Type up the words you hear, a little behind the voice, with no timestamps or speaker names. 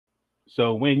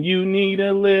So when you need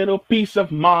a little peace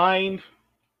of mind,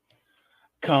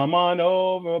 come on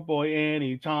over, boy,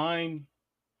 anytime.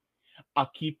 I'll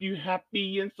keep you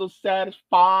happy and so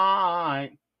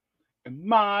satisfied in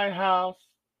my house,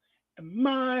 in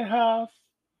my house.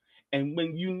 And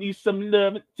when you need some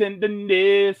love and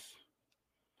tenderness,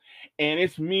 and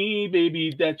it's me,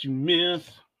 baby, that you miss.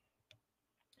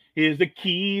 Here's the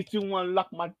key to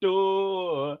unlock my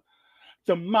door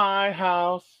to my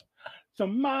house, to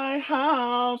my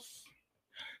house.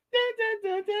 Dun,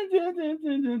 dun, dun, dun,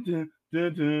 dun, dun, dun,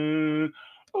 dun, dun.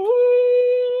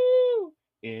 Ooh,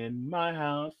 in my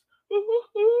house.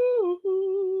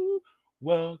 Ooh,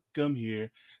 welcome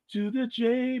here to the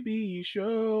JB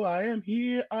show. I am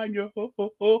here. I'm your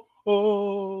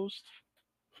host.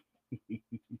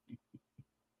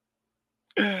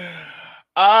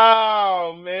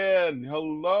 Oh man,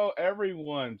 hello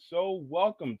everyone. So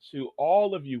welcome to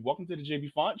all of you. Welcome to the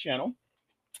JB Font channel.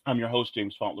 I'm your host,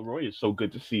 James Fauntleroy. It's so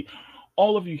good to see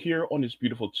all of you here on this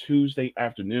beautiful Tuesday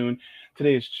afternoon.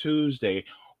 Today is Tuesday,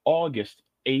 August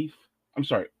 8th. I'm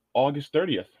sorry, August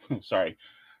 30th. Sorry,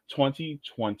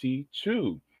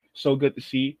 2022. So good to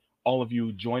see all of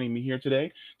you joining me here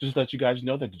today. Just to let you guys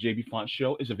know that the JB Font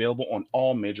Show is available on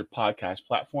all major podcast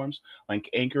platforms like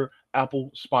Anchor,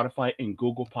 Apple, Spotify, and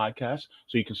Google Podcasts.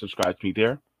 So you can subscribe to me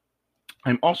there.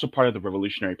 I'm also part of the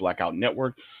Revolutionary Blackout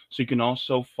Network, so you can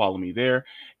also follow me there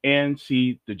and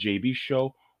see the JB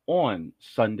Show on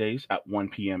Sundays at 1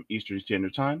 p.m. Eastern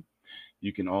Standard Time.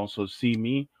 You can also see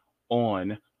me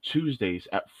on Tuesdays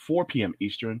at 4 p.m.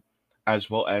 Eastern, as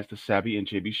well as the Savvy and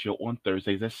JB Show on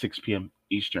Thursdays at 6 p.m.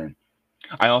 Eastern.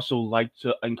 I also like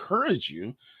to encourage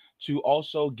you to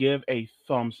also give a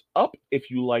thumbs up if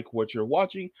you like what you're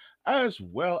watching, as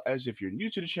well as if you're new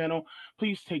to the channel,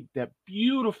 please take that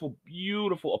beautiful,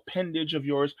 beautiful appendage of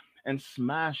yours and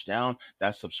smash down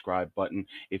that subscribe button.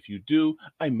 If you do,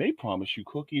 I may promise you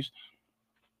cookies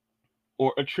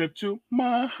or a trip to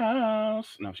my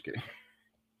house. No, I'm just kidding.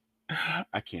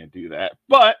 I can't do that.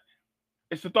 But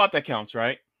it's the thought that counts,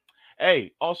 right?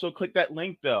 Hey, also click that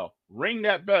link bell, ring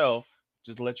that bell,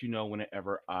 just to let you know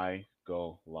whenever I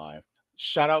go live.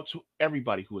 Shout out to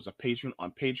everybody who is a patron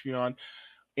on Patreon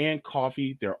and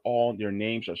Coffee. Their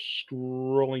names are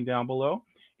scrolling down below.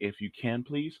 If you can,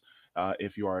 please,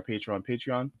 if you are a patron on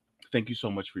Patreon, thank you so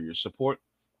much for your support.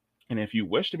 And if you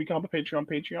wish to become a patron on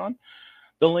Patreon,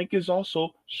 the link is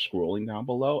also scrolling down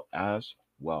below as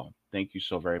well. Thank you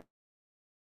so very much.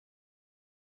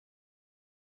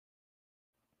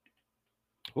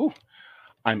 Ooh,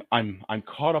 I'm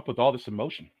caught up with all this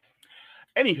emotion.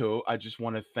 Anywho, I just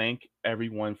want to thank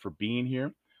everyone for being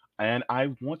here. And I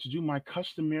want to do my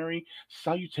customary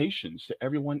salutations to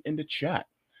everyone in the chat.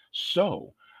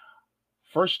 So,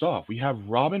 first off, we have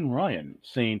Robin Ryan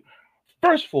saying,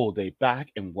 first full day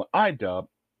back in what I dub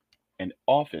an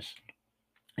office.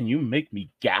 And you make me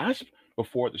gasp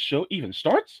before the show even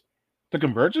starts? The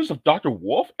convergence of Dr.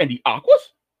 Wolff and the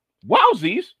Aquas?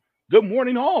 Wowsies! Good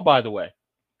morning, all, by the way.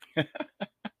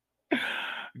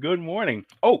 Good morning.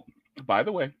 Oh, by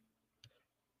the way,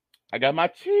 I got my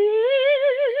tea.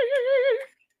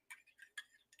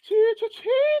 Tea, tea,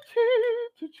 tea, tea,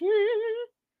 tea, tea.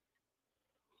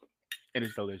 It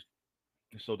is delicious.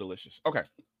 It's so delicious. Okay.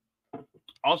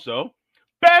 Also,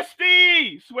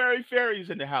 Bestie Sweary Fairies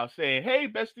in the house saying, "Hey,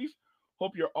 besties.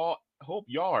 Hope y'all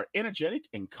are energetic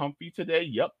and comfy today.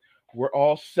 Yep, we're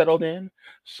all settled in,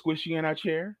 squishy in our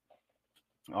chair.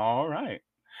 All right.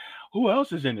 Who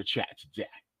else is in the chat today?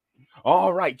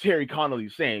 All right, Terry Connolly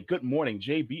saying, "Good morning,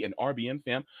 JB and RBN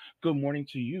fam. Good morning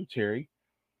to you, Terry.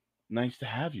 Nice to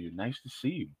have you. Nice to see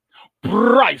you."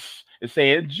 Bryce is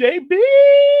saying, "JB,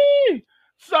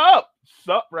 sup,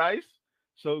 Bryce.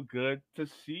 So good to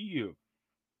see you."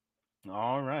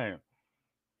 All right.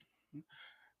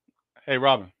 Hey,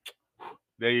 Robin.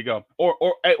 There you go.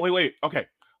 Or hey, wait. Okay,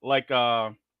 like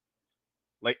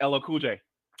like LL Cool J.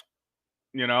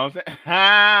 You know what I'm saying?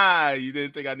 Ha! You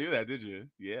didn't think I knew that, did you?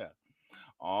 Yeah.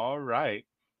 All right.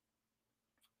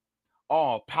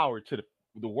 All power to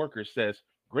the worker says,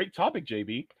 "Great topic,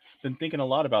 JB. Been thinking a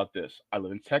lot about this. I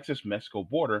live in Texas Mexico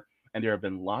border, and there have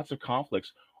been lots of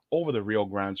conflicts over the Rio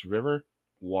Grande River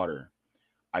water.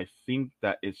 I think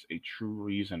that is a true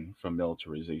reason for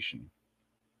militarization."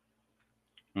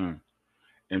 Hmm.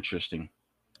 Interesting.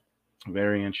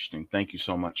 Very interesting. Thank you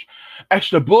so much.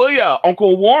 Extra booyah!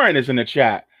 Uncle Warren is in the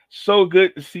chat. So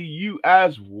good to see you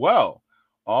as well.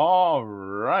 All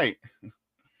right.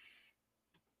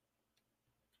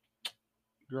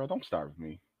 Girl, don't start with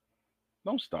me.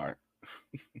 Don't start.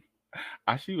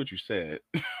 I see what you said.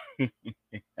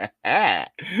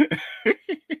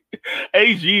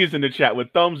 AG is in the chat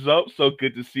with thumbs up. So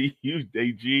good to see you,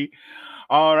 AG.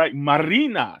 All right.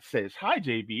 Marina says, hi,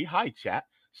 JB. Hi, chat.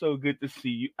 So good to see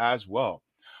you as well.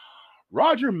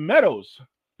 Roger Meadows,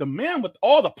 the man with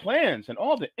all the plans and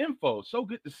all the info. So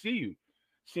good to see you.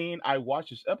 Seeing I watch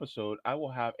this episode, I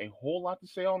will have a whole lot to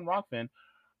say on Rockfin.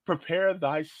 Prepare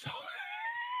thyself.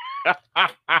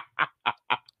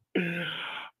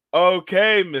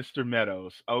 Okay, Mr.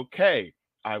 Meadows. Okay.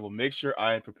 I will make sure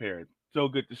I am prepared. So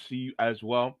good to see you as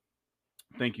well.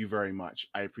 Thank you very much.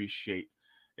 I appreciate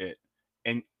it.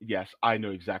 And yes, I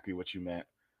know exactly what you meant.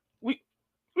 We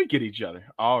we get each other.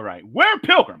 All right. Where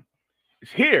Pilgrim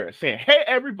is here saying, hey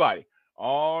everybody.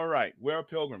 All right. Where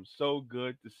Pilgrim. So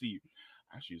good to see you.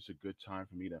 Actually, it's a good time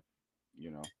for me to,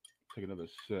 you know, take another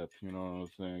sip, you know what I'm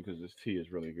saying? Because this tea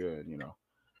is really good.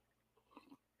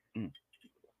 Mm.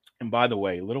 And by the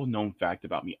way, little known fact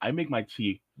about me, I make my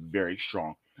tea very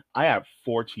strong. I have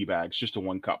 4 tea bags just to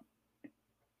 1 cup.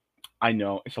 I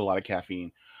know it's a lot of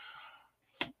caffeine,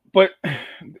 but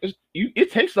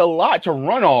it takes a lot to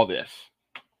run all this.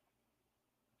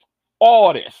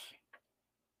 All this.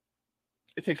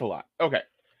 It takes a lot. Okay.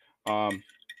 Um,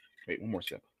 wait, one more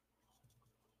sip.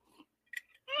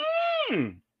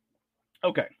 Mm.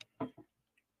 Okay.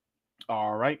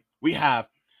 All right. We have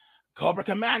Cobra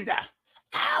Commander.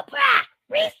 Cobra,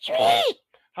 retreat.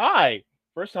 Hi.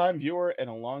 First time viewer and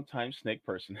a long time snake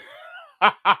person.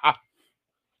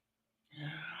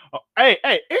 Oh, hey,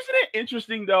 isn't it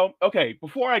interesting though? Okay,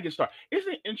 before I get started,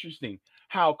 isn't it interesting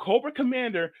how Cobra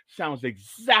Commander sounds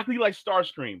exactly like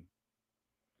Starscream?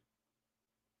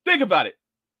 Think about it.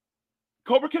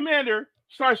 Cobra Commander,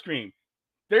 Starscream.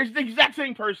 They're the exact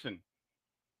same person,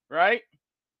 right?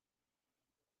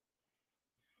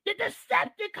 The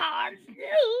Decepticons'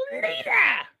 new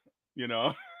leader. You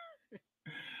know?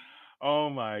 Oh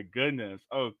my goodness.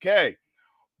 Okay.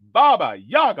 Baba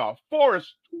Yaga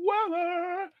Forest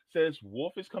Weather says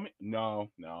Wolf is coming. No,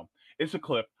 no. It's a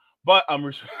clip. But I'm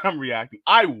reacting.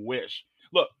 I wish.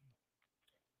 Look,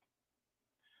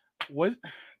 what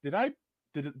did I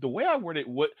did the way I worded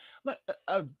what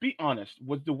be honest,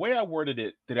 was the way I worded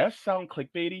it, did that sound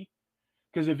clickbaity?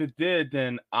 Because if it did,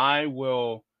 then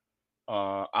I'll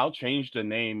change the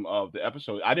name of the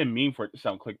episode. I didn't mean for it to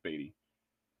sound clickbaity.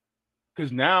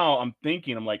 Because now I'm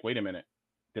thinking, I'm like, wait a minute,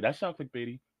 did that sound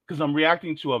clickbaity? Because I'm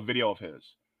reacting to a video of his.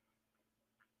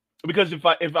 Because if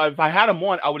I had him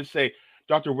on, I would say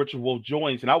Dr. Richard Wolff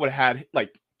joins, and I would have had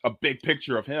like a big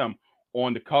picture of him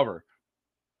on the cover.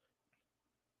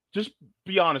 Just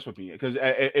be honest with me, because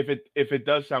if it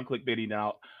does sound clickbaity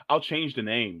now, I'll change the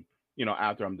name.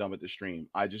 After I'm done with the stream.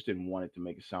 I just didn't want it to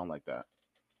make it sound like that.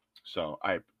 So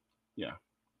yeah.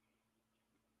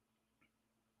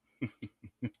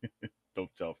 Don't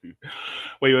tell people.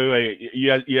 Wait.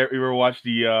 You ever watch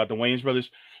the Wayans brothers?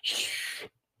 Shh,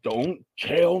 don't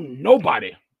tell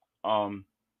nobody. Um,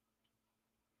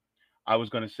 I was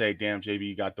gonna say, damn, JB,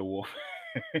 you got the wolf.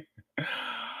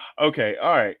 Okay,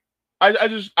 all right. I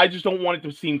just don't want it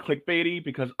to seem clickbaity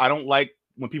because I don't like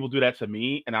when people do that to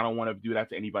me, and I don't want to do that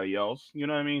to anybody else. You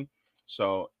know what I mean?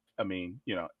 So I mean,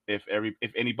 if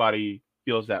anybody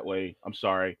feels that way, I'm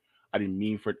sorry. I didn't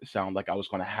mean for it to sound like I was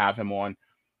going to have him on.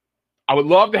 I would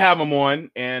love to have him on,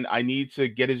 and I need to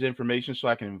get his information so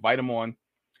I can invite him on.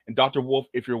 And Dr. Wolff,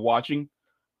 if you're watching,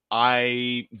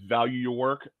 I value your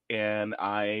work, and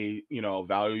I,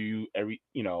 value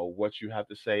what you have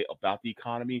to say about the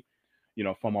economy.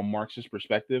 From a Marxist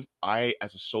perspective, I,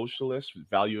 as a socialist,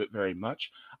 value it very much.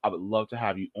 I would love to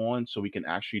have you on so we can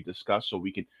actually discuss, so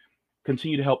we can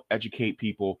continue to help educate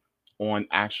people on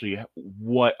actually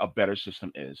what a better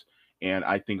system is. And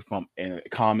I think from an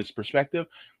economist perspective,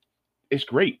 it's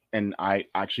great. And I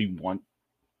actually want,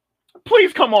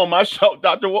 please come on my show,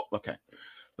 Dr. Wolff. Okay,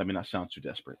 let me not sound too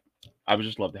desperate. I would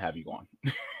just love to have you on.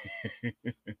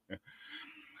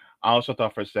 I also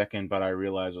thought for a second, but I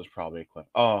realized it was probably a clip.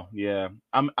 Oh yeah,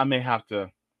 I may have to.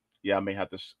 Yeah, I may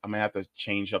have to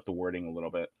change up the wording a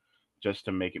little bit just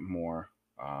to make it more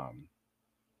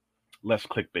less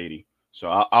clickbaity. So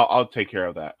I'll take care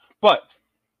of that. But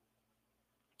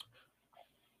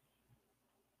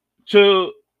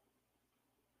to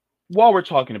while we're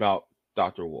talking about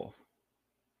Dr. Wolff,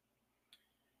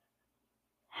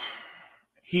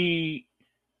 he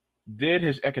did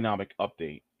his economic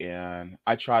update, and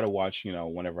I try to watch,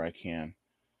 whenever I can,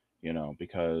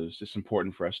 because it's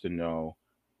important for us to know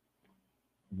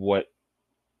what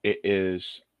it is,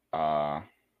 uh,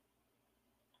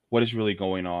 what is really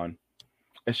going on,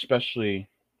 especially,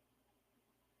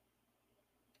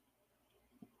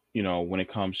 when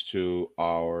it comes to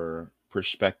our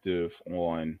perspective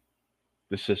on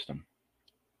the system.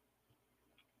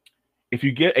 if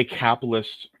you get a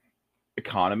capitalist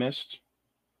economist,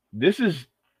 this is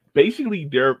basically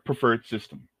their preferred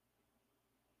system,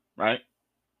 right?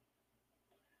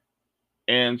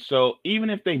 And so even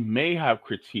if they may have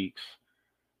critiques,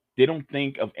 they don't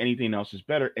think of anything else as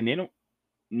better, and they don't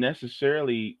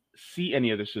necessarily see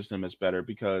any other system as better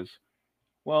because,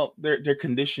 well, they're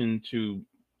conditioned to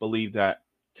believe that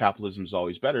capitalism is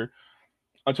always better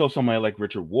until somebody like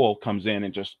Richard Wolff comes in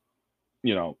and just,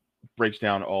 you know, breaks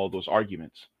down all those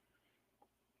arguments.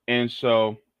 And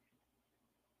so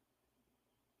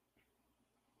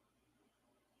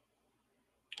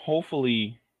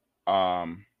hopefully,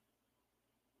 um,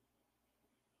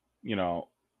 you know,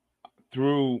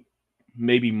 through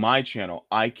maybe my channel,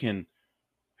 I can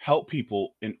help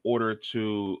people in order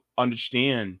to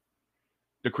understand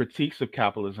the critiques of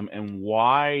capitalism and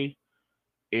why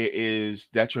it is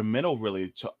detrimental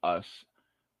really to us,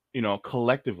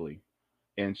 collectively.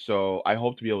 And so I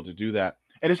hope to be able to do that.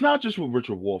 And it's not just with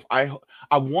Richard Wolff. I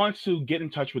want to get in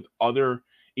touch with other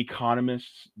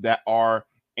economists that are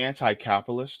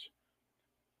anti-capitalist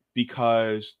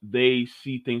because they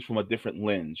see things from a different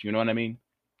lens. You know what I mean?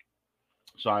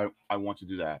 So I want to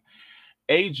do that.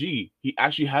 AG, he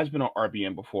actually has been on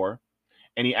RBN before,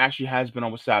 and he actually has been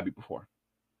on Wasabi before.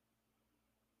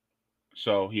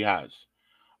 So he has.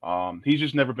 He's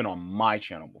just never been on my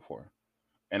channel before,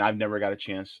 and I've never got a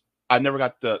chance. I've never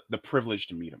got the privilege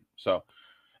to meet him. So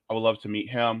I would love to meet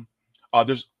him.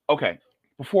 There's okay.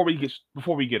 Before we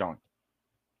get on,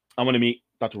 I'm gonna meet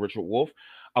Dr. Richard Wolff.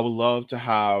 I would love to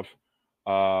have.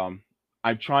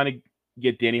 I'm trying to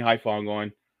get Danny Haifong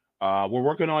going. We're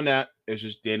working on that. It's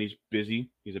just Danny's busy.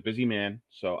 He's a busy man,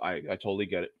 so I totally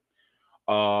get it.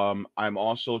 I'm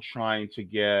also trying to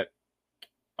get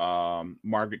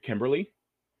Margaret Kimberly.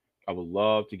 I would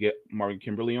love to get Margaret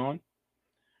Kimberly on.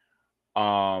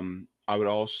 I would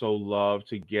also love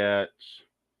to get.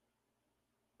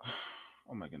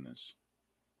 Oh my goodness,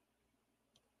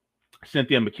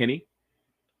 Cynthia McKinney,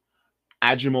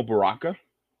 Ajimo Baraka.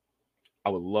 I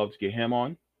would love to get him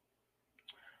on.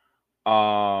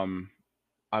 Um,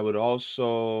 I would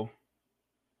also.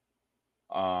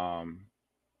 Um,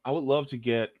 I would love to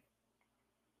get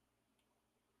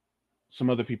some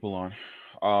other people on.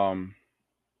 Um,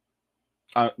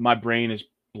 my brain is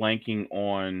blanking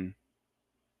on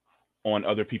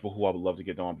other people who I would love to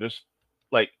get on. Just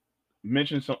like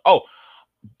mention some. Oh,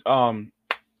 um,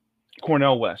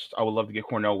 Cornell West. I would love to get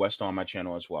Cornell West on my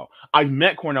channel as well. I've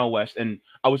met Cornell West, and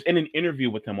I was in an interview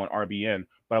with him on RBN,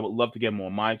 but I would love to get him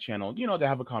on my channel. To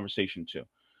have a conversation too.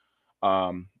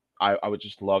 Um, I would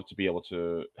just love to be able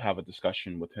to have a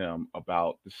discussion with him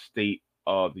about the state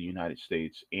of the United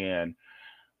States and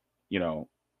you know,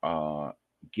 uh,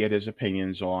 get his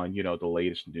opinions on the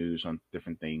latest news on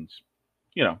different things.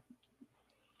 You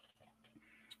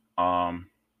know,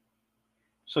 um,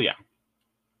 so yeah.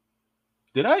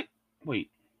 Did I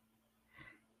wait?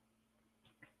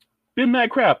 Big Mad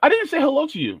Crab. I didn't say hello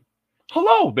to you.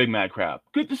 Hello, Big Mad Crab.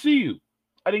 Good to see you.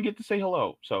 I didn't get to say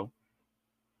hello, so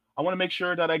I want to make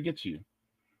sure that I get to you.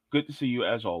 Good to see you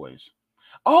as always.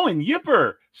 Oh, and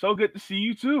Yipper. So good to see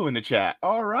you too in the chat.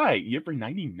 All right,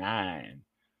 Yipper99.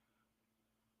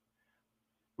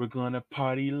 We're gonna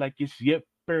party like it's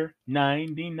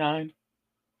Yipper99.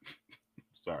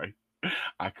 Sorry,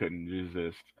 I couldn't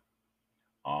resist.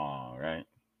 All right.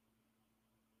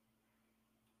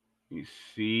 You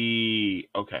see.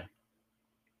 Okay.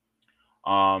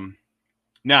 Um.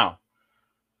 Now.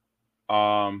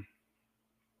 Um.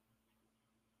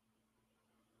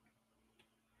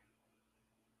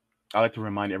 I like to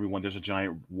remind everyone there's a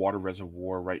giant water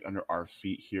reservoir right under our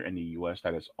feet here in the U.S.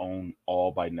 that is owned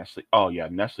all by Nestle. Oh yeah,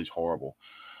 Nestle's horrible.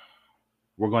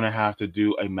 We're gonna have to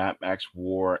do a Mad Max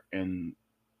war in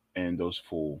those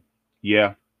fool.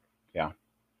 Yeah, yeah,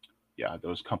 yeah.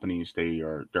 Those companies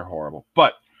they're horrible.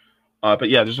 But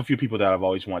yeah, there's a few people that I've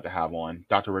always wanted to have on.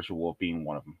 Dr. Richard Wolff being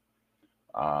one of them.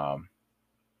 Um,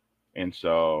 and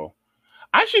so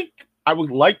actually, I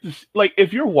would like to like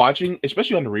if you're watching,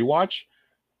 especially on the rewatch,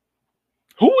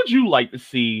 who would you like to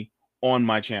see on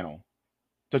my channel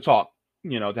to talk?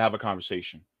 To have a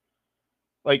conversation.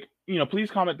 Like, please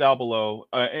comment down below.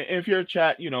 And if you're a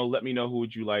chat, let me know who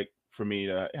would you like for me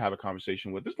to have a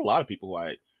conversation with. There's a lot of people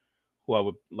who I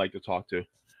would like to talk to,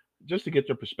 just to get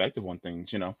their perspective on things.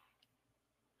 And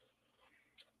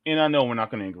I know we're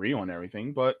not going to agree on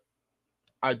everything, but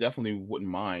I definitely wouldn't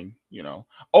mind.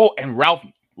 Oh, and Ralph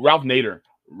Nader.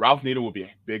 Ralph Nader would be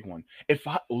a big one. If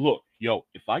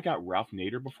I got Ralph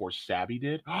Nader before Sabby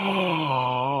did,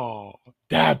 oh,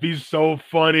 that'd be so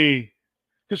funny.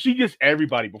 Because she gets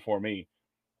everybody before me.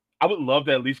 I would love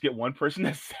to at least get one person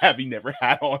that Savvy never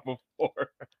had on before.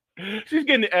 She's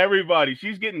getting everybody.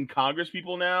 She's getting Congress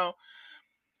people now.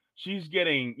 She's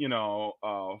getting,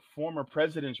 former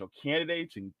presidential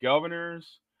candidates and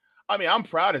governors. I mean, I'm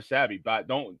proud of Savvy, but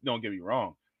don't get me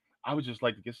wrong. I would just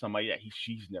like to get somebody that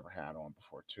she's never had on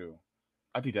before too.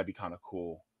 I think that'd be kind of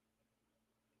cool.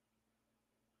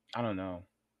 I don't know.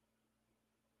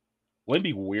 Wouldn't it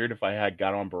be weird if I had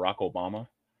got on Barack Obama?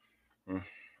 Mm,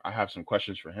 I have some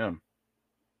questions for him,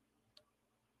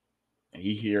 and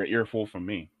he hear an earful from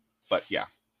me. But yeah,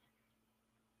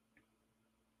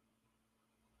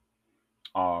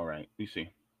 all right. We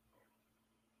see.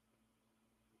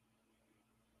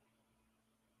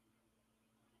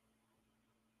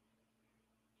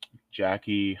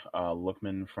 Jackie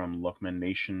Lookman from Lookman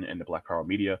Nation and the Black Power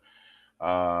Media.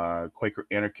 Quaker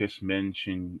anarchist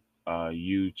mentioned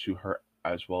you to her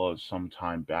as well as some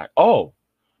time back. Oh,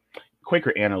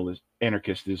 Quaker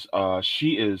anarchist is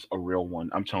she is a real one.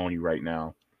 I'm telling you right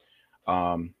now.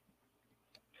 Um,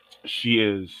 she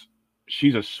is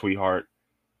she's a sweetheart,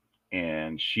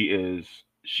 and she is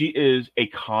a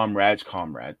comrade's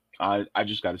comrade. I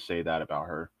just got to say that about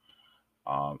her.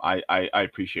 I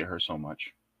appreciate her so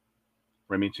much.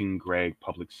 Remington Gregg,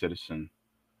 public citizen.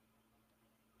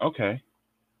 Okay.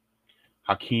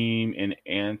 Hakeem and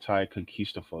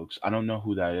anti-conquista folks. I don't know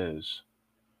who that is.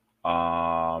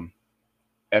 Um,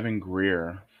 Evan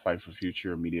Greer, fight for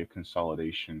future media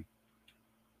consolidation.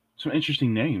 Some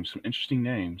interesting names. Some interesting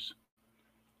names.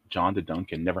 John the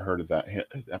Duncan. Never heard of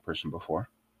that person before.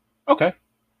 Okay.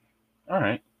 All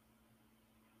right.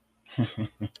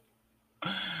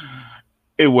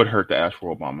 It would hurt to ask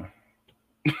for Obama.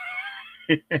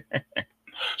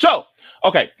 So,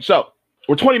 okay. So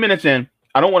we're 20 minutes in.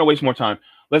 I don't want to waste more time.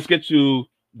 Let's get to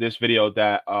this video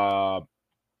that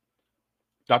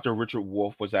Dr. Richard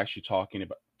Wolff was actually talking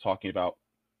about.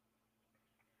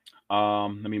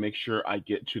 Let me make sure I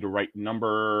get to the right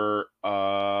number.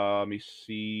 Let me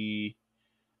see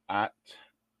at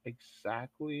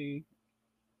exactly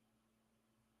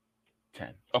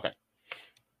 10. Okay.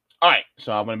 All right.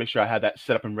 So I'm going to make sure I have that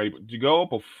set up and ready to go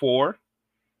before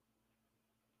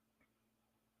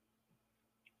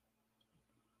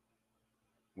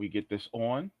we get this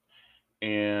on.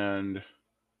 And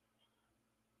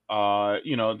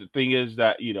the thing is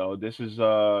that this is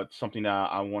something that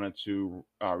I wanted to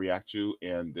react to,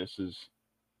 and this is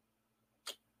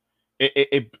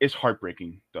it's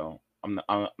heartbreaking though. I'm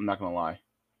not gonna lie,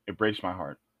 it breaks my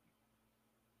heart,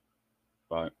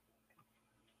 but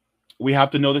we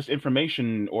have to know this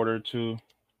information in order to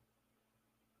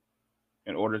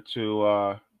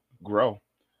grow,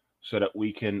 so that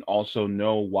we can also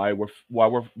know why we're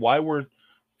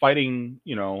fighting.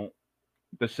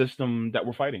 The system that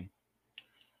we're fighting.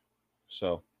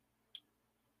 So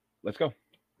let's go.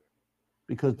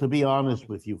 Because to be honest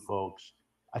with you folks,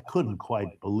 I couldn't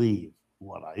quite believe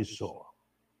what I saw.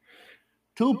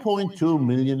 2.2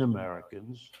 million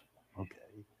Americans,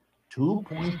 okay,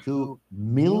 2.2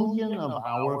 million of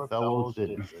our fellow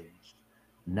citizens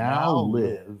now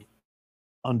live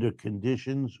under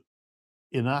conditions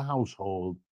in a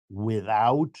household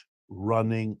without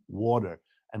running water.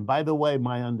 And by the way,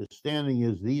 my understanding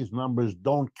is these numbers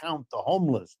don't count the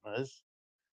homelessness,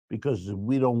 because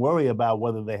we don't worry about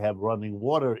whether they have running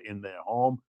water in their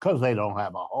home because they don't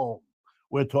have a home.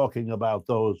 We're talking about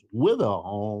those with a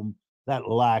home that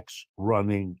lacks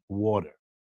running water.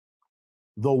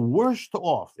 The worst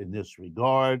off in this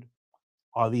regard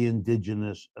are the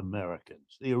indigenous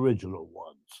Americans, the original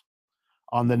ones.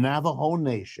 On the Navajo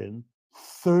Nation,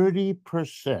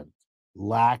 30%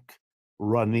 lack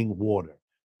running water.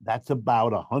 That's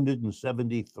about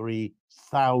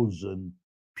 173,000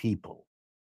 people.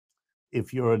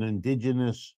 If you're an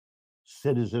indigenous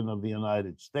citizen of the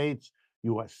United States,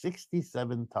 you are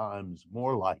 67 times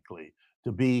more likely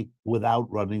to be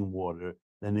without running water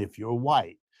than if you're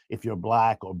white. If you're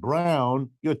black or brown,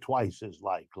 you're twice as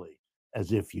likely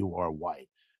as if you are white.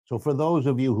 So for those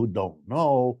of you who don't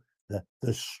know,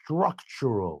 the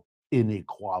structural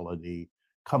inequality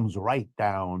comes right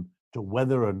down to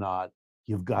whether or not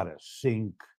you've got a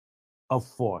sink, a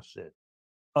faucet,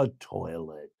 a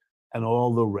toilet, and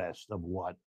all the rest of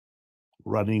what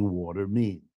running water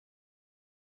means.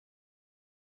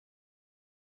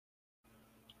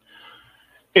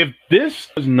 If this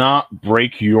does not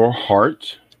break your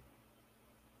heart,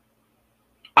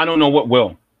 I don't know what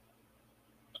will.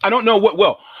 I don't know what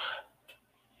will.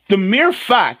 The mere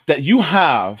fact that you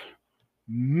have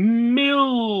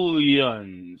millions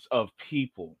of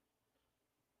people,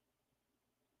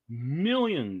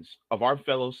 millions of our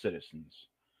fellow citizens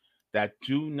that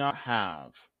do not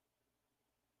have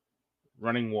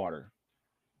running water.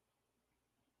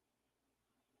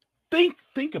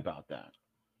 Think about that.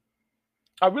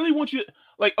 I really want you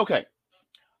like okay,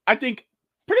 I think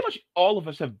pretty much all of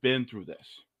us have been through this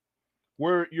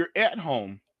where you're at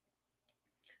home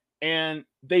and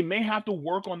they may have to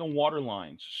work on the water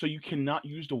lines so you cannot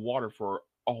use the water for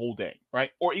a whole day,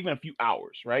 right? Or even a few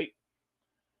hours, right?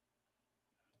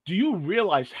 Do you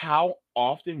realize how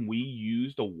often we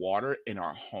use the water in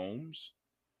our homes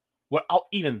without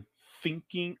even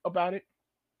thinking about it?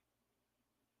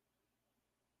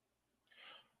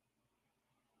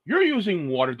 You're using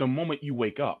water the moment you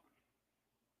wake up.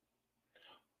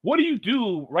 What do you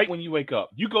do right when you wake up?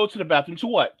 You go to the bathroom to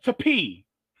what? To pee.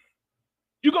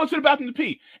 You go to the bathroom to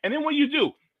pee. And then what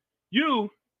do? You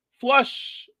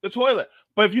flush the toilet.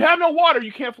 But if you have no water,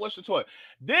 you can't flush the toilet.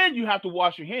 Then you have to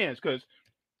wash your hands because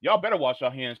y'all better wash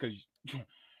your hands because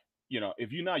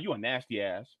if you're not, you a nasty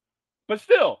ass. But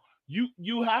still,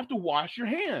 you have to wash your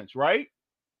hands, right?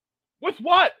 With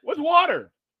what? With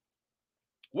water.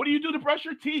 What do you do to brush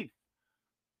your teeth?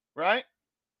 Right?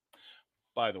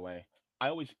 By the way, I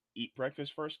always eat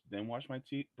breakfast first, then brush my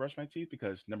teeth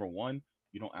because number one,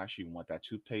 you don't actually want that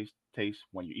toothpaste taste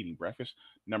when you're eating breakfast.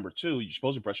 Number two, you're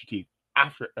supposed to brush your teeth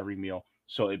after every meal,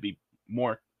 so it'd be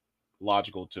more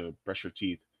logical to brush your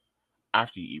teeth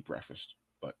after you eat breakfast.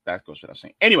 But that goes without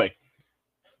saying. Anyway,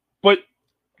 but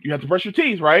you have to brush your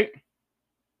teeth, right?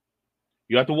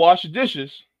 You have to wash the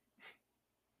dishes.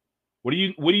 What do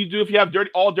you do if you have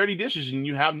dirty dishes and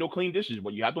you have no clean dishes?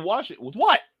 Well, you have to wash it with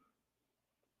what?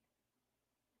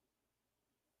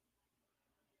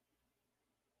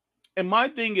 And my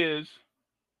thing is,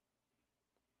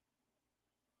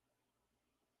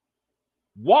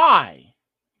 why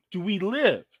do we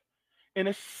live in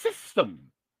a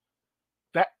system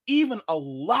that even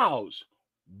allows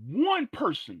one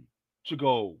person to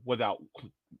go without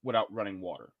running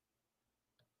water?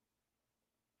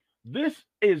 This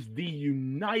is the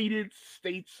United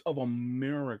States of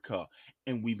America,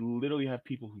 and we literally have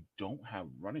people who don't have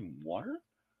running water.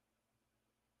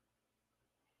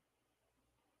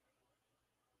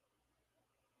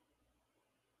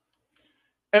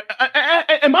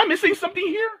 Am I missing something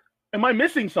here? Am I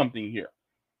missing something here?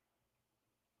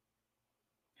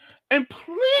 And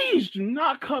please do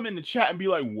not come in the chat and be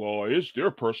like, well, it's their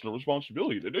personal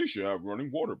responsibility that they should have running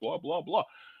water, blah, blah, blah.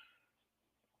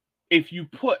 If you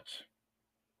put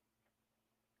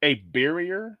a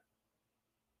barrier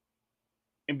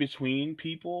in between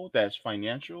people that's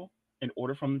financial in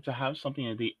order for them to have something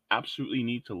that they absolutely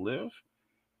need to live,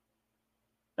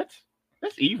 that's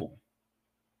evil.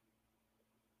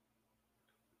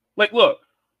 Like, look,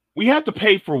 we have to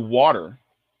pay for water,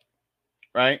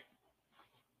 right?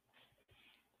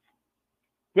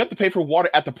 We have to pay for water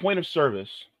at the point of service.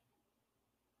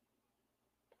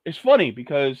 It's funny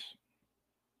because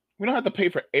we don't have to pay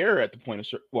for air at the point of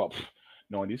service. Well,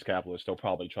 knowing these capitalists, they'll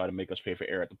probably try to make us pay for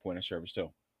air at the point of service too.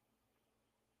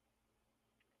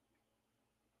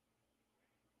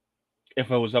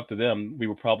 If it was up to them, we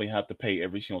would probably have to pay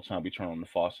every single time we turn on the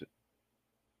faucet.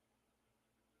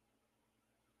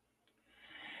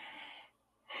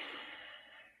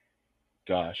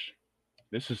 Gosh,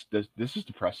 this is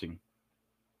depressing,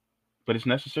 but it's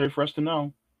necessary for us to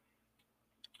know.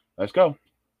 Let's go.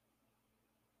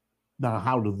 Now,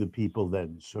 how do the people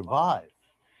then survive?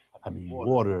 I mean,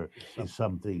 water is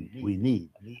something we need.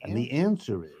 And the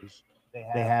answer is they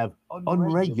have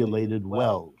unregulated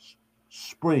wells,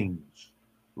 springs,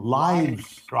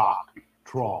 livestock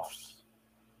troughs.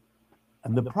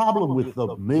 And the problem with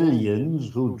the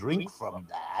millions who drink from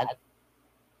that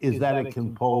is that it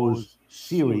can pose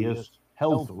serious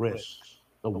health risks.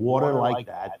 The water like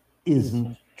that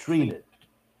isn't treated.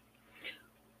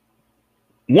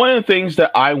 One of the things that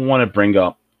I want to bring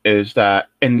up is that,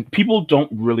 and people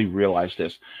don't really realize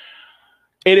this,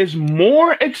 it is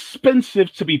more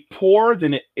expensive to be poor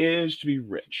than it is to be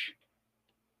rich.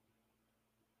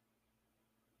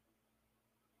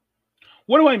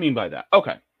 What do I mean by that?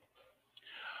 Okay.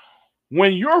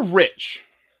 When you're rich,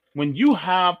 when you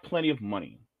have plenty of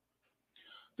money,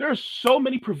 there are so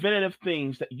many preventative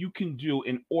things that you can do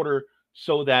in order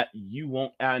so that you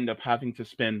won't end up having to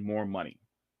spend more money.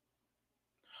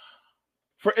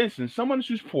 For instance, someone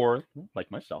who's poor,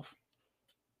 like myself,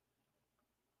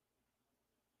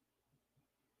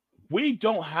 we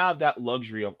don't have that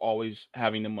luxury of always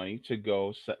having the money to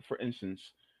go, for instance,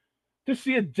 to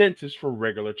see a dentist for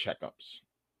regular checkups.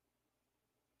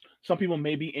 Some people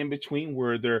may be in between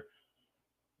where they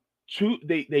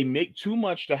make too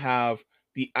much to have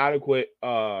the adequate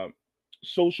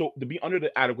social to be under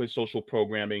the adequate social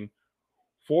programming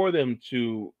for them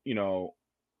to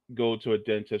go to a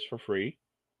dentist for free.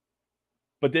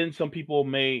 But then some people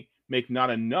may make not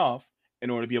enough in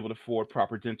order to be able to afford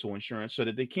proper dental insurance so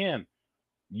that they can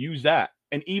use that.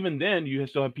 And even then, you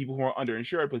still have people who are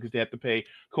underinsured because they have to pay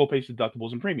co-pays,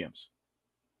 deductibles, and premiums.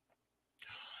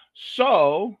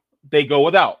 So they go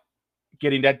without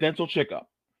getting that dental checkup.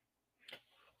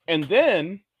 And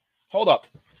then, hold up,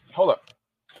 hold up.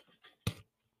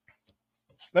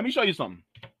 Let me show you something.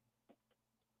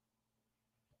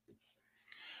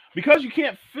 Because you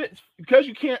can't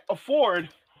afford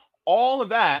all of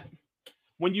that,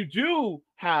 when you do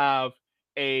have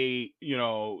a,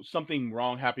 something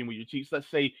wrong happening with your teeth, let's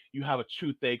say you have a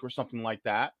toothache or something like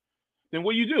that, then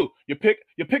what do? You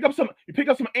pick up some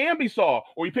Ambisol,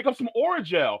 or you pick up some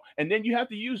Oragel, and then you have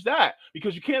to use that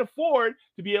because you can't afford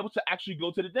to be able to actually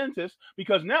go to the dentist,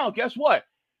 because now guess what?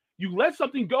 You let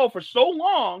something go for so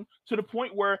long to the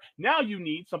point where now you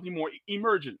need something more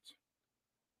emergent.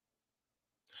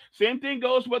 Same thing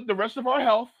goes with the rest of our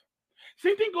health.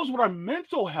 Same thing goes with our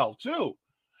mental health too.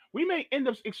 We may end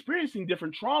up experiencing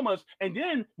different traumas, and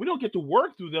then we don't get to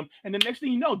work through them. And the next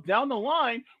thing you know, down the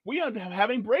line, we end up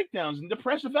having breakdowns and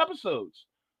depressive episodes,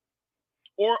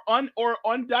 or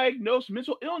undiagnosed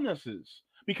mental illnesses,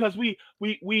 because we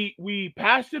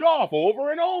passed it off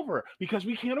over and over because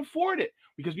we can't afford it,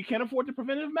 because we can't afford the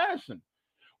preventative medicine.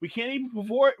 We can't even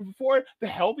afford the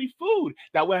healthy food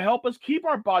that will help us keep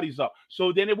our bodies up,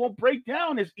 so then it won't break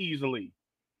down as easily.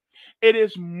 It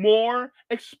is more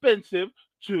expensive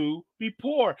to be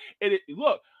poor.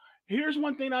 Look, here's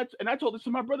one thing I told this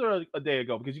to my brother a day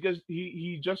ago, because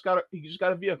he just got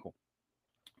a vehicle.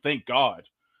 Thank God,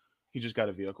 he just got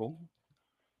a vehicle.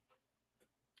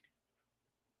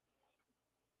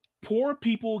 Poor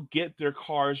people get their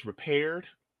cars repaired.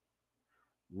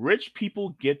 Rich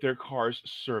people get their cars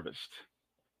serviced.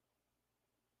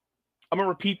 I'm gonna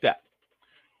repeat that.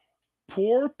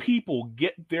 Poor people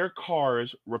get their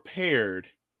cars repaired.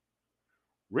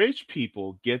 Rich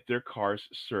people get their cars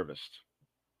serviced.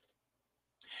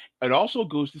 It also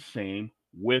goes the same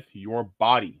with your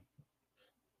body.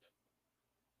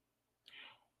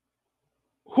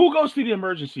 Who goes to the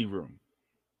emergency room?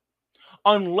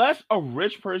 Unless a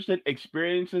rich person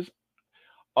experiences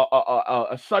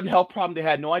a sudden health problem they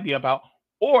had no idea about,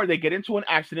 or they get into an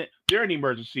accident, they're in the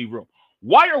emergency room.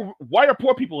 Why are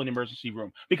poor people in the emergency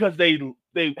room? Because they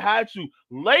had to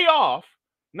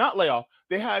not lay off.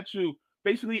 They had to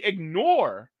basically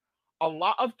ignore a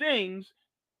lot of things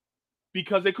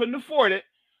because they couldn't afford it.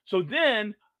 So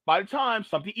then, by the time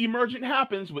something emergent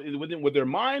happens with their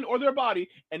mind or their body,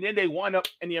 and then they wind up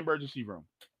in the emergency room,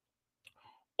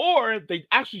 or they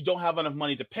actually don't have enough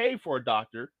money to pay for a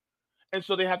doctor, and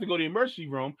so they have to go to the emergency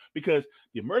room because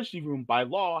the emergency room, by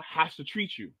law, has to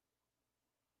treat you.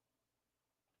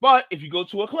 But if you go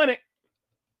to a clinic,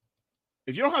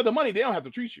 if you don't have the money, they don't have to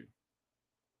treat you.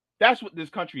 That's what this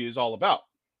country is all about.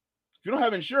 If you don't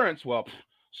have insurance, well,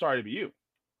 sorry to be you.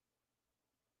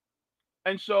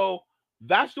 And so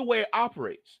that's the way it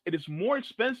operates. It is more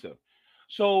expensive.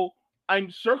 So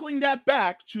I'm circling that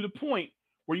back to the point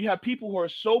where you have people who are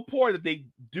so poor that they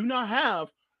do not have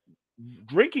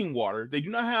drinking water, they do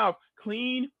not have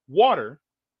clean water.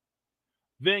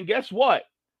 Then guess what?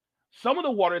 Some of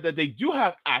the water that they do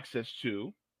have access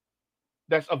to,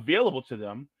 that's available to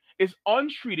them, is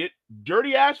untreated,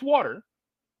 dirty ass water.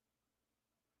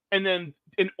 And then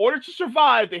in order to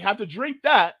survive, they have to drink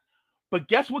that. But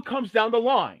guess what comes down the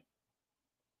line?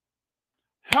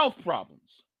 Health problems.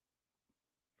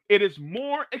 It is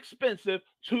more expensive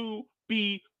to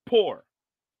be poor.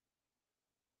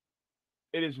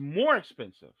 It is more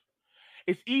expensive.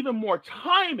 It's even more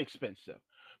time expensive,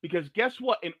 because guess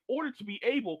what? In order to be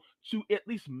able to at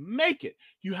least make it,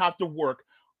 you have to work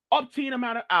up to an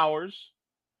amount of hours,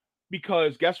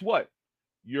 because guess what?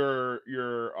 You're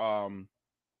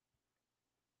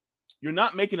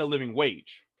not making a living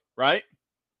wage, right?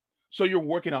 So you're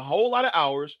working a whole lot of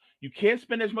hours. You can't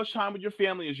spend as much time with your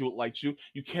family as you would like to.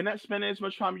 You cannot spend as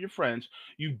much time with your friends.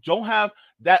 You don't have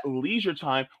that leisure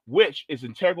time, which is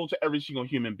integral to every single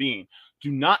human being.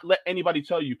 Do not let anybody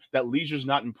tell you that leisure is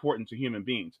not important to human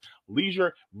beings.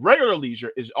 Leisure, regular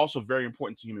leisure, is also very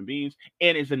important to human beings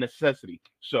and is a necessity.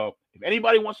 So if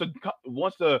anybody wants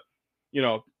to, you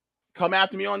know, come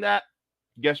after me on that,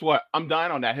 guess what? I'm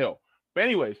dying on that hill. But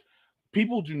anyways,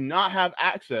 people do not have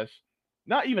access,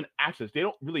 not even access. They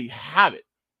don't really have it.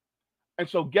 And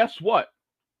so guess what?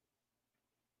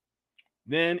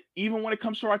 Then even when it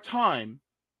comes to our time,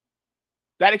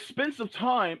 that expensive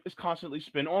time is constantly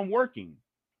spent on working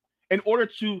in order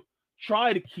to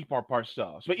try to keep up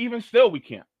ourselves. But even still, we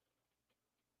can't.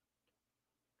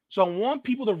 So I want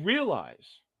people to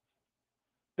realize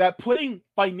that putting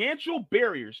financial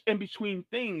barriers in between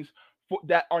things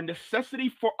that are necessity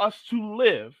for us to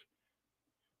live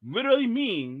literally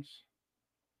means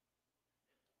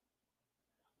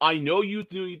I know you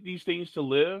do these things to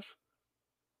live,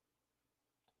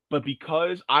 but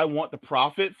because I want the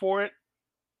profit for it,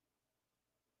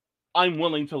 I'm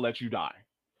willing to let you die.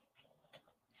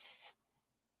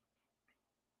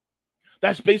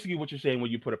 That's basically what you're saying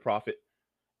when you put a profit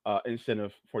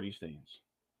incentive for these things.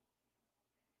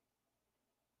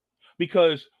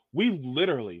 Because we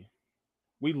literally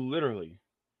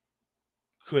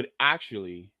could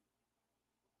actually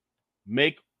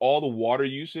make all the water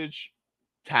usage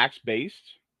tax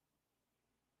based,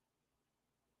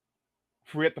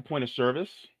 free at the point of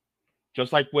service,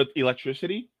 just like with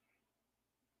electricity,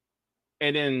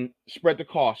 and then spread the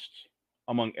costs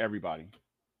among everybody.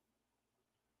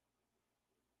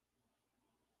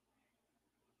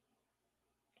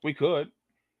 We could.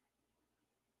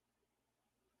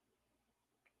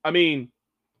 I mean,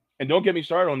 and don't get me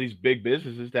started on these big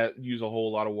businesses that use a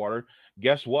whole lot of water.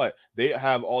 Guess what? They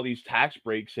have all these tax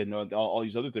breaks and all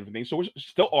these other different things. So we're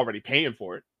still already paying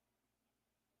for it.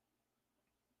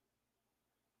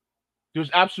 There's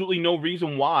absolutely no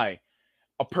reason why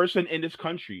a person in this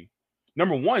country,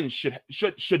 number one,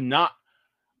 should not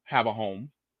have a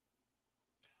home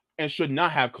and should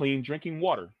not have clean drinking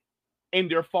water in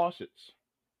their faucets.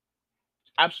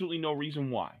 Absolutely no reason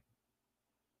why.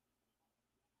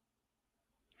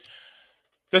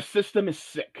 The system is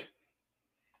sick.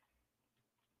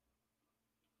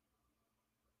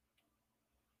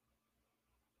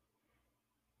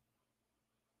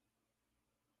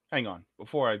 Hang on,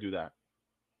 before I do that,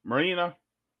 Marina,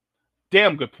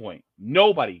 damn good point.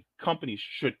 Nobody, companies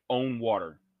should own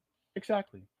water.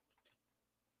 Exactly.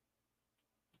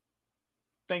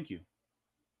 Thank you.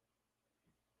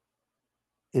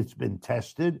 It's been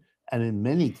tested, and in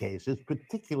many cases,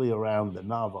 particularly around the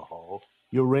Navajo,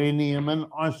 uranium and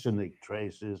arsenic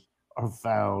traces are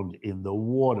found in the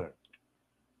water.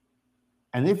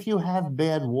 And if you have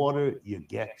bad water, you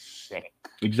get sick.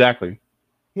 Exactly.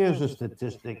 Here's a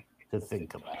statistic to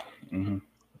think about. Mm-hmm.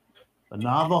 The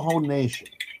Navajo Nation,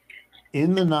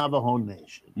 in the Navajo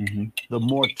Nation, Mm-hmm. the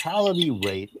mortality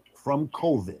rate from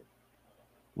COVID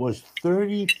was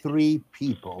 33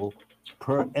 people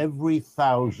per every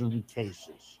 1,000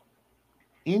 cases.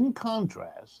 In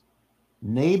contrast,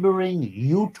 neighboring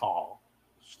Utah,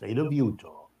 state of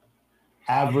Utah,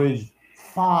 averaged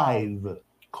 5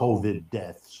 COVID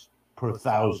deaths per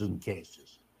 1,000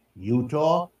 cases.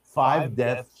 Utah, 5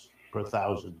 deaths per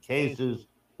 1,000 cases.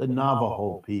 The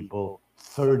Navajo people,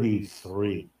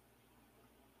 33.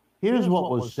 Here's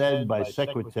what was said by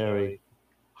Secretary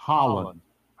Holland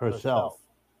herself,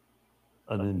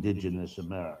 an indigenous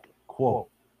American. Quote,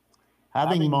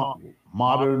 having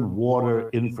modern water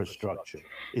infrastructure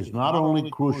is not only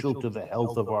crucial to the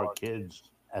health of our kids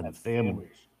and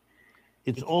families,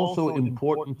 it's also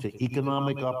important to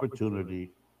economic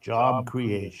opportunity, job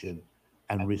creation,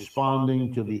 and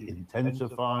responding to the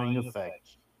intensifying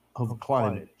effects of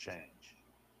climate change.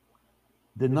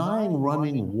 Denying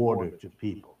running water to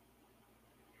people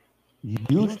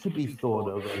used to be thought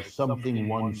of as something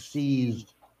one sees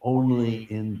only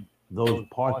in those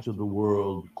parts of the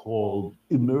world called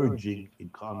emerging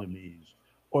economies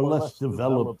or less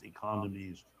developed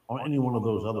economies or any one of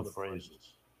those other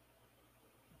phrases.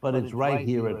 But it's right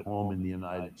here at home in the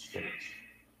United States.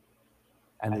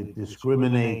 And it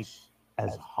discriminates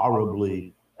as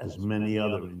horribly as many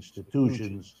other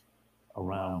institutions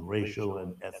around racial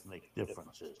and ethnic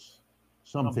differences.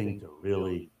 Something to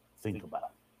really think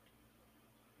about.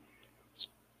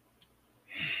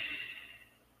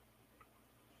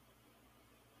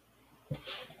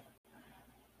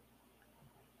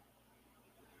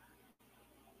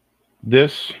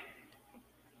 This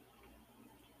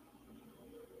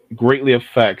greatly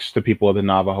affects the people of the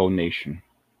Navajo Nation.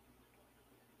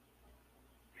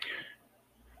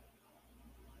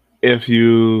 If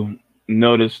you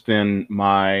noticed in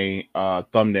my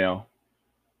thumbnail,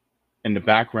 in the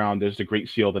background, there's the Great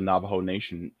Seal of the Navajo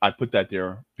Nation. I put that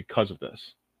there because of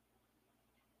this.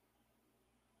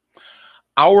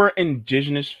 Our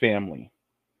indigenous family,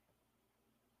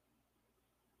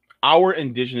 our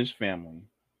indigenous family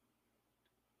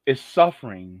is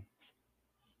suffering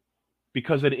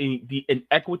because of the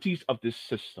inequities of this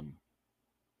system.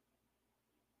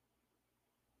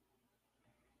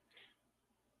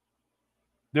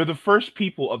 They're the first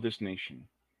people of this nation,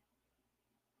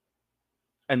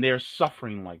 and they're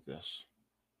suffering like this.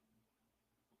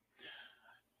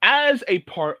 As a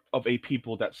part of a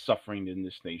people that's suffering in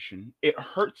this nation, it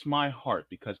hurts my heart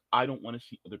because I don't want to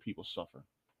see other people suffer.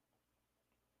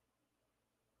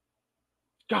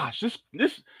 Gosh,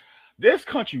 This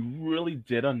country really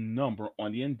did a number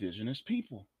on the indigenous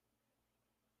people.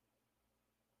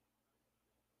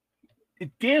 It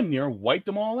damn near wiped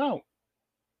them all out.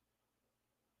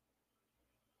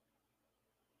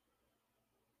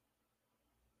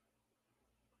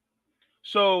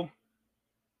 So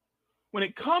when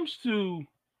it comes to,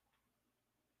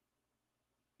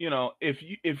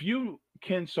 if you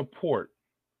can support,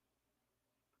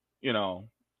 you know,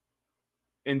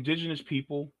 indigenous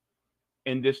people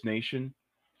in this nation,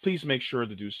 please make sure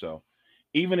to do so.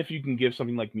 Even if you can give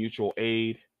something like mutual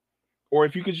aid, or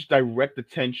if you could just direct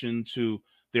attention to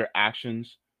their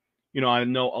actions. I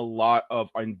know a lot of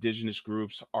our indigenous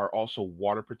groups are also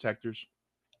water protectors.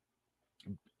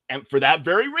 And for that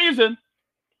very reason,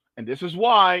 and this is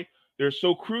why they're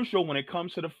so crucial when it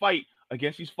comes to the fight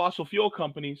against these fossil fuel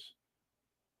companies,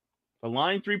 the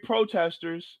Line 3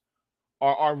 protesters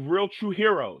are real true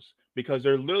heroes because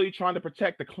they're literally trying to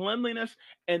protect the cleanliness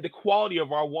and the quality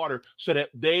of our water so that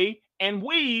they and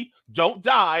we don't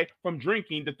die from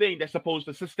drinking the thing that's supposed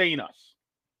to sustain us.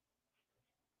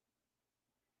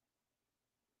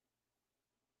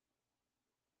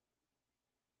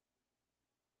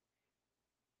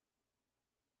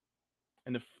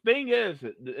 And the thing is,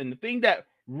 and the thing that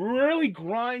really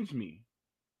grinds me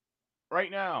right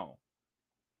now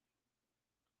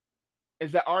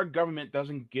is that our government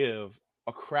doesn't give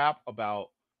a crap about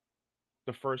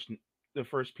the first the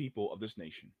first people of this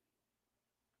nation.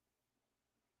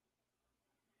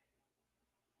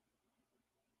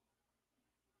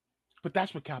 But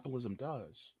that's what capitalism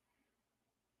does.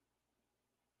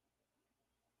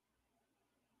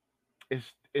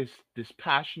 It's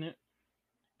dispassionate.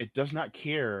 It does not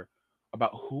care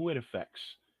about who it affects.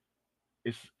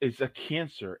 It's a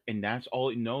cancer, and that's all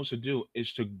it knows to do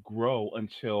is to grow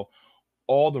until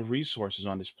all the resources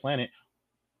on this planet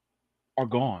are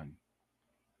gone.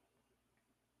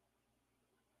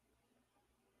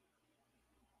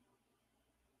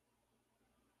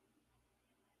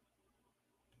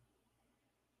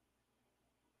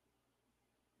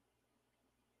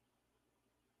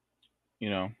 You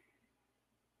know,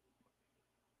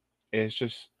 it's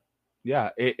just yeah,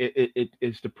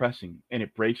 it's depressing and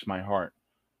it breaks my heart.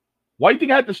 Why do you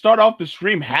think I had to start off the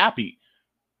stream happy?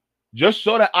 Just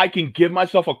so that I can give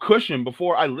myself a cushion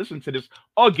before I listen to this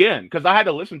again, because I had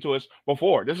to listen to this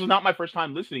before. This is not my first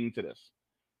time listening to this.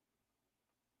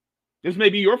 This may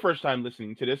be your first time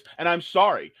listening to this, and I'm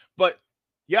sorry. But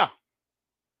yeah,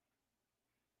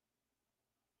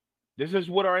 this is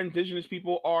what our indigenous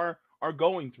people are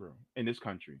going through in this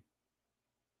country.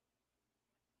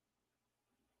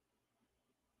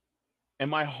 And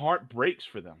my heart breaks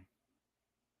for them.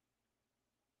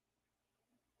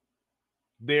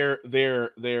 Their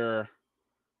their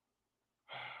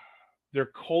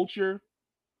culture,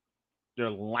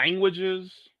 their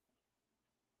languages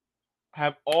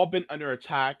have all been under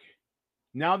attack.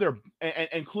 Now they're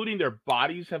including their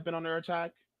bodies have been under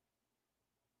attack.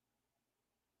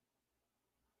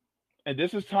 And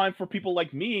this is time for people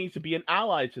like me to be an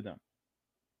ally to them.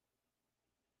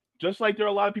 Just like there are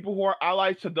a lot of people who are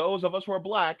allies to those of us who are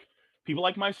black, people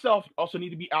like myself also need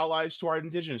to be allies to our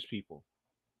indigenous people,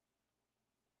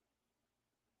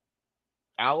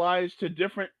 allies to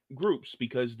different groups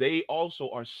because they also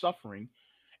are suffering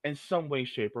in some way,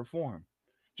 shape, or form.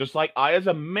 Just like I, as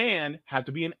a man, have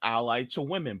to be an ally to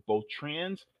women, both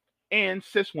trans and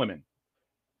cis women.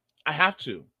 I have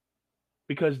to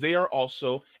because they are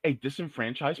also a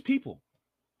disenfranchised people.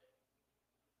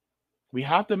 We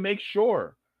have to make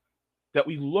sure that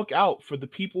we look out for the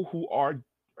people who are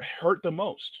hurt the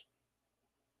most.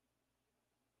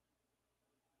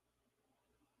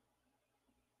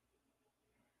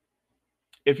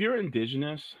 If you're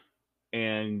indigenous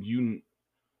and you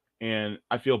and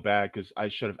I feel bad because I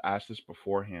should have asked this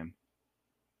beforehand,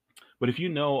 but if you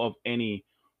know of any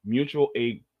mutual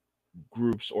aid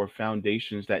groups or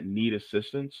foundations that need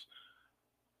assistance,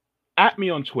 at me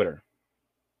on Twitter.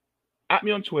 At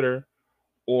me on Twitter,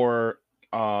 or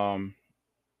um,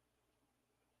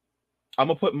 I'm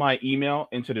gonna put my email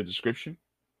into the description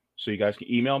so you guys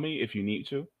can email me if you need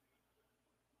to,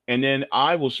 and then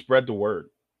I will spread the word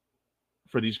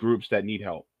for these groups that need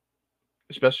help,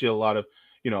 especially a lot of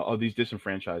of these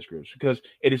disenfranchised groups because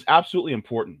it is absolutely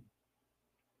important,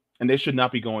 and they should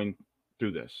not be going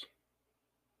through this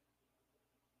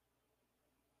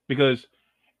because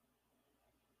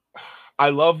I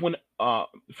love when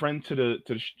friend to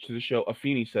the show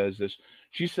Afeni says this.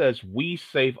 She says we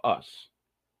save us,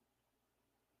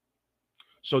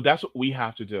 so that's what we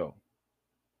have to do.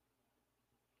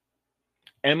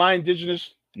 Am I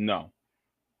indigenous? No.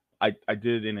 I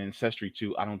did it in ancestry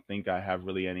too. I don't think I have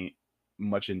really any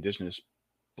much indigenous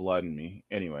blood in me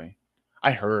anyway.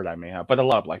 I heard I may have, but a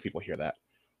lot of black people hear that.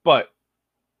 But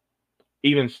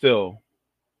even still,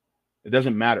 it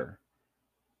doesn't matter.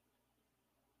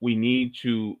 We need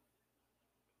to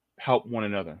help one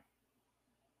another,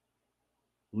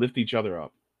 lift each other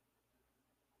up.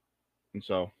 And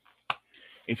so,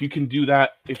 if you can do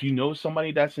that, if you know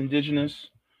somebody that's indigenous,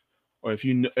 or if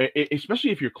you know, especially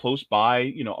if you're close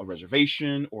by, a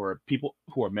reservation or people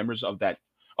who are members of that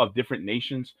of different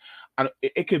nations,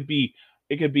 it could be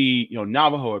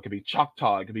Navajo, it could be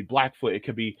Choctaw, it could be Blackfoot, it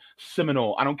could be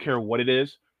Seminole. I don't care what it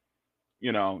is.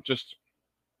 Just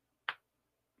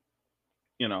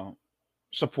you know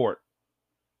support.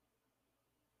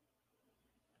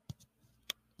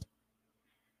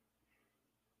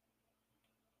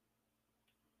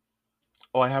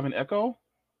 Oh, I have an echo.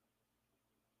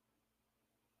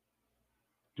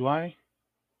 Do I?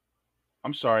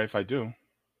 I'm sorry if I do.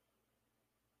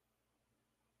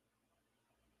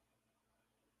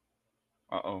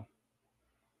 Uh oh.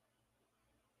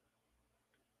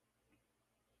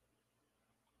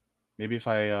 Maybe if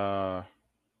I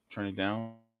turn it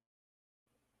down.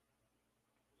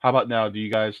 How about now? Do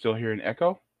you guys still hear an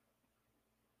echo?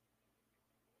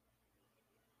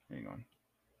 Hang on.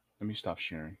 Let me stop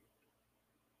sharing.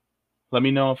 Let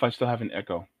me know if I still have an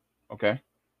echo, okay?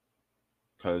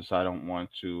 Because I don't want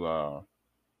to.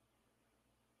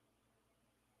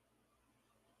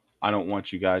 I don't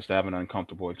want you guys to have an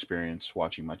uncomfortable experience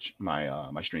watching my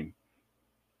stream.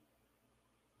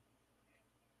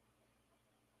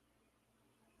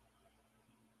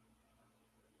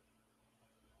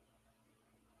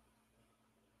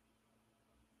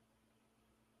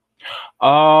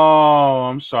 Oh,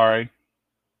 I'm sorry.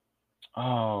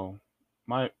 Oh,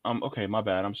 okay, my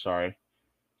bad. I'm sorry.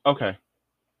 Okay.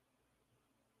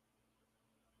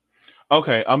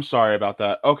 Okay, I'm sorry about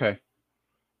that. Okay.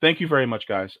 Thank you very much,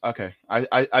 guys. Okay.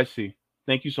 I see.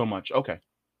 Thank you so much. Okay.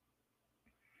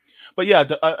 But yeah,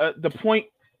 the point,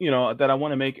 that I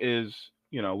want to make is,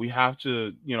 we have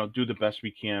to, do the best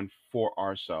we can for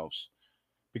ourselves,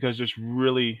 because there's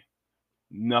really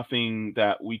nothing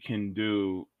that we can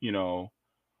do,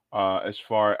 as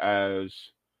far as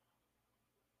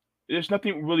there's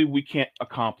nothing really we can't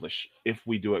accomplish if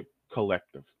we do it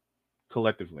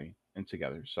collectively and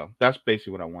together. So that's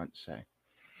basically what I want to say.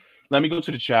 Let me go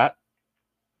to the chat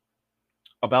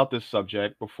about this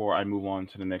subject before I move on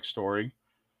to the next story.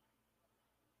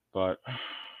 But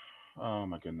oh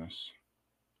my goodness,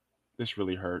 this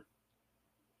really hurt.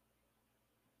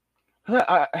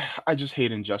 I just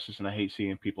hate injustice and I hate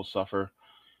seeing people suffer,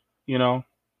 you know,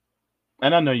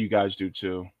 and I know you guys do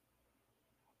too.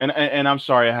 And I'm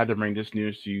sorry I had to bring this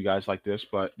news to you guys like this,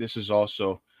 but this is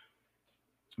also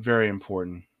very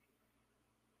important.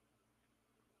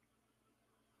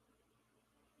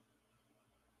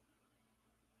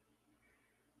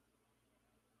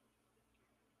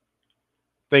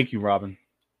 Thank you, Robin.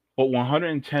 But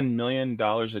 $110 million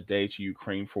a day to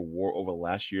Ukraine for war over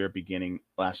last year, beginning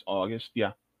last August.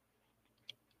 Yeah,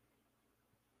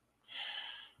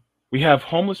 we have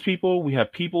homeless people. We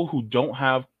have people who don't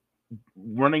have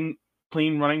running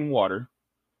clean running water,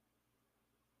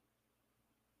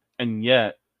 and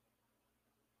yet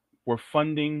we're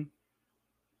funding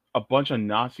a bunch of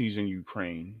Nazis in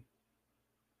Ukraine.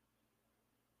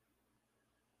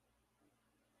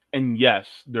 And yes,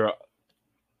 there are,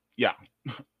 yeah,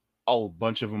 a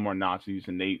bunch of them are Nazis,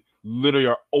 and they literally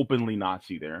are openly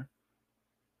Nazi there.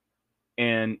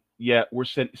 And yet we're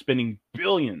spending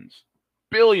billions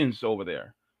over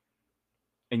there,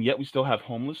 and yet we still have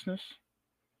homelessness.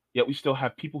 Yet we still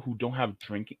have people who don't have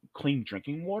clean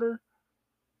drinking water.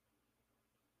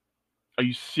 Are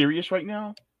you serious right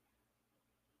now?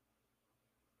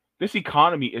 This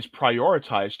economy is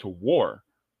prioritized to war.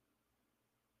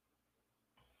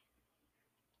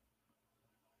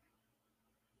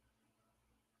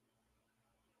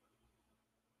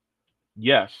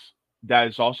 Yes, that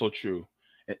is also true.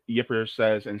 Yipper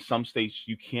says in some states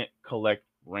you can't collect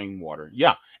rainwater.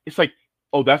 Yeah, it's like,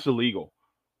 oh, that's illegal.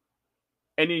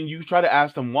 And then you try to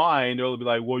ask them why, and they'll be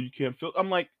like, well, you can't filter. I'm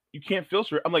like, you can't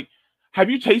filter it. I'm like, have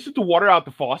you tasted the water out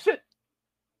the faucet?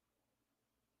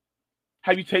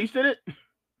 Have you tasted it?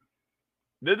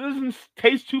 That doesn't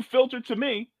taste too filtered to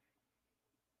me.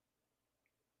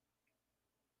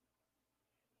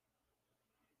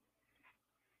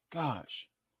 Gosh.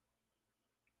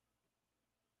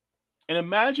 And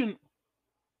imagine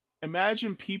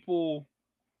people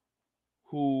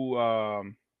who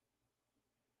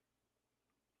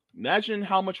imagine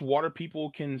how much water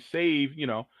people can save,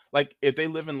 like if they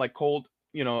live in like cold,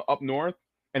 up north,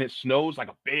 and it snows like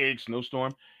a big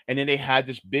snowstorm, and then they had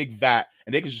this big vat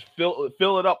and they could just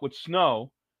fill it up with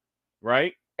snow,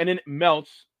 right? And then it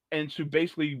melts into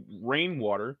basically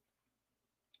rainwater,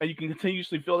 and you can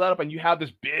continuously fill that up, and you have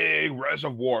this big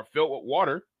reservoir filled with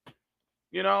water.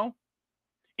 You know,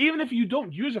 even if you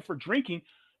don't use it for drinking,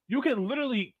 you can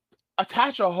literally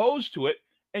attach a hose to it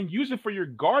and use it for your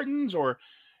gardens, or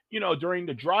during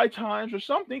the dry times or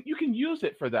something. You can use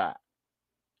it for that.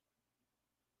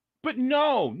 But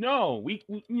no, no, it's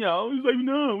like,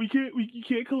 no, we can't, you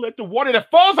can't collect the water that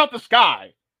falls out the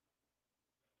sky.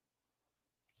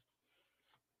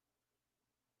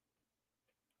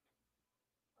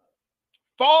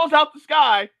 Falls out the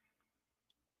sky.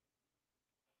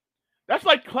 That's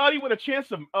like cloudy with a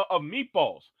chance of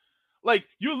meatballs. Like,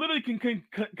 you literally can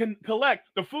collect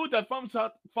the food that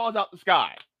falls out the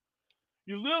sky.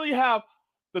 You literally have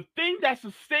the thing that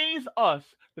sustains us,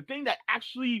 the thing that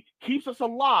actually keeps us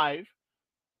alive,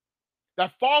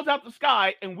 that falls out the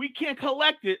sky, and we can't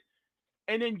collect it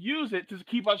and then use it to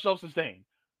keep ourselves sustained.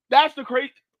 That's the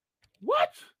crazy.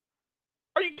 What?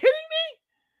 Are you kidding me?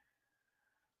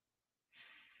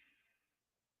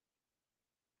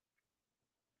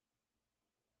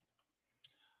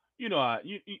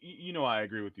 I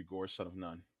agree with you, Gore, son of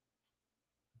none.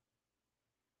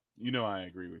 I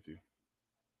agree with you.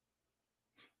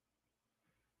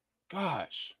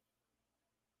 Gosh,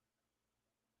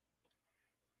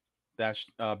 that's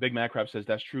Big Mad Crab says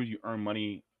that's true. You earn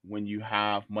money when you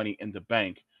have money in the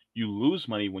bank. You lose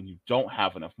money when you don't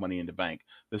have enough money in the bank.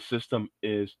 The system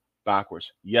is backwards.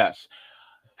 Yes.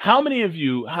 How many of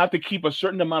you have to keep a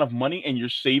certain amount of money in your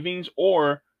savings,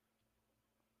 or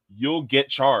you'll get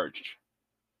charged?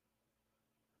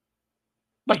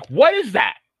 Like, what is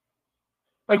that?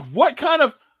 Like, what kind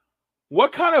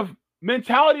of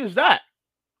mentality is that?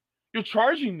 You're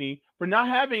charging me for not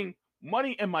having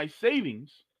money in my savings,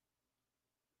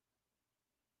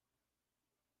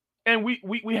 and we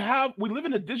live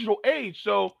in a digital age.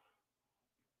 So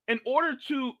in order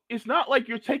to, it's not like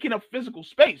you're taking up physical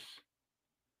space.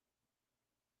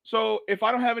 So if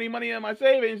I don't have any money in my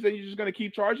savings, then you're just going to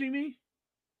keep charging me.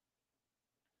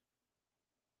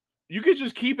 You could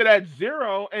just keep it at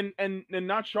zero and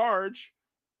not charge.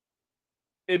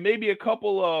 It may be a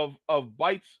couple of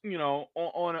bytes,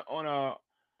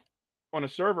 on a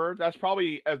server. That's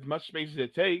probably as much space as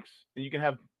it takes, and you can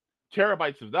have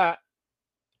terabytes of that.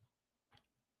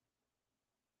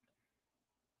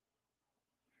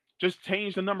 Just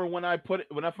change the number when I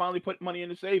finally put money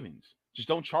into savings. Just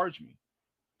don't charge me.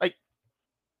 Like,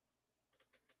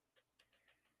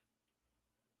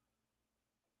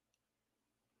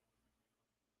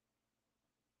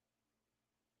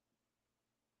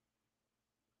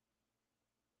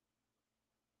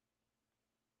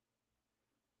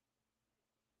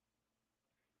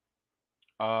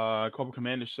 Cobra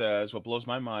Commander says, what blows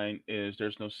my mind is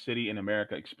there's no city in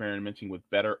America experimenting with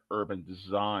better urban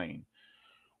design.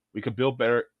 We could build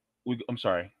better. I'm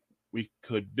sorry. We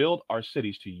could build our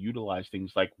cities to utilize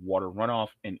things like water runoff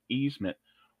and easement,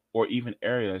 or even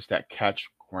areas that catch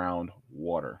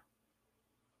groundwater.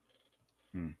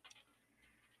 Hmm.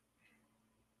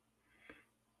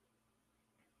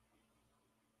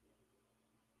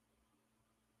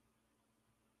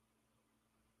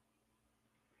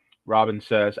 Robin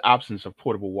says, absence of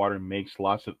potable water makes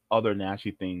lots of other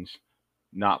nasty things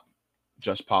not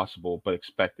just possible, but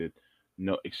expected.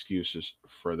 No excuses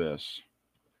for this.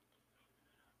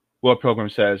 Will Pilgrim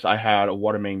says, I had a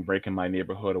water main break in my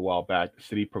neighborhood a while back. The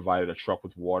city provided a truck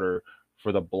with water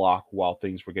for the block while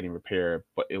things were getting repaired,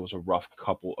 but it was a rough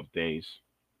couple of days.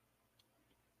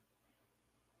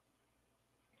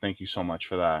 Thank you so much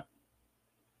for that.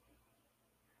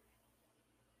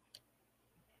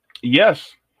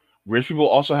 Yes, rich people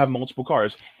also have multiple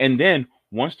cars. And then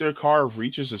once their car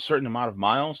reaches a certain amount of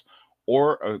miles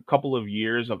or a couple of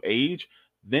years of age,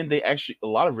 then they actually, a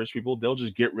lot of rich people, they'll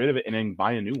just get rid of it and then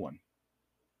buy a new one.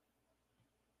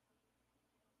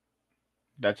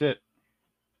 That's it.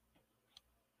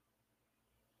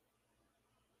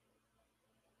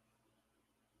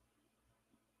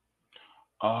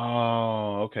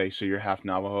 Oh, okay. So you're half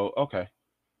Navajo. Okay,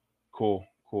 cool,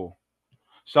 cool.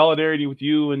 Solidarity with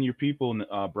you and your people,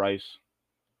 Bryce.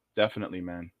 Definitely,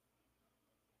 man.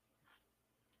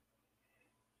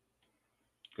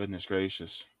 Goodness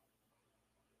gracious.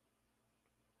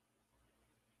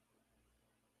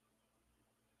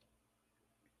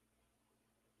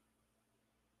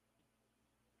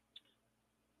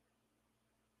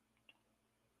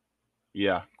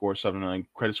 Yeah, Gore 79.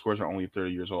 Credit scores are only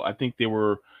 30 years old. I think they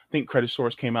were. I think credit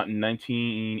scores came out in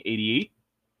 1988,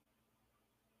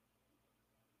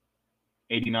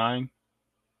 89,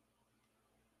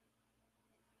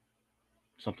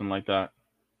 something like that.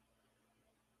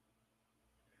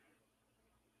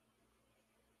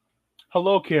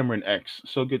 Hello, Cameron X.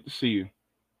 So good to see you.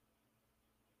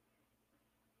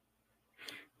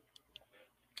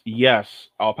 Yes,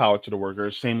 all power to the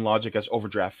workers. Same logic as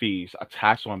overdraft fees, a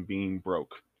tax on being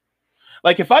broke.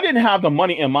 Like, if I didn't have the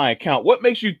money in my account, what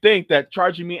makes you think that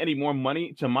charging me any more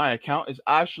money to my account is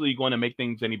actually going to make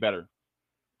things any better?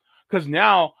 Because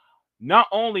now, not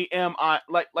only am I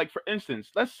like for instance,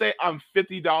 let's say I'm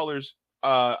 $50.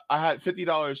 I had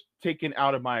 $50 taken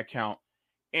out of my account,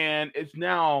 and it's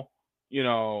now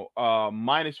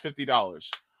minus $50.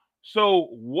 So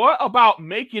what about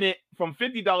making it from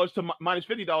 $50 to minus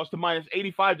 $50 to minus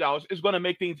 $85 is going to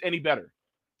make things any better?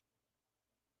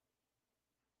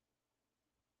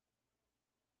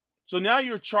 So now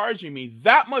you're charging me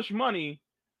that much money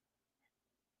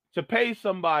to pay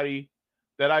somebody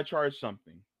that I charge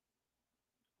something.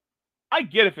 I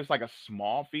get if it's like a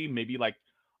small fee, maybe like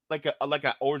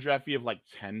an overdraft fee of like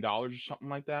 $10 or something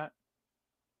like that.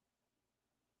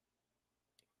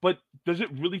 But does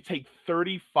it really take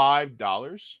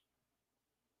 $35?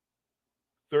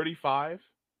 35?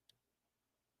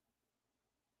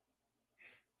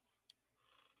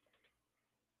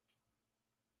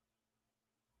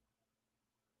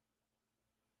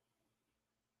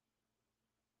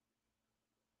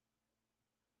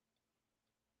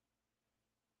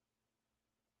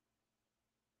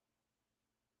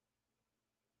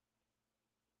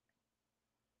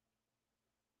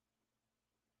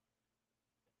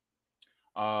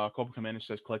 Copa Commander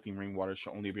says collecting rainwater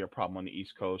should only be a problem on the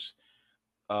East Coast.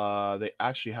 They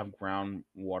actually have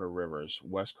groundwater rivers.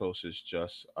 West Coast is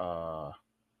just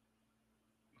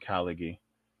Caligi,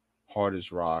 hard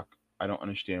as rock. I don't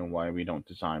understand why we don't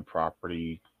design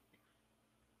property.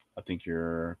 I think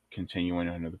you're continuing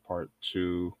another part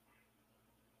two.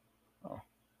 Oh,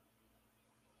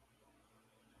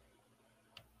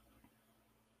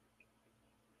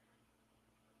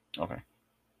 okay.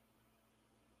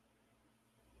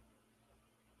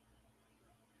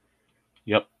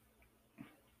 Yep,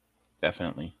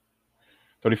 definitely.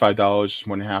 $35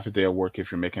 more than half a day of work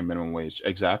if you're making minimum wage.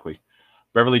 Exactly.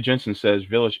 Beverly Jensen says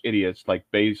village idiots like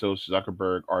Bezos,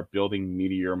 Zuckerberg are building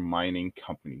meteor mining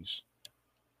companies.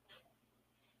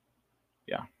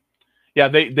 Yeah, yeah.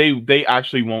 They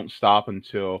actually won't stop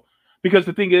until because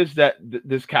the thing is that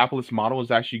this capitalist model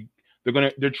is actually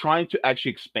they're trying to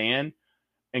actually expand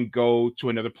and go to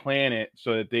another planet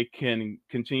so that they can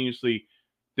continuously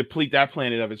deplete that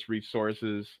planet of its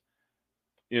resources.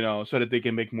 So that they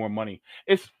can make more money.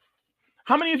 It's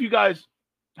how many of you guys?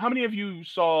 How many of you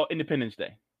saw Independence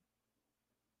Day?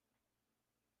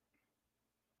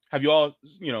 Have you all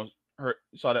heard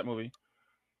saw that movie?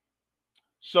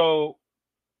 So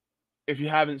if you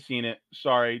haven't seen it,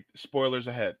 sorry, spoilers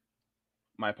ahead.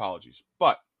 My apologies.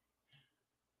 But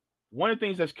one of the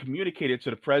things that's communicated to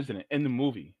the president in the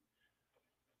movie,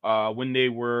 when they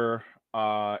were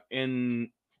in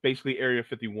basically Area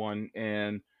 51,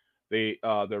 and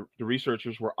the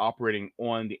researchers were operating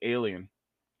on the alien,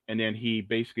 and then he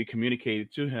basically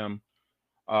communicated to him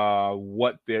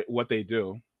what they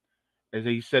do. As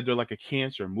he said, they're like a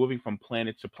cancer, moving from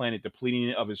planet to planet, depleting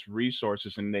it of its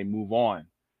resources, and they move on.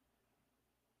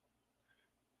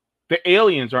 The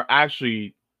aliens are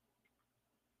actually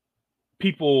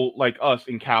people like us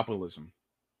in capitalism.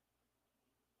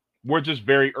 We're just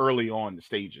very early on the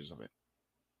stages of it.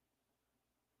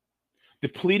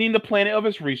 Depleting the planet of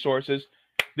its resources,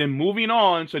 then moving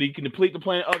on so that you can deplete the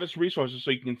planet of its resources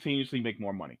so you can continuously make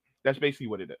more money. That's basically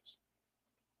what it is.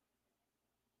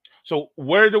 So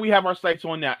where do we have our sights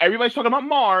on now? Everybody's talking about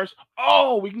Mars.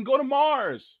 Oh, we can go to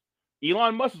Mars.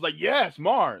 Elon Musk is like, yes,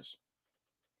 Mars.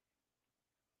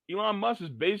 Elon Musk is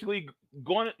basically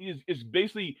is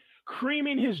basically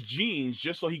creaming his genes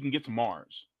just so he can get to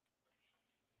Mars.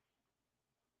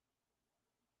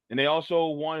 And they also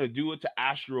want to do it to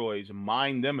asteroids and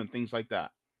mine them and things like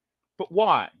that. But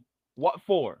why? What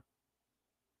for?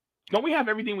 Don't we have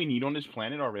everything we need on this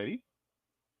planet already?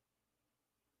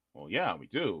 Well, yeah, we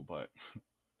do, but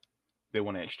they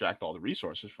want to extract all the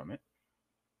resources from it.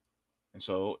 And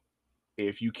so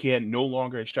if you can no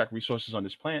longer extract resources on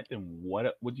this planet, then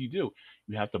what do?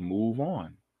 You have to move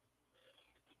on.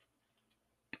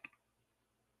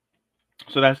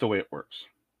 So that's the way it works.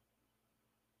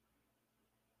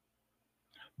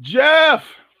 Jeff,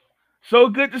 so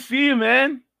good to see you,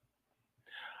 man.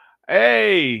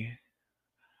 Hey,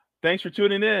 thanks for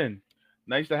tuning in.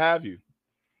 Nice to have you.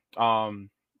 Um,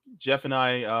 Jeff and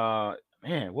I,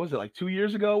 man, what was it like 2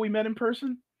 years ago we met in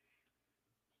person?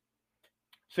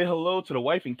 Say hello to the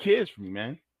wife and kids for me,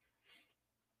 man.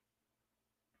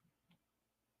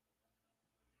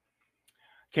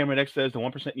 Cameron X says the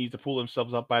 1% needs to pull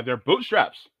themselves up by their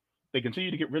bootstraps. They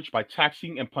continue to get rich by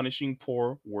taxing and punishing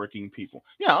poor working people.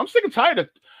 Yeah, I'm sick and tired of.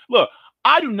 Look,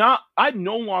 I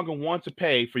no longer want to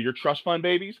pay for your trust fund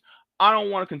babies. I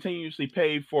don't want to continuously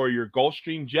pay for your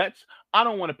Gulfstream jets. I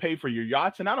don't want to pay for your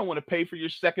yachts, and I don't want to pay for your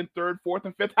second, third, fourth,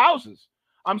 and fifth houses.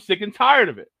 I'm sick and tired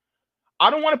of it. I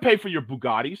don't want to pay for your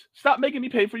Bugattis. Stop making me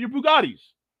pay for your Bugattis.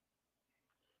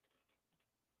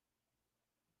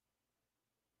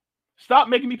 Stop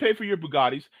making me pay for your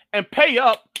Bugattis and pay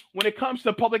up when it comes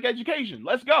to public education.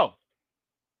 Let's go.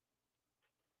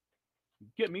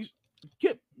 Get me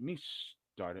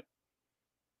started.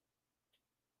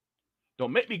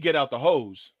 Don't make me get out the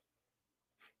hose.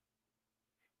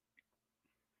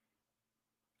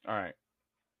 All right.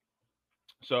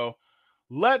 So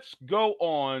let's go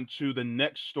on to the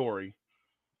next story.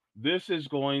 This is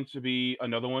going to be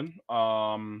another one.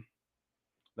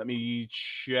 Let me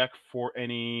check for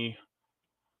any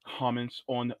comments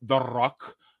on The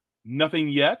Rock. Nothing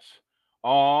yet.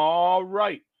 All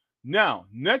right. Now,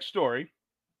 next story,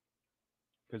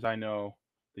 because I know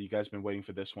that you guys have been waiting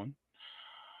for this one.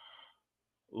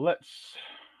 Let's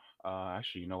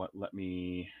actually, you know what? Let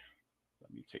me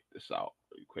take this out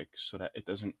really quick so that it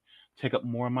doesn't take up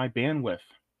more of my bandwidth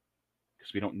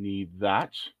because we don't need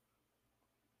that.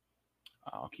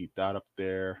 I'll keep that up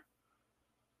there.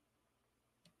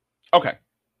 Okay.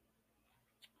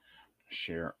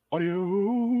 Share audio.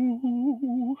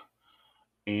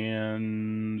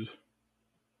 And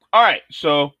all right.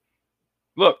 So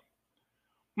look,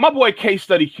 my boy Case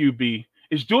Study QB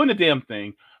is doing the damn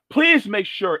thing. Please make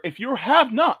sure, if you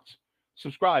have not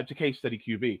subscribed to Case Study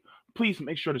QB, please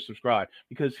make sure to subscribe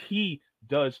because he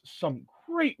does some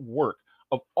great work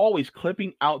of always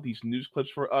clipping out these news clips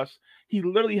for us. He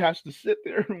literally has to sit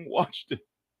there and watch it,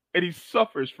 and he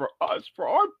suffers for us, for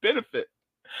our benefit.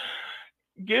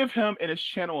 Give him and his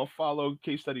channel a follow,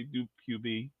 Case Study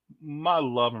QB. My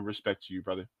love and respect to you,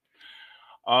 brother.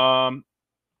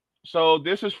 So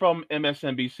this is from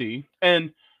MSNBC,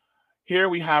 and here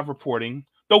we have reporting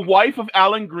the wife of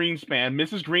Alan Greenspan,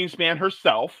 Mrs. Greenspan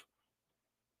herself,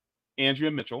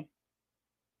 Andrea Mitchell.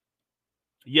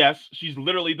 Yes, she's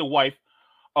literally the wife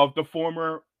of the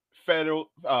former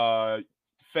federal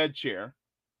Fed chair,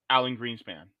 Alan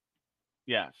Greenspan.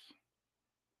 Yes.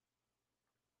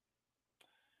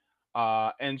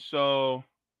 And so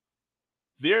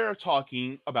they're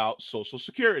talking about Social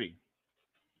Security.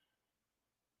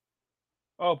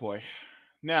 Oh boy.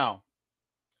 Now,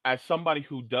 as somebody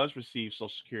who does receive Social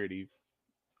Security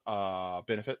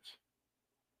benefits,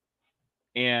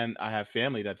 and I have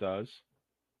family that does,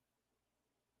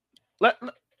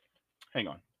 hang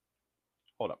on,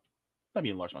 hold up. Let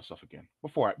me enlarge myself again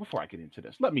before I get into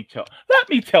this. Let me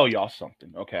tell y'all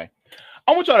something, okay?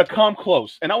 I want y'all to come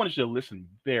close, and I want you to listen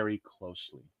very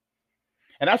closely.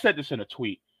 And I said this in a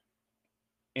tweet,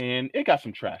 and it got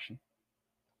some traction,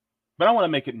 but I want to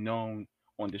make it known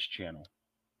on this channel.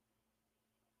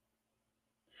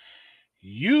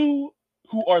 You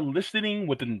who are listening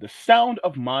within the sound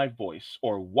of my voice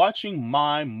or watching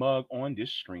my mug on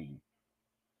this screen,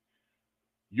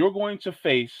 you're going to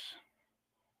face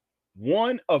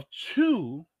one of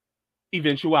two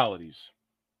eventualities.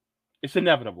 It's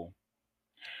inevitable.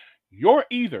 You're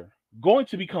either going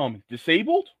to become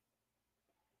disabled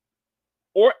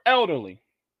or elderly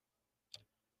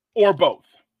or both.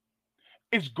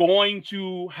 It's going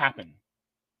to happen.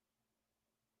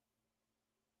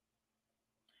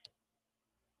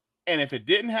 And if it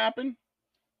didn't happen,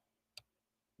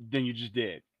 then you just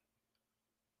did.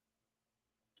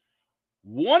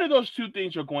 One of those two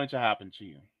things are going to happen to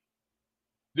you.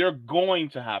 They're going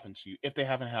to happen to you if they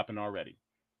haven't happened already.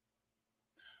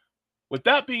 With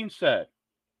that being said,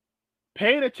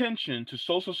 paying attention to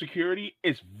Social Security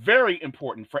is very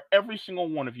important for every single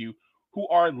one of you who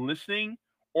are listening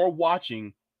or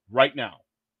watching right now.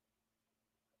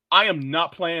 I am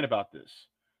not playing about this.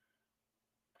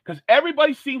 Because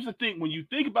everybody seems to think when you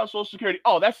think about Social Security,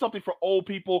 oh, that's something for old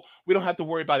people. We don't have to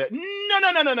worry about it. No,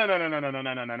 no, no, no, no, no, no, no, no,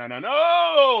 no, no, no, no, no,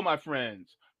 no, my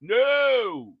friends.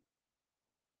 No.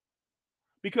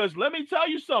 Because let me tell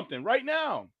you something right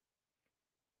now.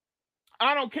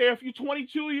 I don't care if you're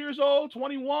 22 years old,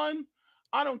 21.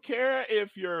 I don't care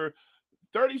if you're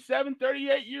 37,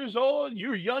 38 years old.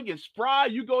 You're young and spry.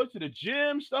 You go to the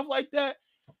gym, stuff like that.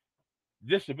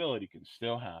 Disability can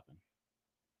still happen.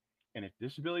 And if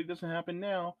disability doesn't happen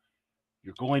now,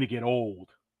 you're going to get old.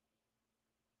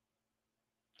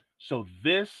 So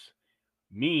this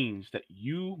means that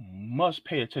you must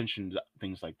pay attention to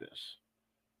things like this.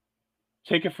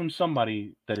 Take it from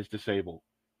somebody that is disabled.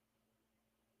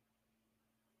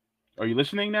 Are you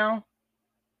listening now?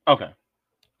 Okay.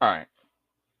 All right.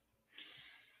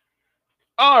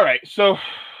 All right, so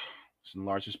let's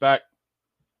enlarge this back.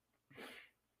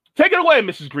 Take it away,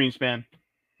 Mrs. Greenspan.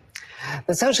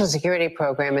 The Social Security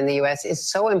program in the U.S. is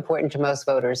so important to most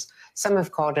voters. Some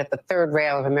have called it the third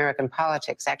rail of American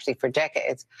politics, actually for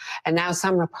decades. And now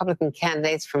some Republican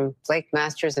candidates, from Blake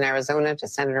Masters in Arizona to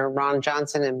Senator Ron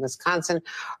Johnson in Wisconsin,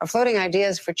 are floating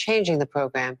ideas for changing the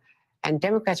program. And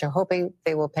Democrats are hoping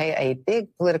they will pay a big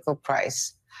political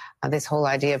price. This whole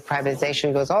idea of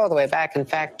privatization goes all the way back, in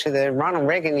fact, to the Ronald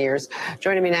Reagan years.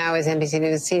 Joining me now is NBC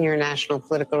News senior national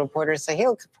political reporter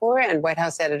Sahil Kapoor and White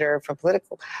House editor for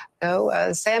Politico,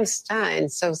 Sam Stein.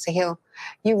 So, Sahil,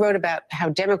 you wrote about how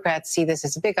Democrats see this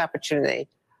as a big opportunity.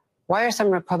 Why are some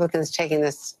Republicans taking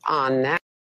this on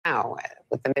now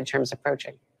with the midterms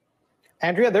approaching?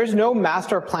 Andrea, there's no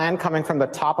master plan coming from the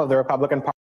top of the Republican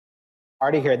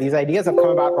Party here. These ideas have come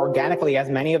about organically as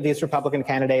many of these Republican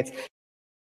candidates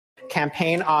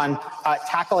campaign on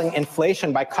tackling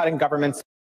inflation by cutting government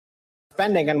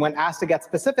spending. And when asked to get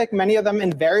specific, many of them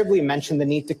invariably mention the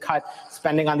need to cut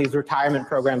spending on these retirement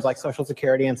programs like Social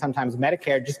Security and sometimes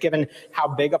Medicare, just given how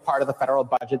big a part of the federal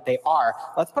budget they are.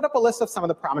 Let's put up a list of some of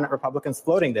the prominent Republicans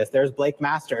floating this. There's Blake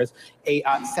Masters, a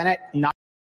Senate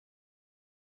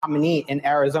nominee in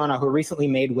Arizona who recently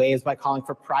made waves by calling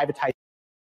for privatization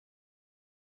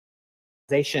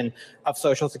of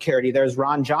Social Security. There's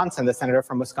Ron Johnson, the senator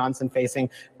from Wisconsin facing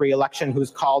re-election, who's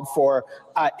called for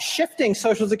shifting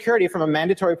Social Security from a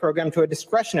mandatory program to a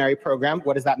discretionary program.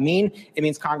 What does that mean? It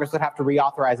means Congress would have to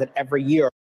reauthorize it every year,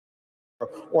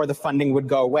 or the funding would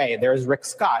go away. There's Rick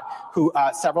Scott, who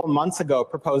several months ago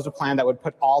proposed a plan that would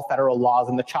put all federal laws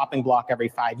in the chopping block every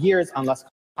 5 years unless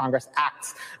Congress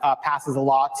passes a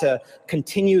law to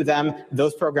continue them.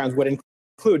 Those programs would include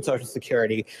Social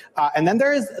Security. And then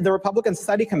there is the Republican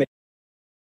Study Committee,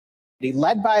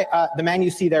 led by the man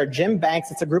you see there, Jim Banks.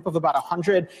 It's a group of about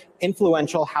 100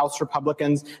 influential House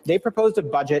Republicans. They proposed a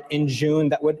budget in June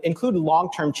that would include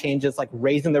long-term changes like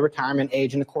raising the retirement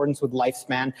age in accordance with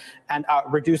lifespan and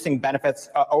reducing benefits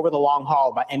over the long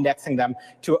haul by indexing them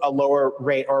to a lower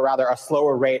rate, or rather a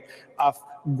slower rate of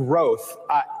growth.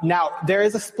 Now, there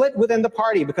is a split within the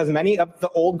party because many of the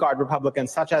old guard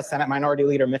Republicans, such as Senate Minority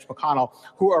Leader Mitch McConnell,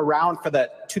 who were around for the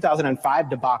 2005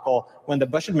 debacle when the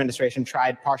Bush administration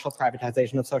tried partial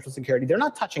privatization of Social Security, they're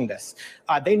not touching this.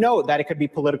 They know that it could be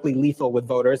politically lethal with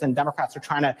voters, and Democrats are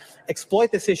trying to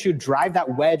exploit this issue, drive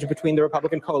that wedge between the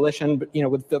Republican coalition,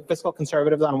 with the fiscal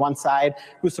conservatives on one side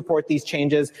who support these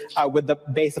changes, with the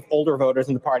base of older voters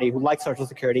in the party who like Social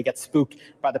Security, get spooked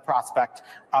by the prospect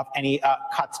of any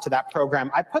cuts to that program.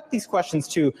 I put these questions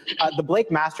to the Blake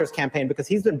Masters campaign because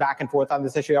he's been back and forth on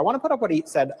this issue. I want to put up what he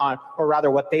said on, or rather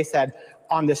what they said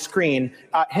on the screen.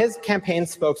 His campaign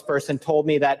spokesperson told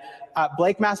me that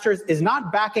Blake Masters is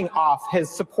not backing off his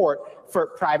support for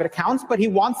private accounts, but he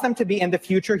wants them to be in the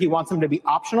future. He wants them to be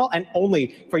optional and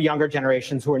only for younger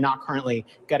generations who are not currently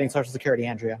getting Social Security,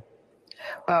 Andrea.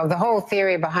 Well, the whole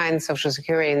theory behind Social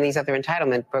Security and these other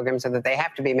entitlement programs are that they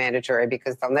have to be mandatory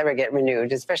because they'll never get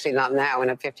renewed, especially not now in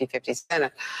a 50-50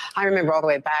 Senate. I remember all the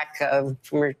way back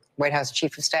former White House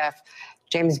Chief of Staff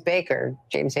James A. Baker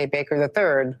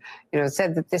III,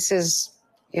 said that this is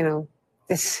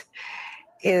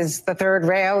the third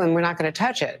rail and we're not going to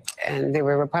touch it. And there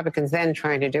were Republicans then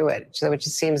trying to do it. So it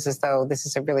just seems as though this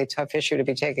is a really tough issue to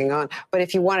be taking on. But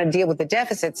if you want to deal with the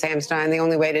deficit, Sam Stein, the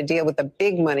only way to deal with the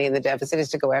big money in the deficit is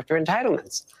to go after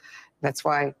entitlements. That's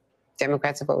why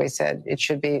Democrats have always said it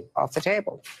should be off the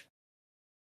table.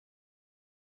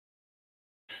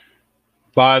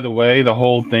 By the way, the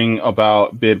whole thing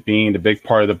about it being the big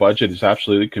part of the budget is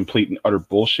absolutely complete and utter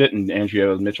bullshit, and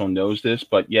Andrea Mitchell knows this,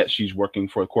 but yet she's working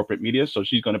for corporate media, so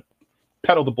she's going to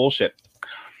peddle the bullshit.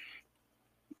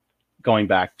 Going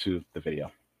back to the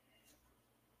video.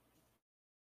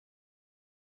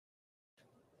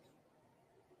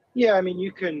 Yeah, I mean,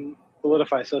 you can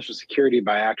solidify Social Security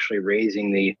by actually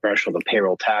raising the threshold of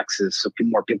payroll taxes so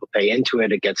more people pay into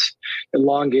it. It gets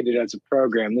elongated as a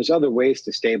program. There's other ways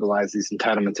to stabilize these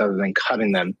entitlements other than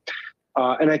cutting them.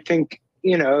 And I think,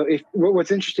 what's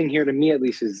interesting here to me, at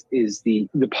least, is the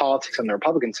politics on the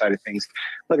Republican side of things.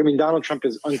 Look, I mean, Donald Trump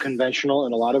is unconventional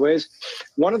in a lot of ways.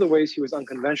 One of the ways he was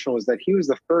unconventional was that he was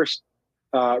the first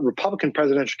Republican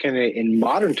presidential candidate in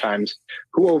modern times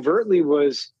who overtly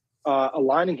was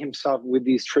aligning himself with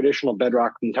these traditional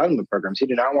bedrock entitlement programs. He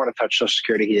did not want to touch Social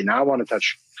Security. He did not want to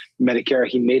touch Medicare.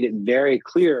 He made it very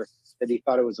clear that he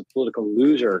thought it was a political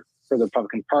loser for the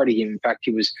Republican Party. In fact,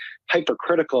 he was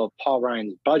hypercritical of Paul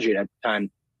Ryan's budget at the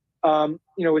time.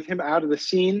 With him out of the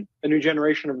scene, a new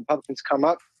generation of Republicans come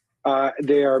up.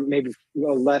 They are maybe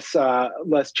less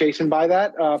chastened by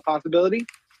that possibility.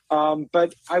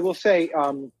 But I will say,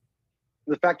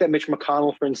 the fact that Mitch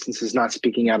McConnell, for instance, is not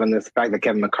speaking out on this, the fact that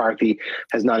Kevin McCarthy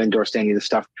has not endorsed any of this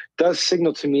stuff does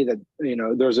signal to me that,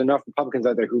 there's enough Republicans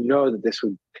out there who know that this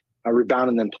would rebound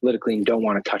on them politically and don't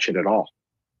want to touch it at all.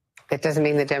 It doesn't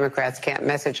mean the Democrats can't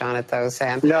message on it, though,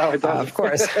 Sam. No, it doesn't. Of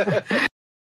course.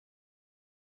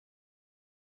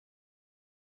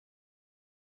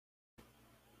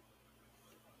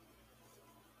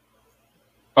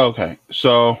 Okay,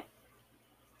 so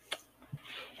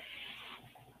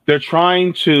they're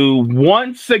trying to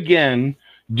once again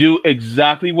do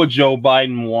exactly what Joe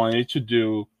Biden wanted to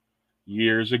do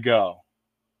years ago.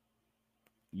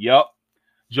 Yep.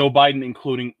 Joe Biden,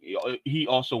 including, he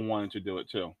also wanted to do it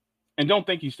too. And don't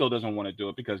think he still doesn't want to do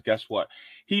it, because guess what?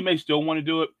 He may still want to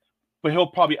do it, but he'll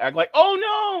probably act like, oh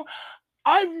no,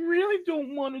 I really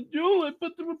don't want to do it,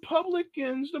 but the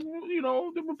Republicans,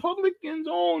 the Republicans,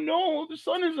 oh no, the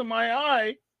sun is in my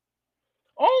eye.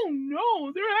 Oh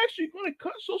no, they're actually going to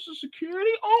cut Social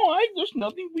Security. Oh, there's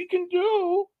nothing we can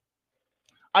do.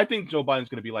 I think Joe Biden's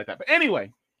going to be like that. But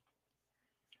anyway,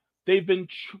 they've been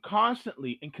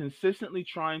constantly and consistently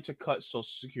trying to cut Social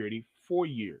Security for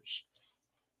years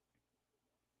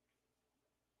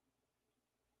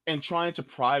and trying to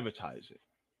privatize it.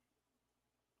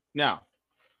 Now,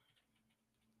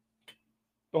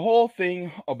 the whole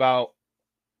thing about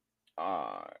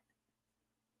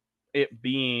it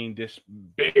being this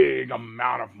big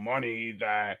amount of money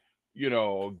that,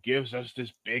 gives us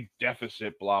this big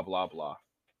deficit, blah, blah, blah.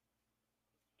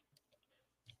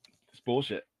 It's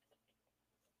bullshit.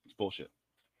 It's bullshit.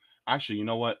 Actually, you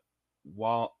know what?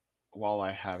 While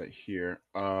I have it here,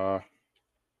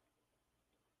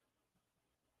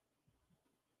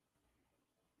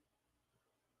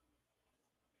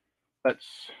 let's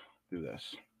do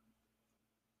this.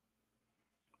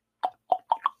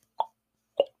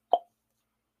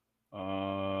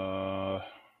 Let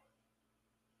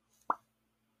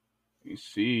me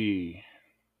see.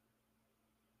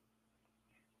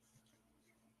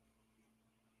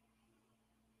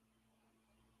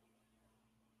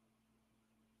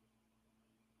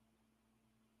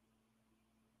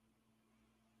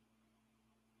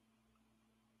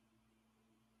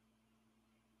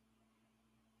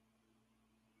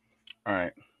 All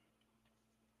right.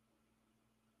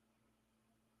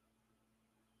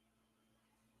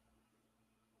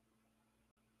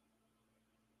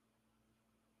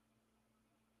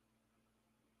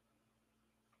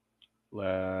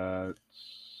 Let's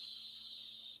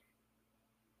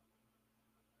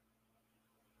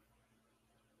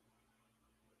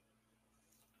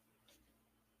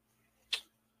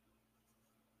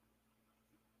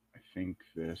I think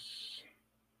this.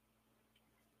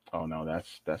 Oh no,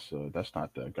 that's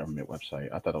not the government website.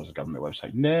 I thought it was a government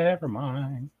website. Never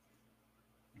mind.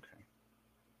 Okay.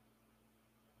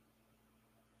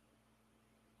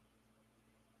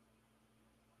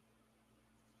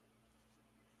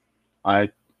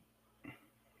 Let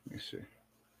me see.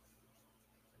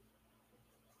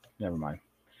 Never mind.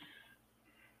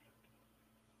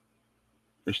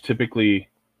 There's typically.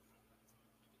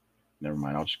 Never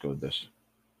mind. I'll just go with this.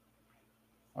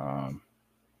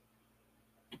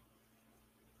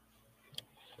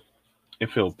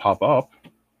 If it'll pop up.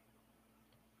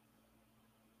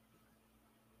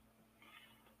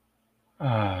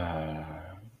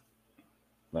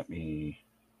 Let me.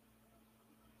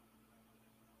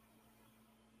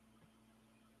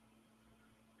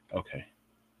 Okay.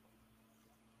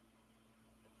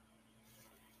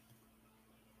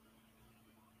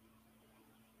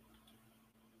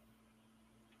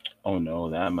 Oh no,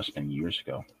 that must have been years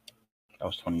ago. That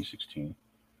was 2016.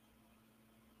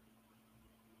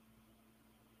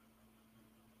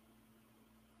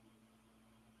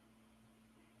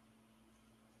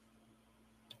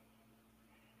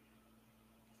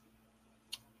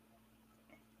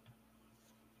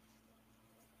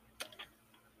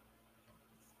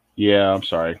 Yeah, I'm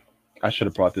sorry. I should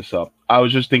have brought this up. I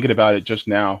was just thinking about it just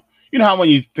now. You know how when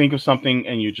you think of something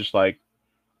and you're just like,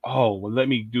 oh, well, let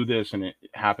me do this, and it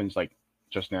happens like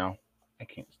just now? I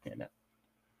can't stand that.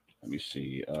 Let me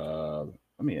see. Let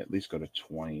me at least go to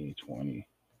 2020.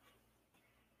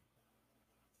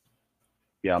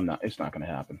 Yeah, it's not going to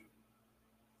happen.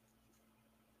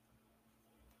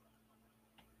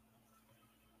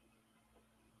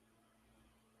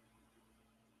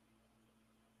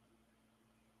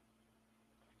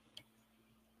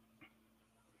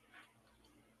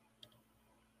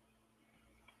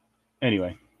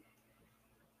 Anyway.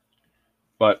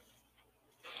 But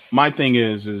my thing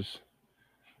is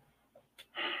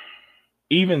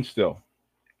even still,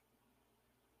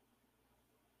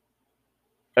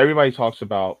 everybody talks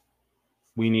about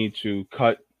we need to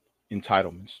cut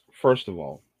entitlements. First of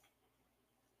all,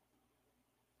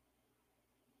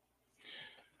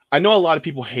 I know a lot of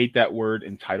people hate that word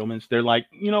entitlements. They're like,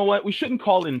 you know what? We shouldn't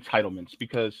call it entitlements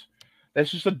because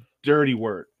that's just a dirty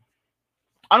word.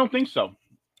 I don't think so.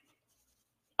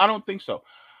 I don't think so.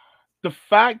 The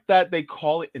fact that they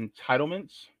call it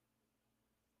entitlements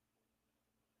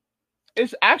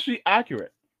is actually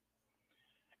accurate.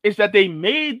 It's that they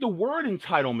made the word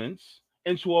entitlements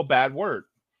into a bad word.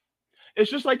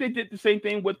 It's just like they did the same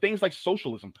thing with things like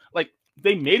socialism. Like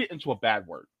they made it into a bad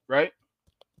word, right?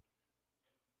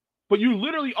 But you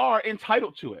literally are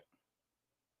entitled to it,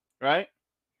 right?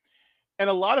 And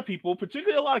a lot of people,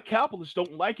 particularly a lot of capitalists,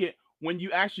 don't like it when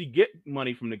you actually get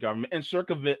money from the government and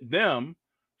circumvent them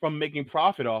from making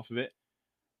profit off of it.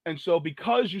 And so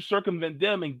because you circumvent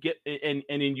them and get and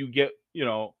then you get,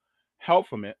 help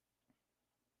from it.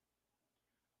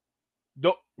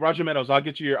 Don't Roger Meadows, I'll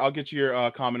get your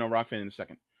comment on Rockfin in a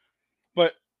second.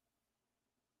 But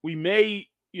we may,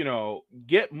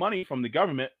 get money from the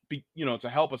government, to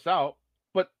help us out.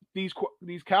 But these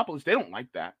capitalists, they don't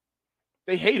like that.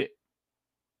 They hate it,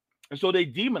 and so they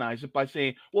demonize it by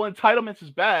saying, "Well, entitlements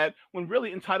is bad," when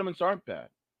really entitlements aren't bad.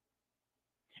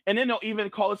 And then they'll even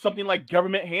call it something like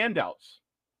government handouts,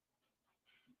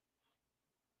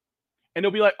 and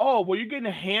they'll be like, "Oh, well, you're getting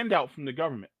a handout from the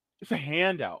government. It's a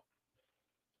handout."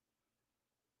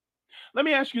 Let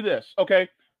me ask you this, okay?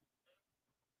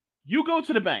 You go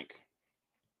to the bank.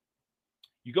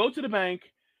 You go to the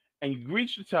bank, and you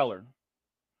reach the teller.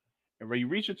 And when you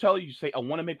reach the teller, you say, "I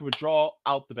want to make a withdrawal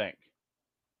out the bank."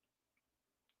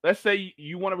 Let's say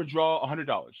you want to withdraw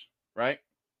 $100, right?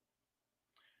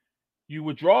 You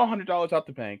withdraw $100 out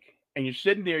the bank, and you're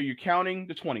sitting there, you're counting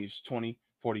the 20s, 20,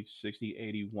 40, 60,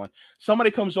 81. Somebody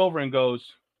comes over and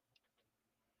goes,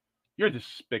 "You're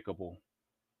despicable.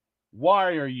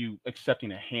 Why are you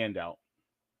accepting a handout?"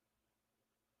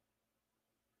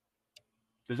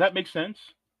 Does that make sense?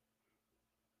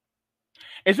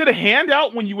 Is it a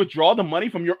handout when you withdraw the money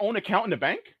from your own account in the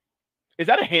bank? Is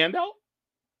that a handout?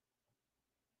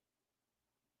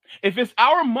 If it's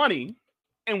our money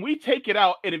and we take it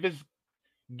out, and if it's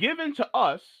given to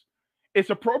us, it's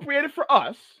appropriated for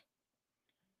us,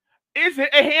 is it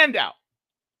a handout?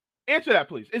 Answer that,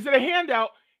 please. Is it a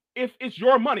handout if it's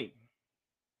your money?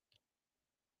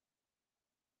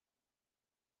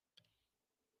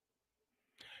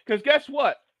 Because guess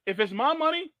what? If it's my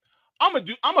money, I'm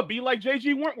gonna be like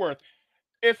JG Wentworth.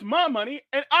 It's my money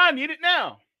and I need it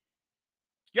now.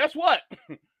 Guess what?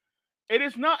 It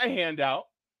is not a handout.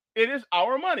 It is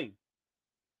our money.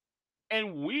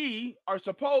 And we are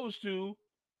supposed to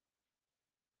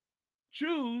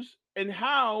choose and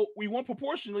how we want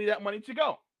proportionally that money to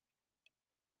go.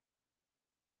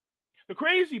 The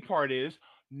crazy part is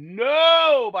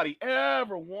nobody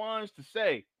ever wants to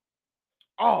say,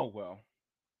 "Oh, well,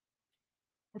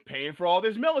 we're paying for all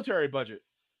this military budget.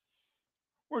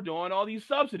 We're doing all these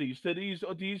subsidies to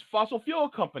these fossil fuel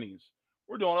companies.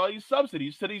 We're doing all these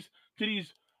subsidies to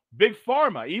these big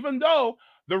pharma," even though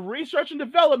the research and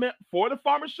development for the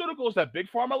pharmaceuticals that big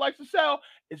pharma likes to sell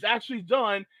is actually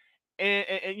done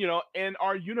in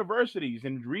our universities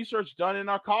and research done in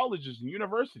our colleges and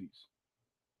universities.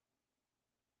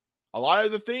 A lot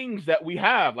of the things that we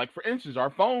have, like for instance, our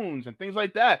phones and things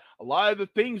like that, a lot of the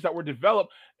things that were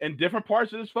developed in different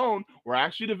parts of this phone were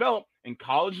actually developed in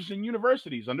colleges and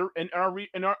universities in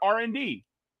our R&D.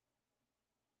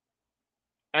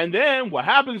 And then what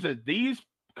happens is these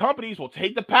companies will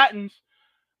take the patents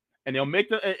and they'll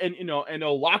make and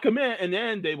they'll lock them in, and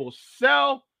then they will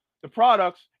sell the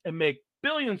products and make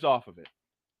billions off of it.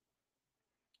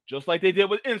 Just like they did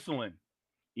with insulin.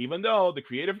 Even though the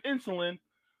creator of insulin,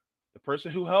 the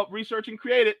person who helped research and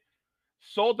create it,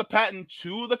 sold the patent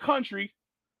to the country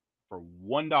for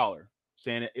 $1,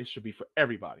 saying that it should be for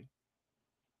everybody.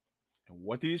 And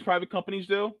what do these private companies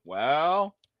do?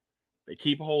 Well, they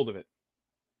keep a hold of it.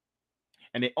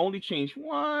 And they only change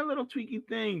one little tweaky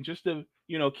thing just to,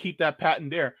 keep that patent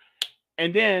there.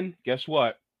 And then guess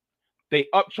what? They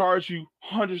upcharge you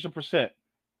hundreds of percent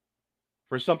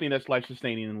for something that's life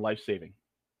sustaining and life saving.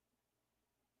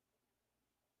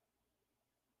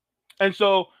 And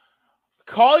so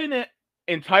calling it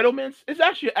entitlements is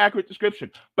actually an accurate description,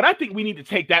 but I think we need to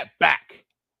take that back.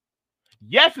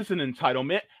 Yes, it's an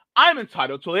entitlement. I'm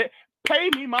entitled to it.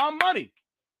 Pay me my money.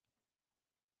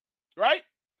 Right?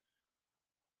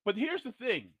 But here's the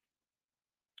thing.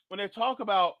 When they talk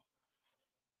about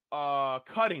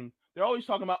cutting, they're always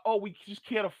talking about, "Oh, we just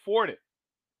can't afford it."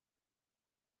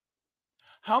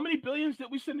 How many billions did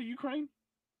we send to Ukraine?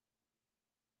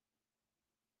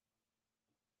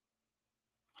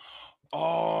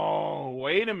 Oh,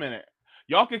 wait a minute.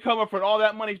 Y'all can come up with all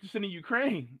that money to send to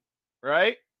Ukraine,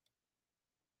 right?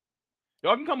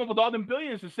 Y'all can come up with all them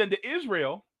billions to send to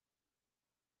Israel,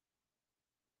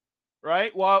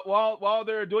 right? While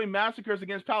they're doing massacres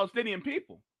against Palestinian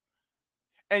people.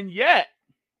 And yet,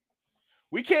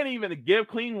 we can't even give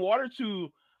clean water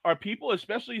to our people,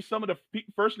 especially some of the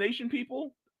First Nation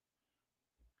people.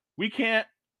 We can't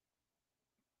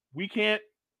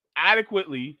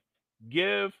adequately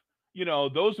give,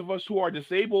 those of us who are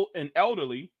disabled and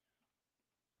elderly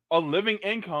a living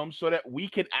income so that we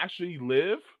can actually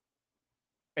live.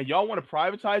 And y'all want to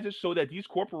privatize it so that these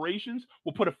corporations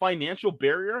will put a financial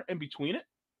barrier in between it?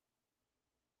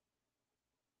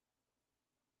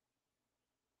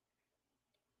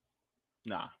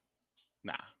 Nah.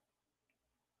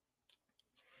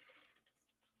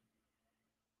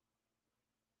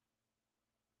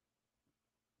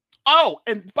 Oh,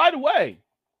 and by the way,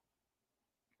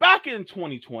 back in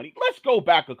 2020, let's go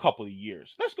back a couple of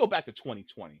years. Let's go back to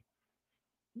 2020.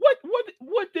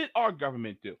 What did our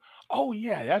government do? Oh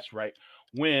yeah, that's right.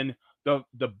 When the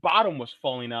bottom was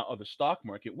falling out of the stock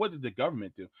market, what did the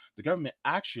government do? The government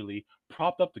actually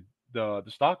propped up the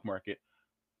stock market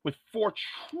with $4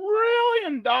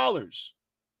 trillion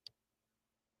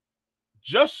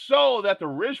just so that the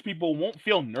rich people won't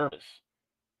feel nervous.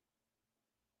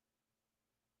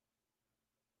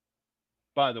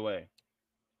 By the way,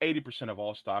 80% of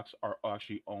all stocks are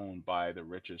actually owned by the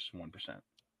richest 1%.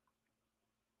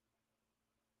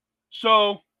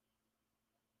 So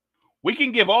we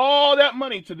can give all that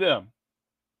money to them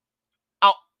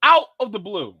out of the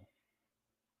blue.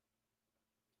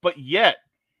 But yet,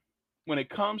 when it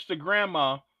comes to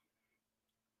grandma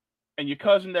and your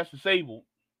cousin that's disabled,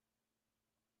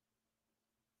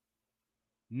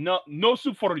 no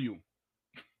soup for you.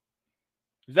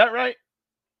 Is that right?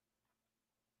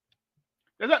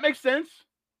 Does that make sense?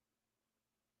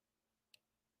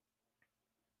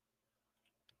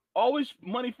 Always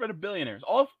money for the billionaires.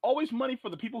 Always money for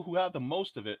the people who have the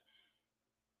most of it,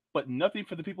 but nothing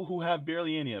for the people who have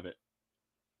barely any of it.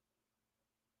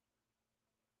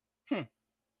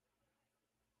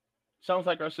 Sounds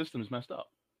like our system is messed up.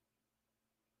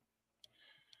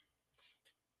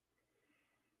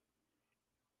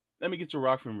 Let me get to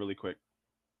Rockfin really quick.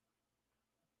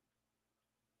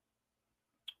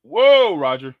 Whoa,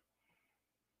 Roger.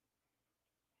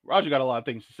 Roger got a lot of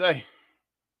things to say.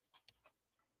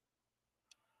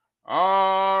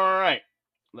 All right.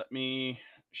 Let me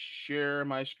share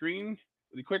my screen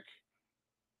really quick.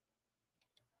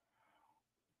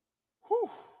 Whew.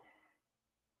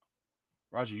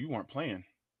 Roger, you weren't playing.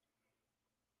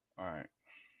 All right.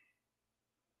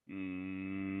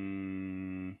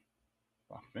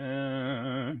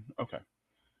 Okay.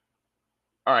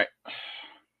 All right.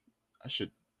 I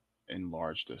should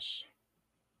enlarge this.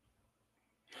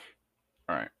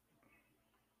 All right.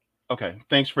 Okay.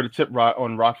 Thanks for the tip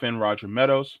on Rockfin, Roger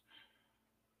Meadows.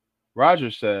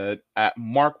 Roger said at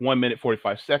mark 1 minute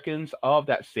 45 seconds of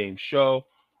that same show,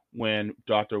 when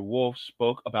Dr. Wolff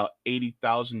spoke about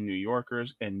 80,000 New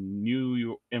Yorkers and New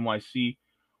York NYC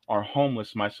are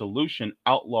homeless, my solution: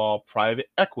 outlaw private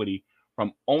equity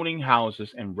from owning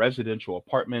houses and residential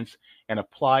apartments and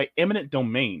apply eminent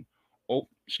domain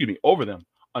over them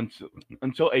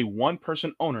until a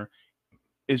one-person owner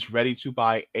is ready to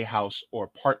buy a house or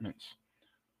apartments.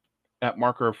 At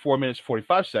marker 4 minutes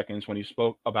 45 seconds, when he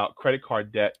spoke about credit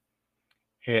card debt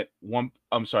hit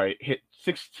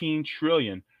 16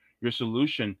 trillion, your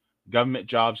solution: government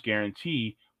jobs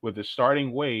guarantee with the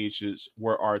starting wages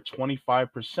where our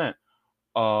 25%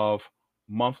 of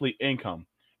monthly income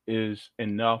is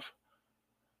enough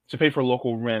to pay for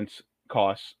local rent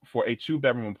costs for a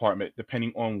 2-bedroom apartment,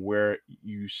 depending on where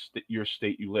your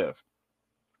state you live.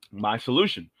 My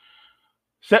solution: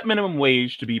 set minimum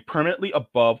wage to be permanently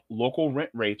above local rent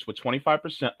rates, with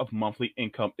 25% of monthly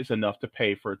income is enough to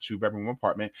pay for a 2-bedroom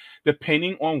apartment,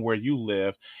 depending on where you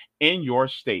live in your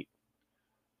state.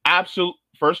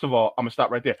 First of all, I'm gonna stop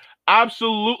right there.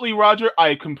 Absolutely, Roger.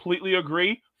 I completely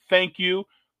agree. Thank you.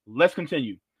 Let's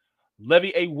continue.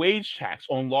 Levy a wage tax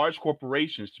on large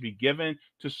corporations to be given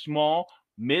to small,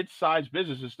 mid-sized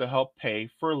businesses to help pay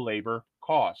for labor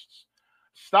costs.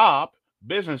 Stop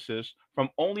businesses from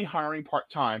only hiring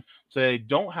part-time so they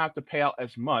don't have to pay out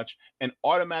as much, an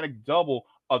automatic double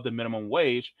of the minimum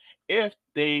wage if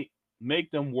they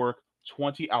make them work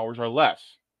 20 hours or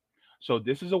less. So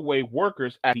this is a way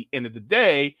workers at the end of the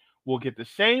day will get the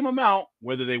same amount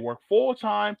whether they work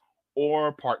full-time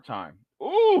or part-time.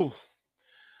 Ooh,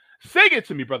 sing it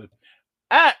to me, brother.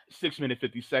 At 6 minutes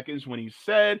 50 seconds, when he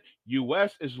said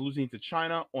US is losing to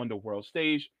China on the world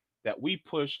stage that we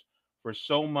pushed for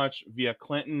so much via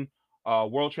Clinton,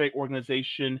 World Trade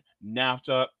Organization,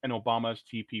 NAFTA, and Obama's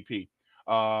TPP.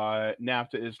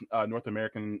 NAFTA is North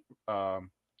American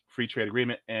Free Trade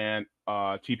Agreement, and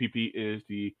TPP is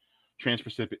the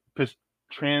Trans-Pacific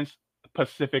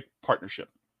Partnership.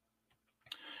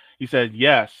 He said,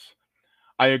 yes,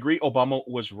 I agree. Obama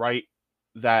was right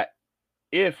that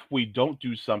if we don't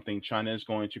do something, China is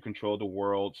going to control the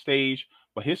world stage.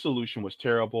 But his solution was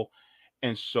terrible,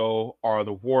 and so are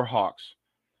the war hawks.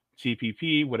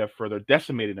 TPP would have further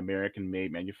decimated American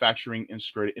made manufacturing and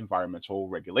skirted environmental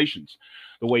regulations.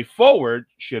 The way forward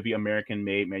should be American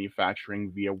made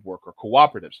manufacturing via worker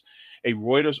cooperatives. A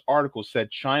Reuters article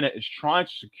said China is trying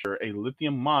to secure a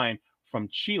lithium mine from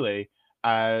Chile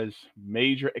as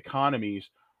major economies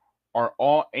are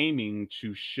all aiming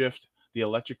to shift the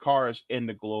electric cars in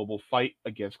the global fight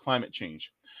against climate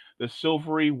change. The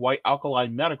silvery white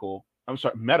alkaline metal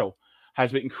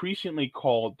has been increasingly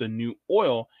called the new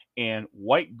oil, and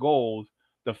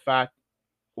the fact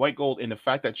white gold and the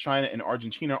fact that China and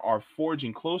Argentina are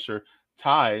forging closer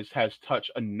ties has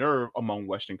touched a nerve among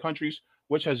Western countries,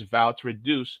 which has vowed to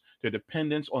reduce their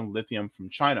dependence on lithium from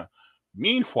China.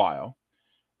 Meanwhile,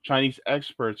 Chinese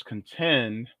experts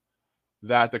contend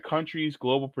that the country's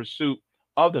global pursuit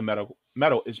of the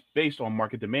metal is based on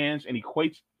market demands and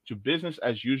equates to business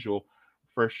as usual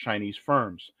for Chinese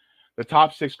firms. The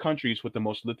top six countries with the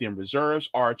most lithium reserves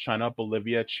are China,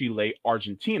 Bolivia, Chile,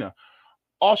 Argentina,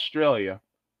 Australia,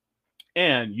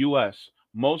 and US,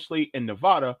 mostly in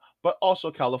Nevada, but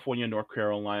also California, North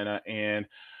Carolina, and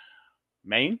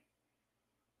Maine.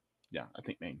 Yeah, I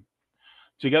think Maine.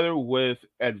 Together with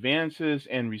advances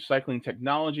in recycling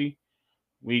technology,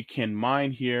 we can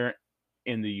mine here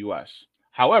in the US.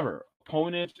 However,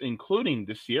 opponents, including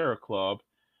the Sierra Club,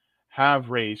 have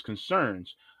raised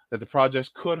concerns that the projects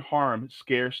could harm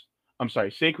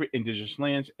sacred indigenous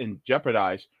lands and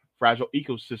jeopardize fragile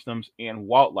ecosystems and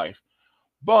wildlife.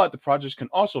 But the projects can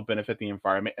also benefit the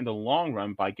environment in the long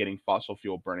run by getting fossil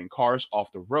fuel burning cars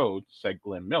off the road, said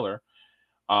Glenn Miller,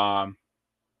 um,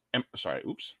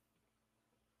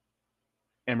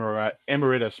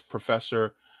 emeritus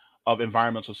professor of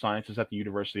environmental sciences at the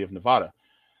University of Nevada.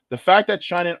 The fact that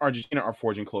China and Argentina are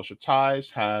forging closer ties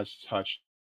has touched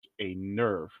a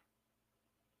nerve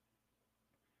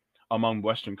among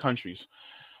Western countries,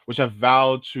 which have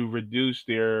vowed to reduce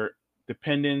their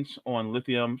dependence on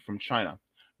lithium from China.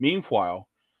 Meanwhile,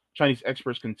 Chinese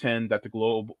experts contend that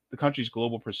the country's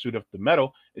global pursuit of the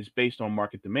metal is based on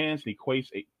market demands and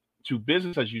to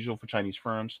business as usual for Chinese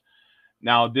firms.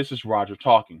 Now, this is Roger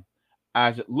talking.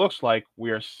 As it looks like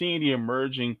we are seeing the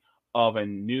emerging of a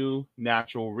new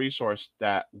natural resource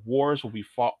that wars will be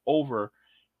fought over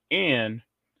and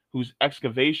whose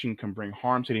excavation can bring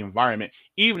harm to the environment,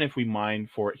 even if we mine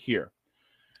for it here.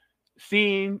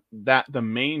 Seeing that the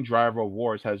main driver of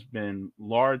wars has been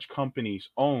large companies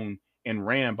owned and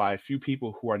ran by a few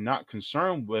people who are not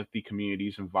concerned with the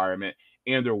community's environment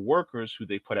and their workers who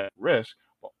they put at risk,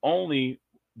 but only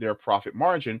their profit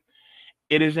margin,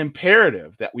 it is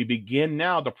imperative that we begin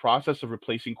now the process of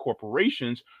replacing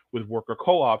corporations with worker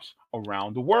co ops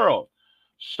around the world,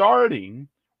 starting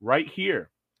right here.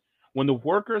 When the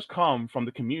workers come from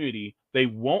the community, they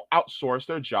won't outsource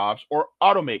their jobs or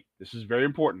automate. This is very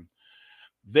important.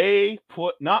 They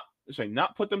not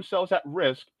put themselves at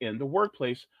risk in the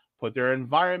workplace, put their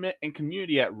environment and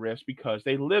community at risk because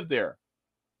they live there.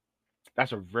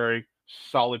 That's a very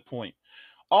solid point.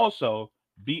 Also,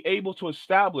 be able to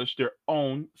establish their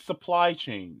own supply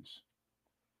chains.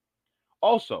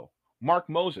 Also, Mark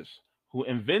Moses, who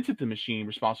invented the machine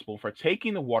responsible for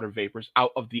taking the water vapors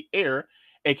out of the air,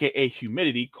 aka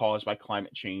humidity caused by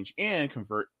climate change, and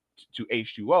convert to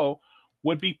H2O,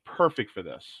 would be perfect for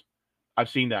this. I've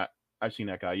seen that. I've seen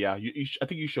that guy. Yeah, I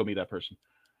think you showed me that person.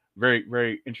 Very,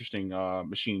 very interesting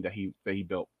machine that he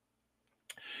built.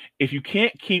 If you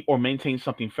can't keep or maintain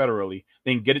something federally,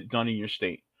 then get it done in your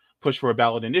state. Push for a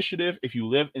ballot initiative if you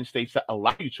live in states that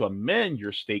allow you to amend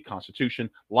your state constitution,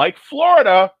 like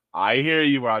Florida. I hear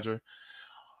you, Roger.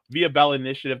 Via ballot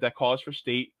initiative that calls for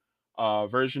state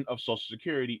version of Social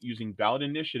Security using ballot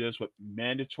initiatives with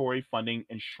mandatory funding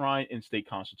enshrined in state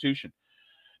constitution.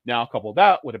 Now, couple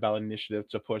that with a ballot initiative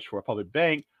to push for a public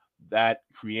bank that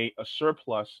create a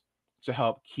surplus to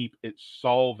help keep it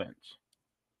solvent.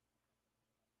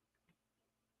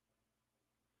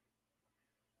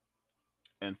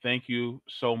 And thank you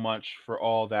so much for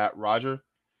all that, Roger.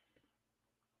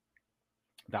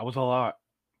 That was a lot,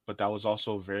 but that was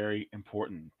also very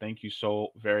important. Thank you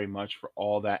so very much for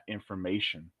all that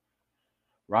information.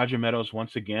 Roger Meadows,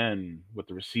 once again, with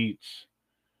the receipts.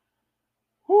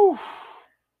 Whew.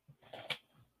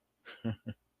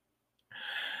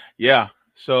 Yeah.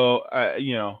 So, I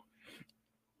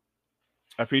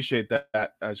appreciate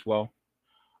that as well.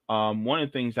 One of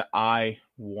the things that I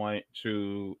want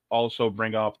to also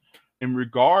bring up in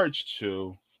regards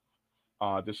to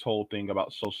this whole thing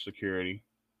about Social Security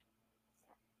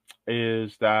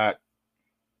is that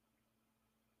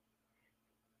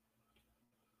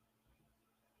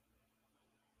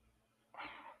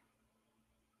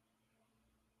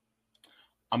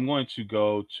I'm going to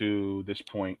go to this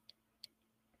point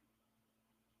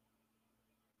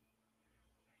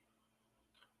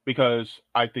because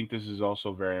I think this is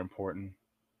also very important.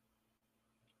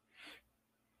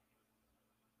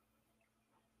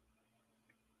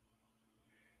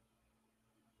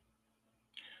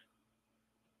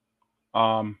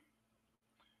 Um,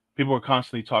 People are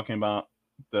constantly talking about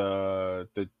the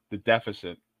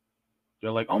deficit.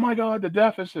 They're like, "Oh my God, the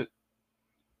deficit!"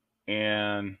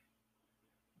 And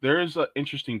there is an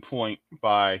interesting point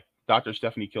by Dr.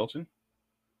 Stephanie Kilton,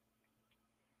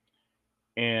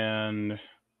 and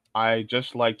I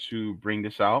just like to bring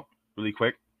this out really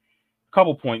quick. A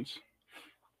couple points.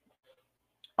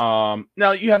 Now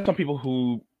you have some people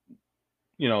who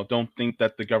don't think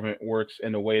that the government works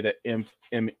in the way that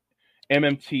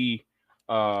MMT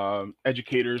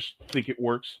educators think it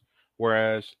works,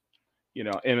 whereas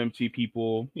MMT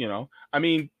people, I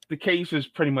mean, the case is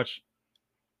pretty much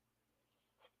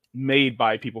made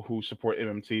by people who support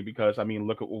MMT because I mean,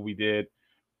 look at what we did.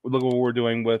 Look at what we're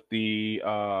doing with the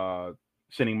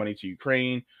sending money to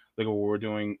Ukraine. Look at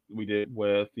what we did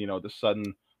with the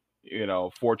sudden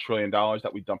 $4 trillion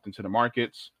that we dumped into the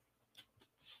markets.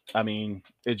 I mean,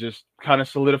 it just kind of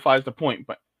solidifies the point.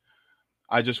 But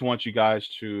I just want you guys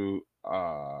to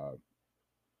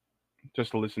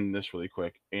just listen to this really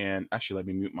quick. And actually, let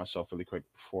me mute myself really quick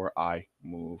before I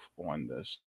move on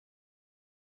this.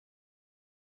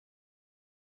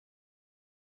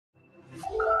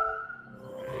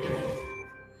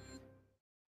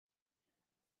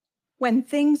 When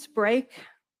things break,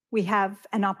 we have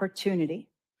an opportunity.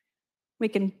 We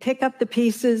can pick up the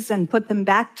pieces and put them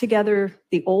back together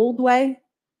the old way,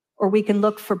 or we can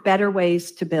look for better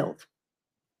ways to build.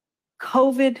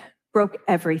 COVID broke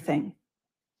everything.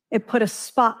 It put a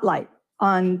spotlight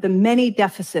on the many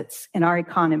deficits in our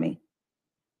economy,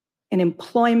 in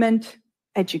employment,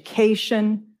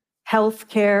 education,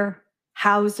 healthcare,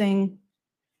 housing,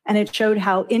 and it showed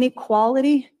how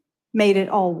inequality made it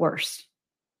all worse.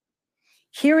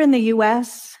 Here in the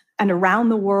US and around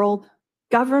the world,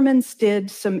 governments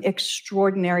did some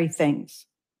extraordinary things.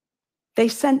 They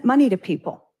sent money to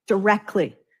people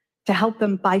directly to help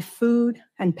them buy food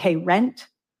and pay rent.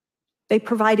 They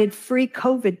provided free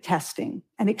COVID testing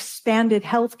and expanded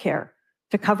healthcare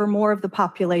to cover more of the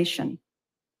population.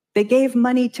 They gave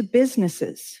money to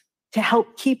businesses to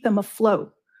help keep them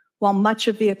afloat while much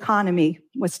of the economy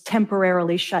was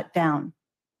temporarily shut down.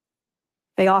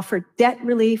 They offered debt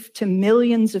relief to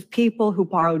millions of people who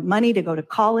borrowed money to go to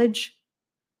college.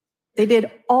 They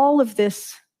did all of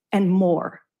this and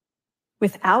more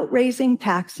without raising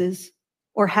taxes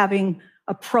or having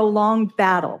a prolonged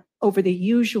battle over the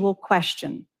usual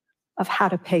question of how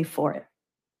to pay for it.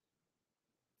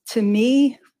 To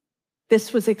me,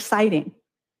 this was exciting.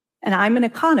 And I'm an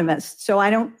economist, so I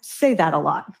don't say that a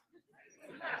lot.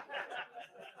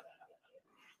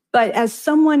 But as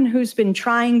someone who's been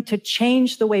trying to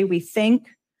change the way we think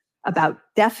about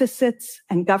deficits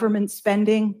and government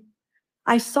spending,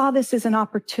 I saw this as an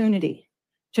opportunity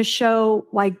to show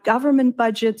why government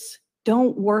budgets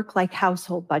don't work like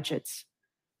household budgets,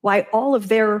 why all of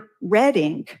their red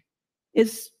ink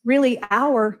is really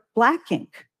our black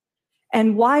ink,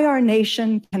 and why our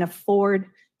nation can afford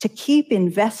to keep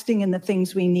investing in the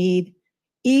things we need,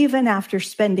 even after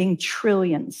spending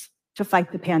trillions to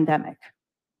fight the pandemic.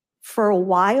 For a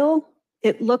while,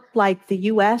 it looked like the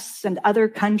US and other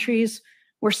countries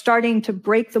were starting to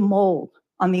break the mold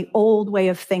on the old way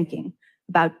of thinking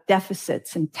about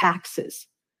deficits and taxes.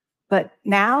 But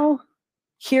now,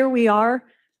 here we are,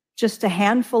 just a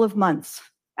handful of months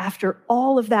after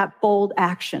all of that bold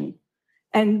action,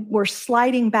 and we're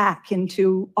sliding back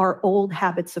into our old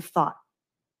habits of thought.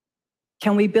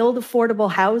 Can we build affordable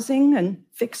housing and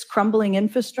fix crumbling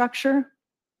infrastructure?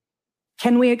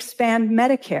 Can we expand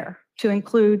Medicare to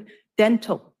include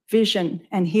dental, vision,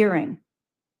 and hearing?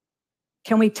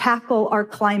 Can we tackle our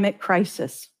climate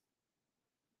crisis?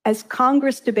 As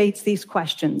Congress debates these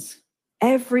questions,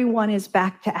 everyone is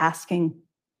back to asking,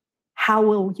 how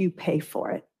will you pay for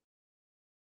it?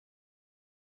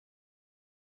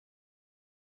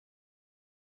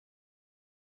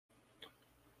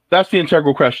 That's the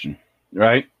integral question,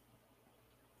 right?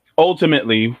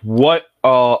 Ultimately, what a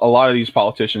lot of these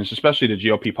politicians, especially the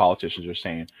GOP politicians, are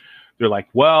saying, they're like,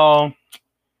 well,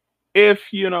 if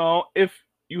you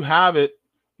have it,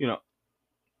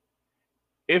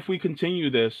 if we continue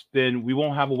this, then we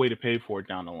won't have a way to pay for it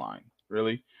down the line,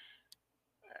 really.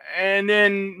 And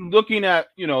then looking at,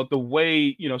 the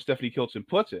way, Stephanie Kilton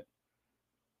puts it,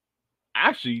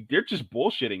 actually, they're just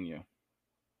bullshitting you.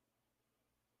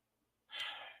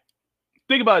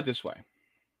 Think about it this way.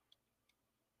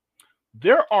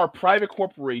 There are private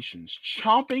corporations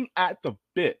chomping at the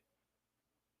bit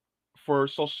for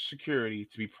Social Security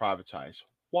to be privatized.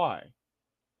 Why?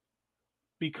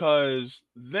 Because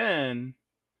then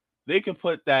they can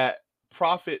put that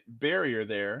profit barrier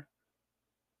there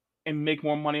and make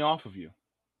more money off of you.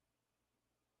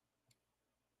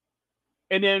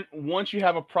 And then once you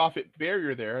have a profit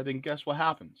barrier there, then guess what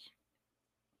happens?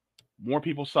 More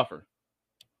people suffer.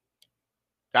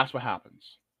 That's what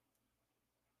happens.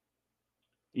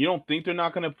 You don't think they're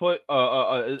not going to put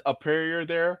a barrier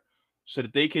there so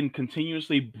that they can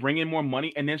continuously bring in more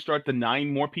money and then start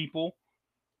denying more people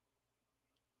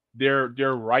their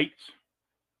rights,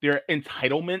 their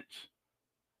entitlement?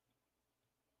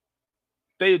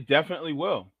 They definitely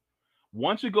will.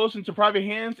 Once it goes into private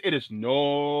hands, it is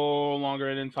no longer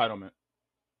an entitlement.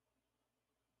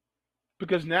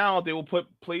 Because now they will put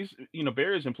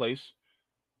barriers in place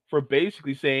for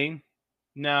basically saying,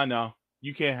 no,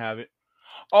 you can't have it.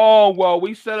 Oh, well,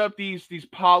 we set up these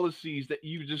policies that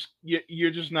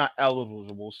you're just not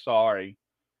eligible. Sorry.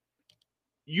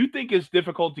 You think it's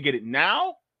difficult to get it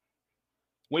now?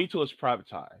 Wait till it's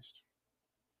privatized.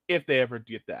 If they ever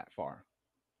get that far.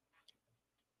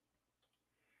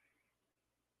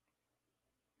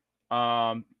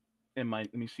 Let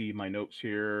me see my notes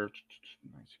here.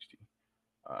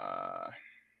 960.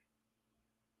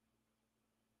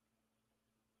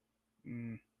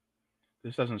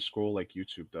 This doesn't scroll like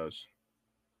YouTube does.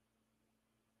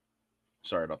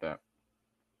 Sorry about that.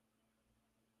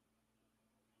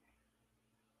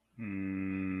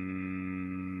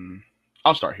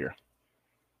 I'll start here.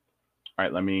 All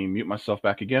right, let me mute myself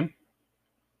back again.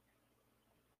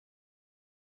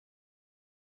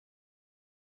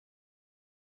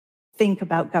 Think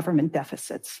about government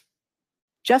deficits.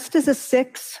 Just as a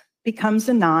 6 becomes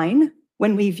a 9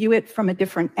 when we view it from a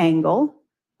different angle,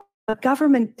 a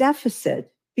government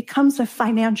deficit becomes a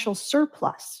financial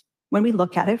surplus when we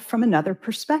look at it from another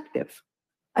perspective.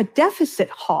 A deficit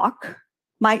hawk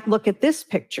might look at this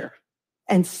picture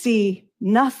and see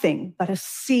nothing but a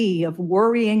sea of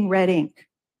worrying red ink.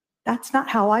 That's not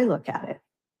how I look at it.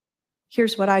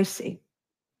 Here's what I see.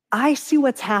 I see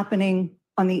what's happening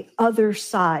on the other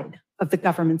side of the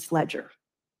government's ledger.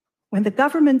 When the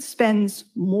government spends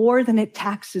more than it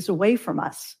taxes away from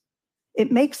us,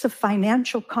 it makes a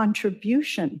financial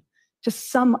contribution to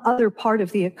some other part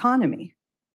of the economy.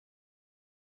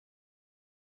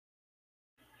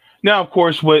 Now, of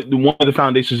course, one of the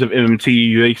foundations of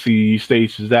MMT basically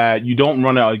states is that you don't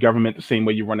run a government the same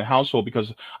way you run a household,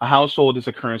 because a household is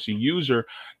a currency user,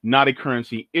 not a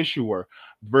currency issuer,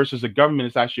 versus a government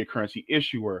is actually a currency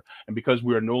issuer. And because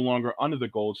we are no longer under the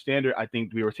gold standard, I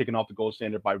think we were taken off the gold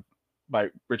standard by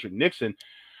Richard Nixon.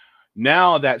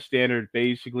 Now that standard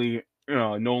basically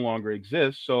no longer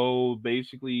exists. So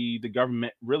basically the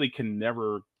government really can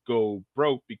never go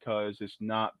broke because it's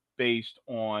not based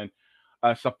on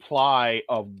a supply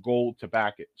of gold to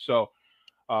back it. So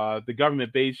the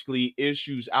government basically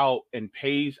issues out and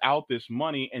pays out this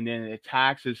money, and then it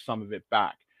taxes some of it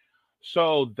back.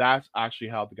 So that's actually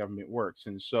how the government works.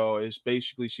 And so it's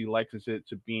basically, she likens it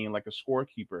to being like a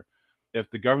scorekeeper. If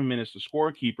the government is the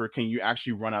scorekeeper, can you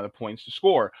actually run out of points to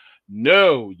score?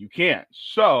 No, you can't.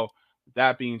 So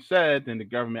that being said, then the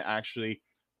government actually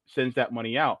sends that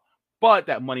money out. But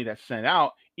that money that's sent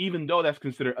out, even though that's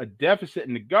considered a deficit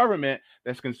in the government,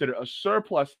 that's considered a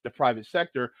surplus in the private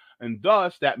sector. And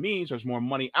thus, that means there's more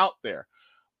money out there.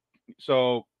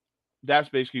 So that's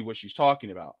basically what she's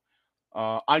talking about.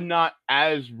 I'm not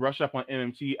as rushed up on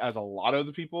MMT as a lot of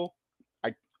the people.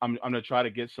 I'm going to try to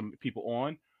get some people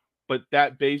on. But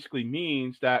that basically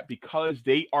means that because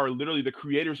they are literally the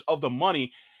creators of the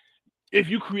money, if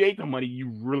you create the money,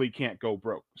 you really can't go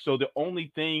broke. So the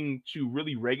only thing to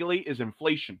really regulate is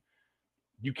inflation.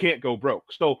 You can't go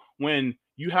broke. So when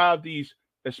you have these,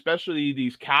 especially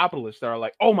these capitalists that are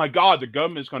like, oh my God, the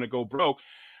government's going to go broke,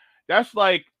 that's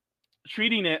like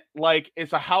treating it like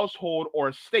it's a household or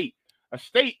a state. A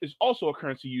state is also a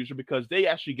currency user because they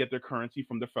actually get their currency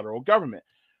from the federal government.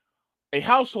 A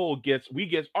household gets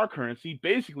our currency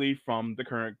basically from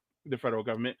the federal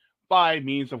government by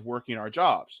means of working our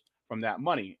jobs from that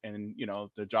money. And,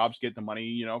 the jobs get the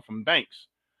money, from banks.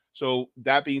 So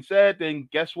that being said, then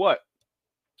guess what?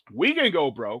 We can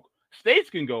go broke. States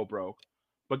can go broke,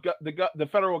 but the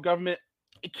federal government,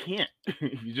 it can't.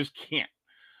 You just can't.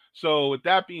 So with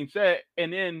that being said,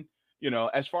 and then,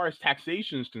 as far as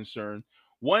taxation is concerned,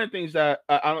 one of the things that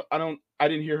I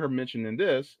didn't hear her mention in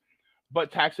this,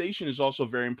 but taxation is also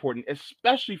very important,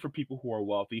 especially for people who are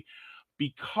wealthy,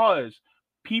 because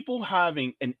people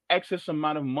having an excess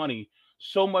amount of money,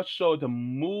 so much so to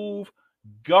move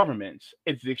governments,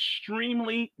 it's an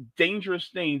extremely dangerous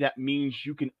thing that means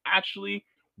you can actually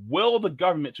will the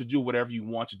government to do whatever you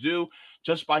want to do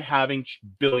just by having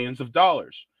billions of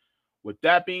dollars. With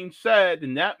that being said,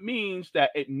 then that means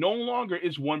that it no longer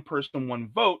is one person, one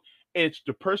vote. It's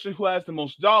the person who has the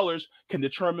most dollars can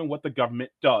determine what the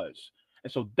government does.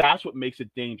 And so that's what makes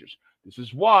it dangerous. This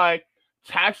is why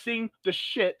taxing the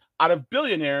shit out of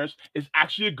billionaires is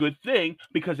actually a good thing,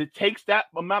 because it takes that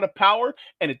amount of power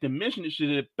and it diminishes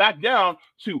it back down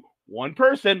to one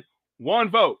person, one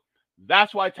vote.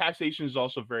 That's why taxation is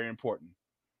also very important.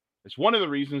 It's one of the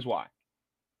reasons why.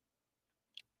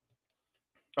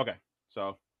 Okay,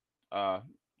 so let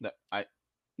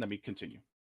me continue.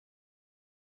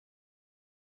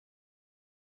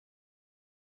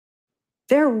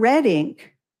 Their red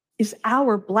ink is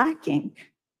our black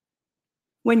ink.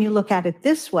 When you look at it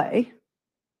this way,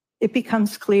 it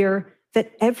becomes clear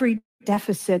that every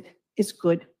deficit is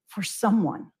good for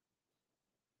someone.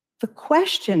 The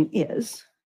question is,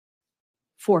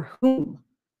 for whom?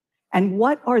 And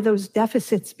what are those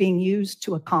deficits being used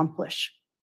to accomplish?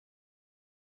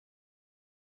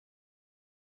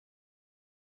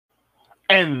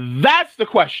 And that's the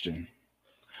question.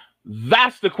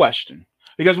 That's the question.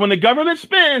 Because when the government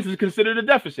spends, it's considered a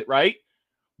deficit, right?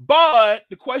 But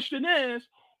the question is,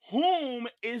 whom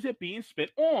is it being spent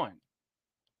on?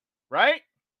 Right?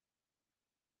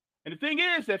 And the thing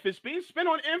is, if it's being spent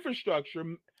on infrastructure,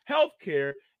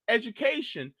 healthcare,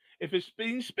 education, if it's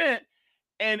being spent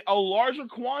in a larger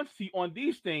quantity on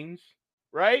these things,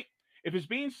 right? If it's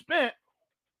being spent,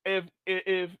 if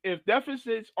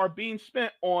deficits are being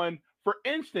spent on, for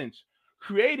instance,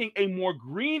 creating a more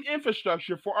green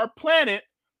infrastructure for our planet,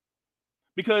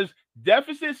 because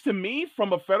deficits to me,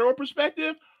 from a federal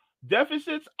perspective,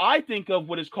 deficits, I think of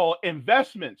what is called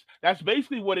investments. That's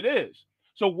basically what it is.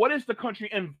 So, what is the country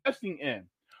investing in?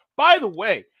 By the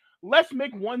way, let's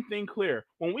make one thing clear.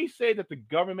 When we say that the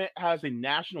government has a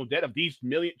national debt of these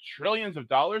trillions of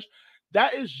dollars,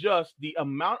 that is just the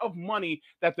amount of money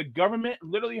that the government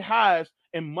literally has,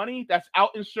 and money that's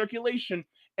out in circulation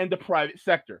in the private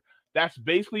sector. That's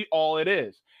basically all it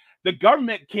is. The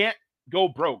government can't go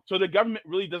broke. So the government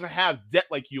really doesn't have debt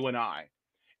like you and I.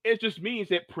 It just means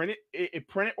it printed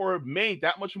or made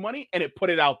that much money and it put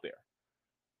it out there.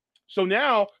 So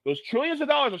now those trillions of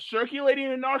dollars are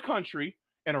circulating in our country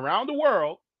and around the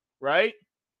world, right?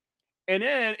 And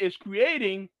then it's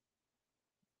creating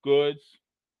goods,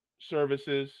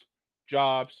 services,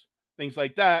 jobs, things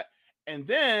like that. And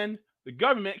then the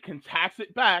government can tax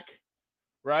it back,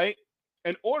 right?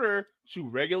 In order to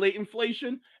regulate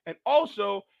inflation. And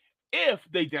also, if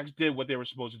they did what they were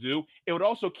supposed to do, it would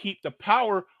also keep the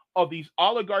power of these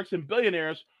oligarchs and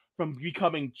billionaires from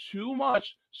becoming too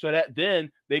much, so that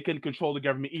then they can control the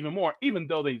government even more, even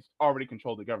though they already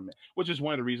control the government, which is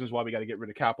one of the reasons why we got to get rid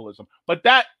of capitalism. But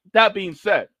that being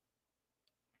said,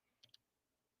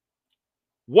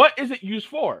 what is it used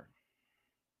for?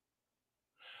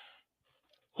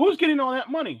 Who's getting all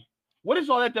that money? What is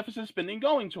all that deficit spending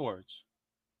going towards?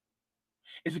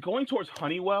 Is it going towards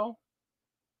Honeywell?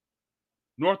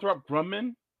 Northrop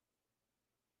Grumman?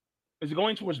 Is it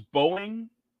going towards Boeing?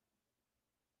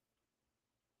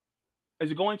 Is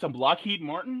it going to Lockheed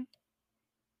Martin?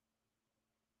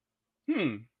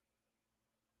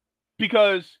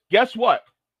 Because guess what?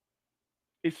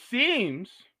 It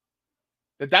seems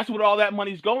that that's what all that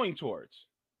money's going towards.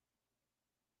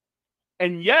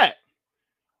 And yet,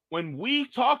 when we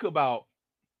talk about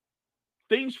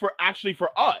things for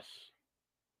us,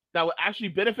 that will actually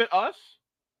benefit us,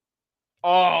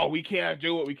 oh, we can't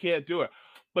do it. We can't do it.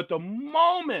 But the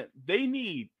moment they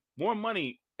need more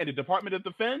money in the Department of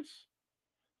Defense,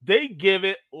 they give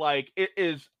it like it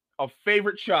is a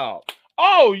favorite child.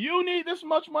 Oh, you need this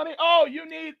much money? You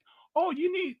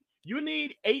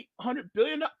need $800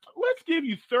 billion. Let's give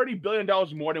you $30 billion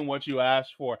more than what you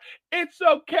asked for. It's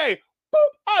okay.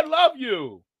 Boop, I love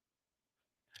you.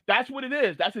 That's what it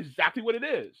is. That's exactly what it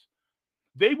is.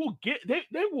 They will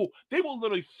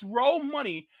literally throw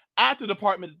money at the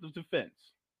Department of Defense.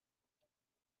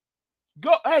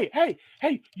 Go, hey,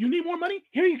 you need more money?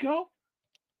 Here you go.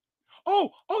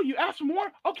 Oh, you asked for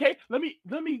more? Okay, let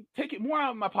me take it more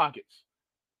out of my pockets.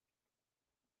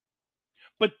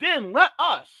 But then let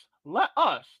us,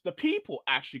 the people,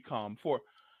 actually come for.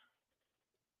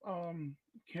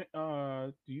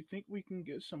 Do you think we can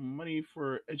get some money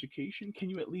for education? Can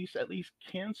you at least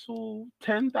cancel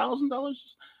 $10,000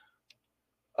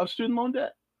 of student loan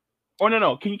debt? Or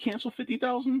no, can you cancel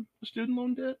 50,000 of student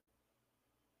loan debt?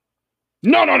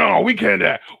 No, we can't.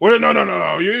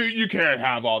 No. You can't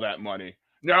have all that money.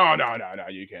 No,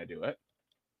 you can't do it.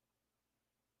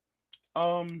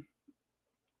 Um,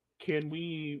 can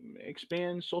we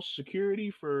expand Social Security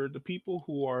for the people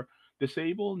who are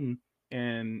disabled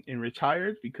and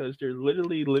retired because they're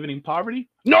literally living in poverty?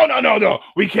 No.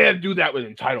 We can't do that with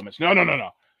entitlements. No.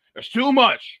 There's too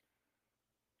much.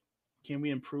 Can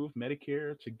we improve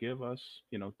Medicare to give us,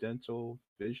 dental,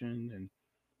 vision, and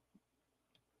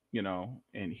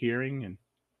and hearing and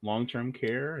long-term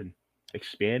care, and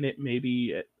expand it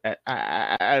maybe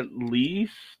at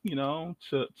least, to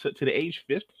the age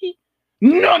 50?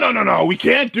 No. We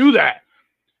can't do that.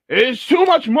 It's too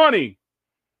much money.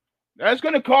 That's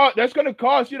gonna cost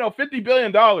 $50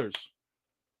 billion.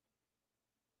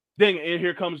 Then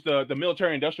here comes the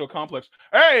military industrial complex.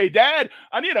 Hey, Dad,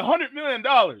 I need $100 million.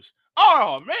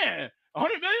 Oh man,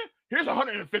 100 million? Here's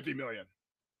 150 million.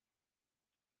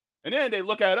 And then they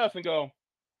look at us and go,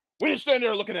 "What are you standing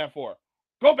there looking at for?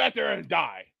 Go back there and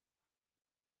die."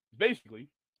 Basically.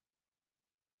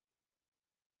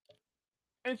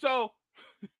 And so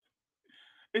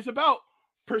it's about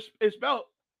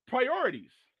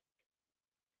priorities.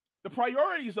 The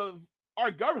priorities of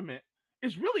our government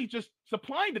is really just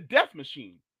supplying the death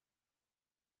machine,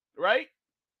 right?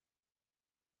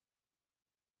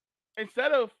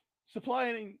 Instead of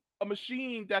supplying a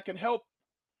machine that can help,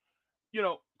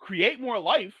 create more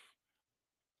life,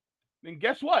 then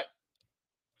guess what?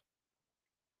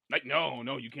 Like,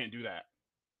 no, you can't do that.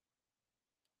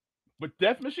 But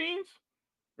death machines,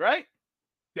 right?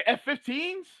 The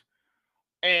F-15s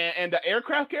and the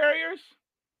aircraft carriers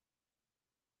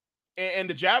and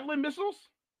the Javelin missiles.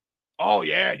 Oh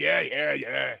yeah.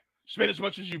 Spend as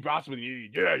much as you possibly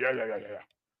need. Yeah.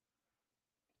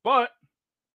 But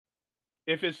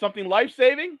if it's something life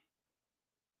saving,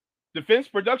 Defense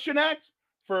Production Act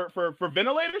for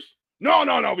ventilators.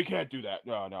 No, we can't do that.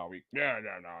 No, we yeah,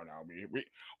 no. We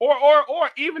or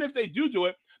even if they do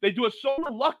it, they do it so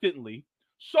reluctantly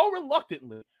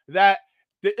that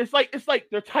it's like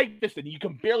they're tight fisted. You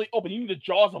can barely open. You need the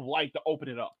jaws of life to open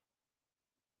it up.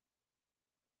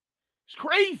 It's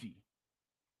crazy.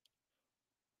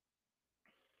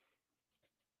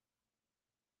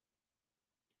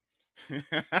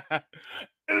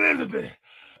 Elizabeth,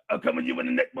 I'm coming you with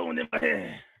a neck bone in my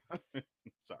hand.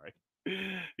 Sorry.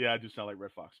 Yeah, I do sound like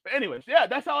Red Fox. But anyways, yeah,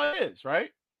 that's how it is, right?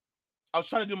 I was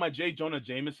trying to do my J. Jonah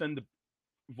Jameson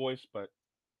voice, but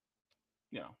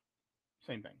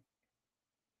same thing.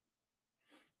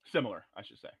 Similar, I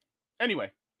should say.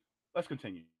 Anyway, let's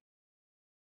continue.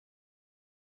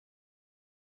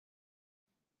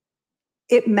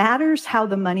 It matters how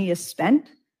the money is spent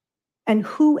and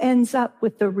who ends up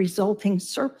with the resulting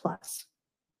surplus.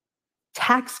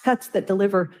 Tax cuts that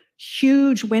deliver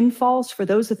huge windfalls for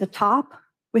those at the top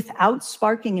without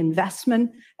sparking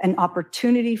investment and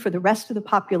opportunity for the rest of the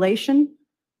population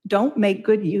don't make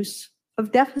good use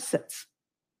of deficits.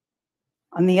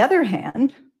 On the other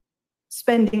hand,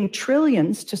 spending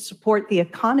trillions to support the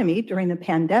economy during the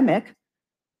pandemic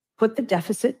put the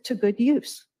deficit to good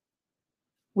use.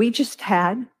 We just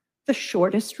had the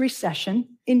shortest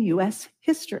recession in US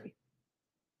history.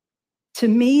 To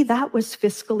me, that was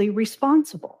fiscally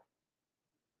responsible.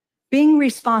 Being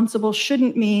responsible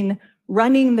shouldn't mean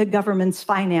running the government's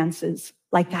finances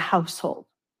like a household.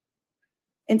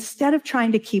 Instead of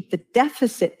trying to keep the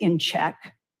deficit in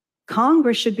check,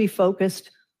 Congress should be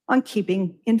focused on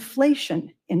keeping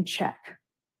inflation in check.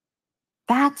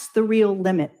 That's the real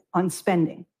limit on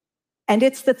spending. And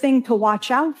it's the thing to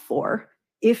watch out for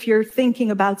if you're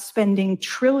thinking about spending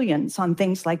trillions on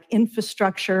things like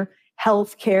infrastructure,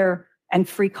 healthcare, and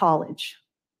free college.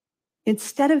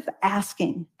 Instead of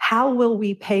asking, how will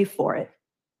we pay for it?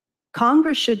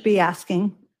 Congress should be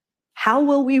asking, how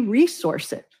will we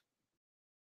resource it?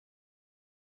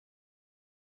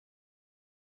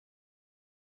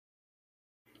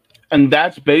 And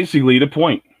that's basically the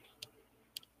point.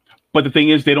 But the thing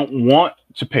is, they don't want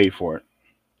to pay for it.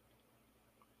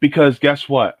 Because guess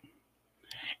what?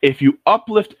 If you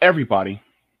uplift everybody,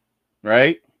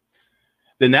 right,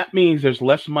 then that means there's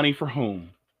less money for whom?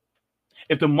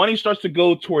 If the money starts to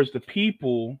go towards the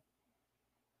people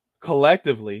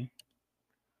collectively,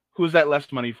 who's that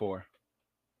less money for?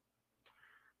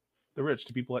 The rich,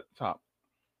 the people at the top.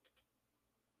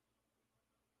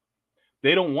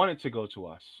 They don't want it to go to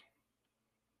us.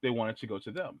 They want it to go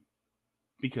to them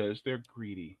because they're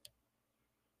greedy.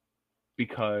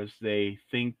 because they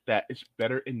think that it's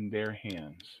better in their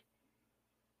hands,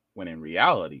 when in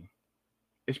reality,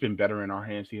 it's been better in our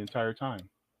hands the entire time.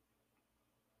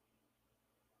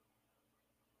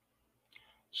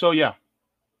 So, yeah,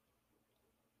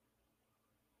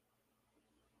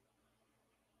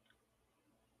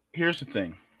 here's the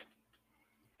thing.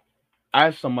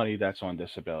 As somebody that's on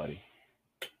disability,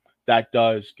 that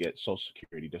does get Social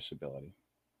Security disability,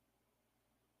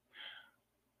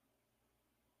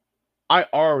 I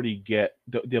already get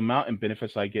the amount in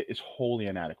benefits I get is wholly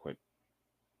inadequate.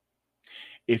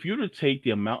 If you were to take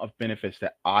the amount of benefits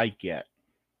that I get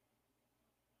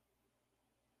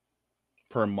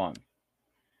per month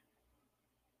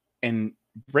and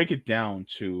break it down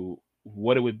to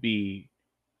what it would be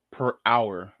per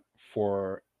hour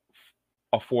for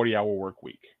a 40-hour work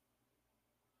week,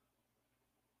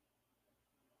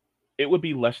 it would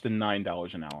be less than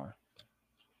 $9 an hour.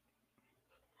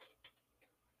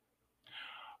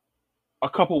 A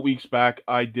couple weeks back,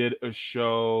 I did a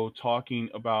show talking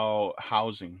about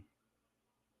housing.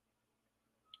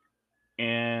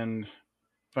 And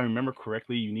if I remember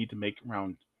correctly, you need to make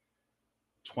around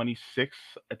 26,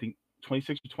 I think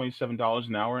 26 to $27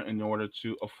 an hour in order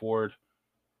to afford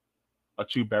a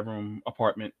two-bedroom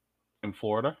apartment in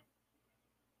Florida.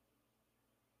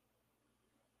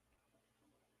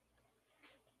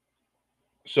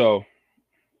 So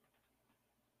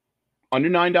under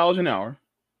 $9 an hour,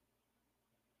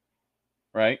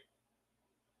 right?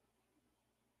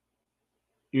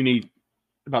 You need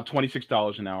about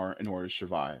 $26 an hour in order to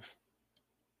survive.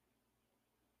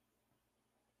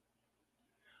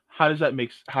 How does that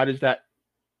make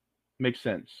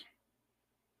sense?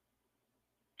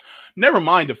 Never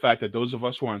mind the fact that those of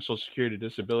us who are on Social Security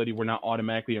disability, we're not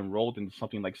automatically enrolled into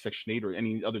something like Section 8 or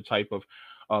any other type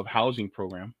of housing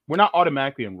program. We're not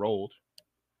automatically enrolled.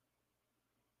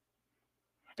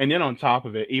 And then on top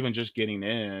of it, even just getting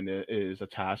in is a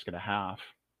task and a half.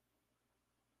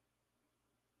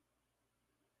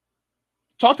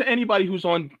 Talk to anybody who's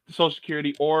on Social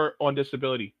Security or on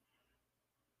disability.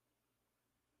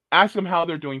 Ask them how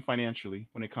they're doing financially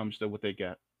when it comes to what they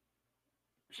get,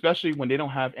 especially when they don't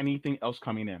have anything else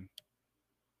coming in.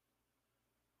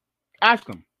 Ask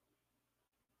them.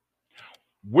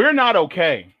 We're not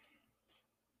okay.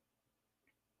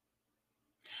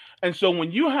 And so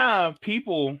when you have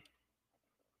people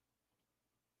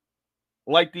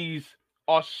like these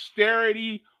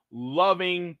austerity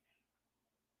loving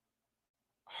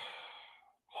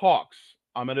hawks,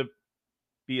 I'm gonna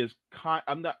be as kind.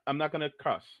 I'm not gonna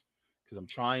cuss because I'm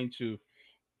trying to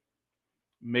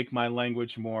make my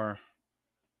language more.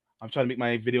 I'm trying to make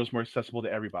my videos more accessible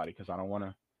to everybody because I don't want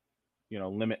to,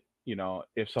 limit,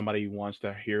 if somebody wants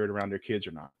to hear it around their kids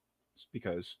or not,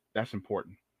 because that's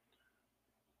important.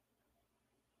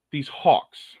 These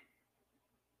hawks,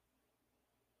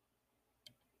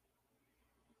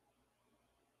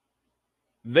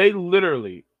 they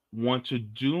literally want to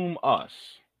doom us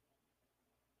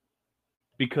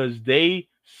because they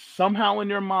somehow in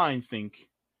their mind think,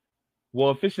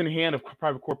 well, if it's in the hand of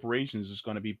private corporations, it's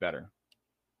going to be better.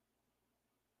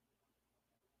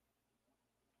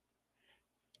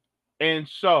 And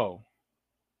so,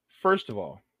 first of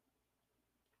all,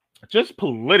 just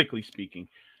politically speaking,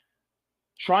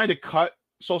 trying to cut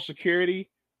Social Security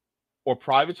or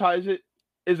privatize it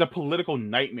is a political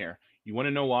nightmare. You want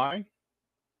to know why?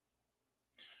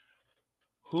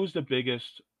 Who's the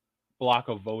biggest block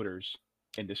of voters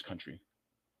in this country?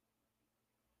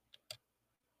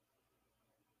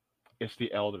 It's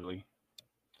the elderly.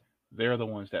 They're the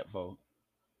ones that vote.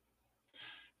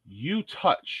 You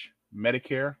touch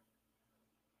Medicare,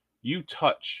 you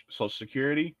touch Social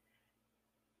Security,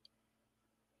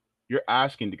 you're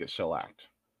asking to get shellacked.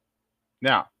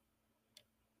 Now,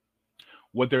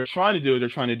 what they're trying to do is they're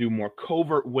trying to do more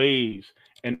covert ways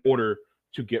in order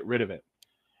to get rid of it.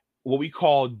 What we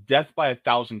call death by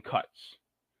 1,000 cuts.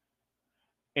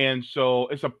 And so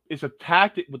it's a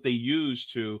tactic what they use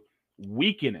to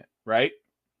weaken it, right?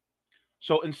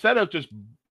 So instead of just,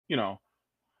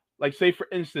 like say for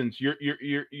instance,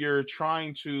 you're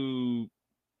trying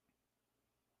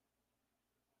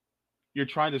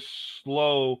to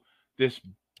slow this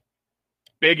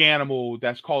big animal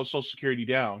that's called Social Security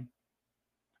down,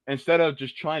 instead of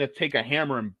just trying to take a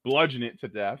hammer and bludgeon it to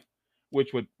death,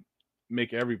 which would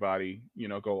make everybody,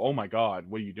 go, oh my God,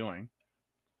 what are you doing?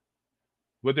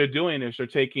 What they're doing is they're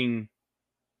taking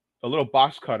a little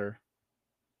box cutter,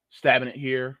 stabbing it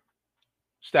here,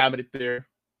 stabbing it there.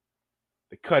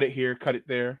 They cut it here, cut it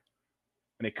there,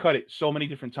 and they cut it so many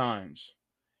different times.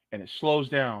 And it slows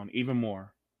down even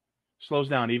more, slows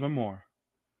down even more.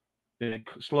 Then it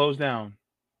slows down.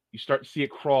 You start to see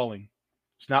it crawling.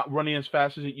 It's not running as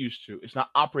fast as it used to. It's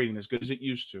not operating as good as it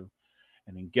used to.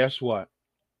 And then guess what?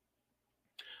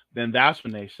 Then that's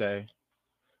when they say,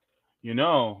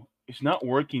 it's not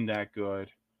working that good.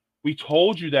 We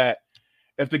told you that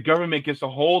if the government gets a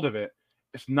hold of it,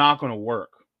 it's not going to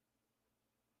work.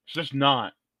 It's just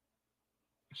not.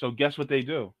 So guess what they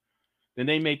do? Then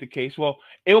they make the case, well,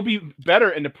 it'll be better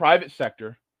in the private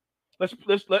sector. Let's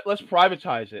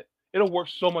privatize it. It'll work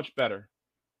so much better.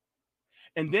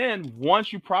 And then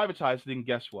once you privatize it, then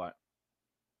guess what?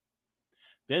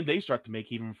 Then they start to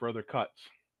make even further cuts.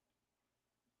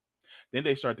 Then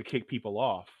they start to kick people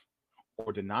off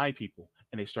or deny people,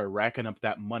 and they start racking up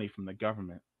that money from the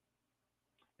government,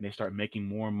 and they start making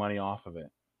more money off of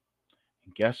it.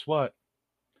 And guess what?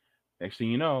 Next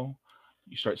thing you know,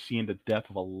 you start seeing the death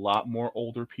of a lot more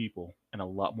older people and a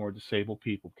lot more disabled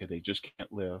people because they just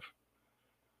can't live.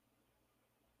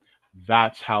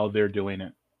 That's how they're doing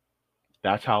it.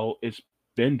 That's how it's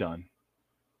been done.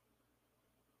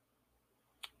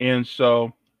 And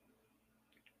so,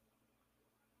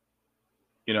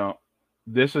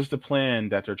 this is the plan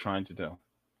that they're trying to do.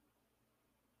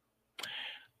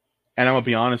 And I'm going to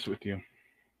be honest with you.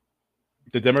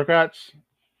 The Democrats,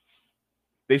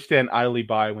 they stand idly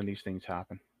by when these things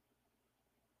happen.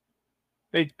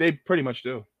 They pretty much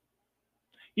do.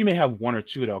 You may have one or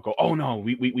two that'll go, oh, no,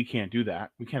 we can't do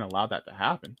that. We can't allow that to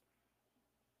happen.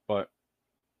 But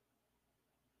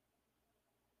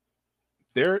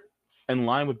they're in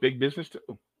line with big business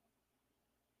too.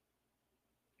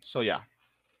 So, yeah.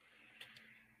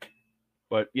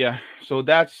 But, yeah, so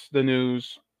that's the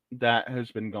news that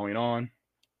has been going on.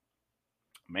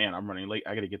 Man, I'm running late.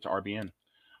 I got to get to RBN.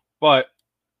 But,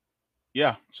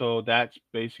 yeah, so that's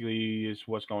basically is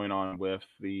what's going on with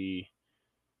the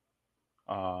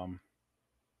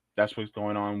that's what's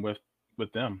going on with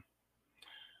them.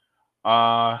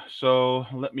 So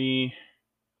let me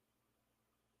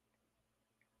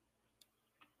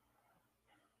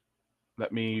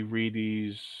read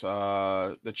these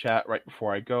the chat right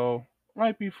before I go.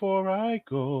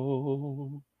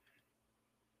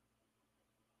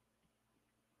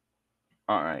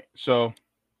 All right. So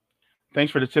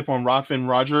thanks for the tip on Rockfin,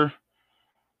 Roger.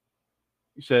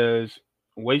 He says,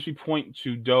 ways we point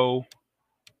to Doe.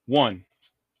 1.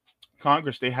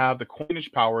 Congress, they have the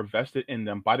coinage power vested in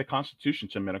them by the Constitution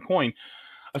to mint a coin,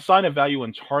 assign a value,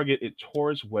 and target it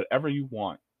towards whatever you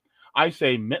want. I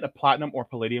say mint a platinum or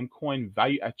palladium coin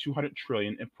valued at 200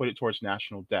 trillion and put it towards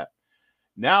national debt.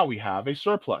 Now we have a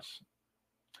surplus.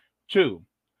 2.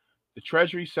 The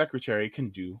Treasury Secretary can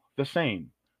do the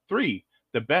same. 3.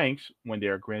 The banks, when they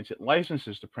are granted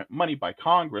licenses to print money by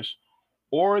Congress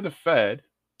or the Fed,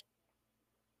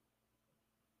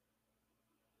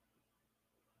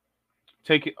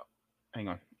 taking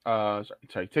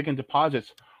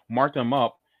deposits, mark them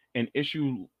up, and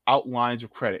issue out lines of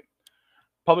credit.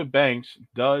 Public banks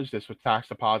does this with tax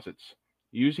deposits,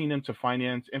 using them to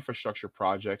finance infrastructure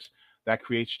projects that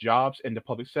creates jobs in the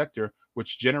public sector,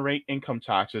 which generate income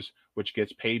taxes, which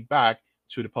gets paid back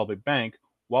to the public bank,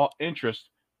 while interest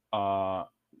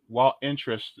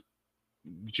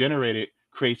generated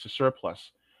creates a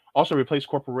surplus. Also, replace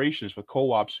corporations with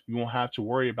co-ops. You won't have to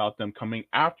worry about them coming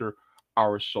after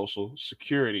our Social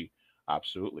Security.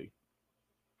 Absolutely.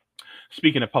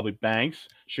 Speaking of public banks,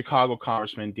 Chicago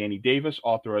Congressman Danny Davis,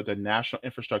 author of the National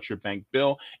Infrastructure Bank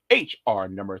Bill, HR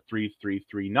number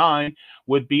 3339,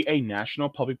 would be a national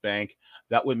public bank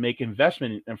that would make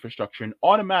investment in infrastructure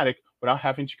automatic without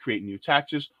having to create new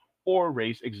taxes or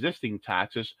raise existing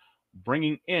taxes,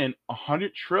 bringing in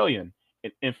 $100 trillion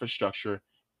in infrastructure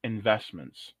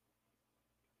investments.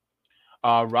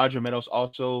 Roger Meadows,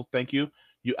 also, thank you.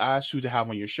 You asked who to have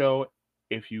on your show.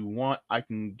 If you want, I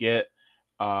can get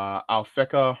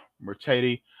Alfeka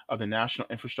Murtadi of the National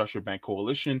Infrastructure Bank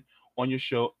Coalition on your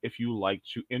show if you like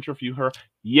to interview her.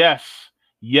 Yes,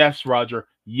 Roger.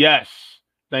 Yes,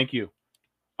 thank you.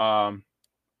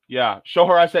 Yeah, show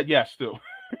her I said yes too.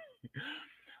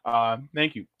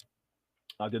 Thank you.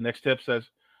 The next tip says,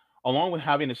 along with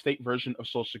having a state version of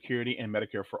Social Security and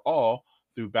Medicare for all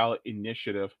through ballot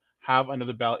initiative, have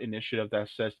another ballot initiative that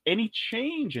says any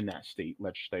change in that state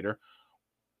legislator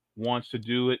wants to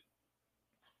do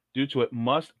to it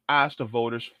must ask the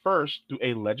voters first through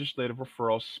a legislative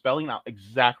referral, spelling out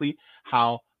exactly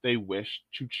how they wish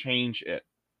to change it.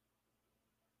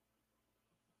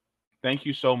 Thank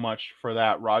you so much for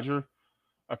that, Roger.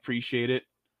 Appreciate it.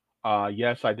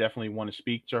 Yes, I definitely want to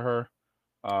speak to her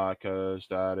because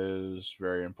that is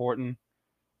very important.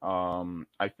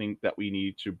 I think that we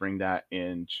need to bring that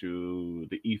into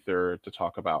the ether to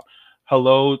talk about.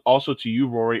 Hello also to you,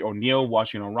 Rory O'Neill,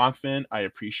 watching on Rockfin. I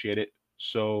appreciate it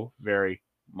so very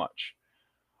much.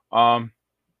 Now,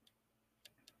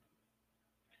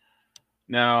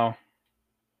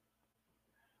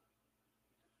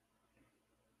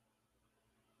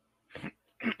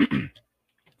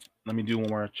 let me do one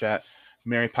more chat.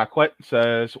 Mary Paquette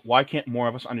says, why can't more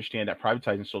of us understand that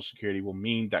privatizing Social Security will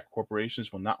mean that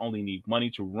corporations will not only need money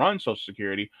to run Social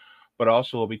Security, but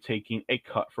also will be taking a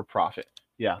cut for profit?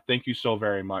 Yeah, thank you so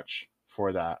very much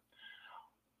for that.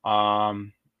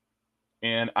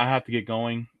 And I have to get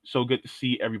going. So good to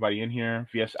see everybody in here.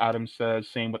 V.S. Adams says,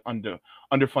 same with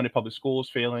underfunded public schools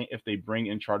failing if they bring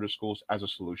in charter schools as a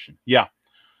solution. Yeah.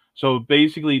 So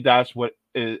basically, that's what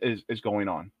is going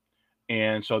on.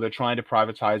 And so they're trying to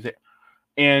privatize it.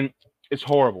 And it's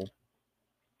horrible.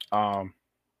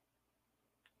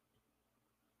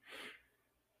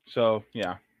 So,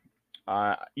 yeah.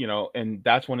 And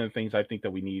that's one of the things I think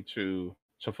that we need to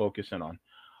focus in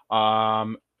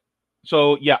on.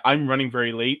 So yeah, I'm running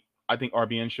very late. I think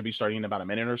RBN should be starting in about a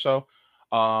minute or so.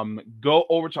 Go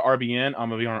over to RBN. I'm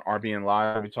gonna be on RBN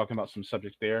Live. I'll be talking about some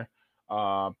subjects there.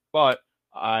 But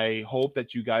I hope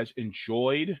that you guys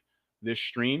enjoyed this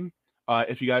stream.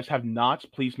 If you guys have not,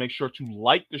 please make sure to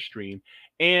like the stream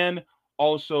and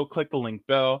also click the link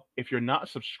bell. If you're not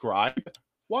subscribed,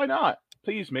 why not?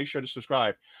 Please make sure to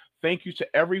subscribe. Thank you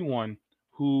to everyone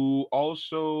who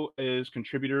also is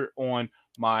contributor on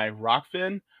my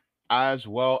Rockfin as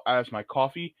well as my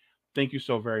coffee. Thank you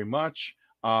so very much.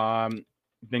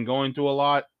 Been going through a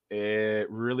lot. It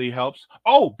really helps.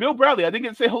 Oh, Bill Bradley, I didn't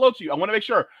get to say hello to you. I want to make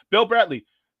sure. Bill Bradley,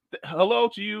 hello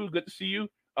to you. Good to see you.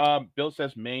 Bill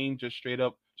says Maine just straight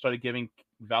up started giving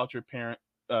voucher parents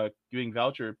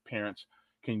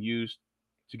can use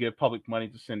to give public money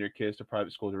to send their kids to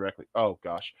private school directly. Oh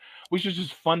gosh, we should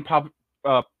just fund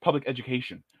public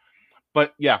education.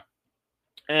 But yeah,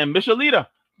 and Miss Alita,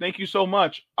 thank you so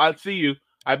much. I see you.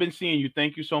 I've been seeing you.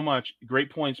 Thank you so much. Great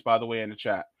points, by the way, in the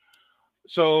chat.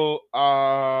 So,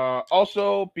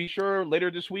 also be sure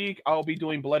later this week I'll be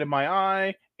doing Blood in My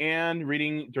Eye and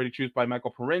reading Dirty Truth by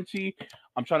Michael Parenti.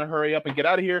 I'm trying to hurry up and get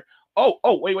out of here. Oh,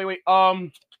 wait.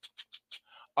 I'm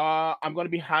going to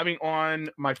be having on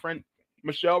my friend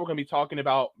Michelle. We're going to be talking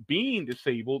about being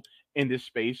disabled in this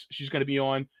space. She's going to be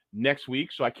on next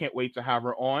week, so I can't wait to have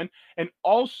her on. And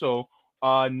also,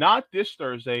 not this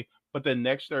Thursday, but the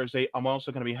next Thursday, I'm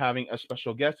also going to be having a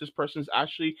special guest. This person is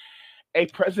actually a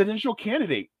presidential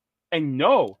candidate. And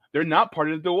no, they're not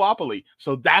part of the duopoly.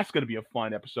 So that's going to be a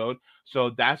fun episode.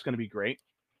 So that's going to be great.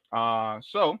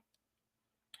 So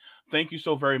thank you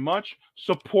so very much.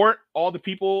 Support all the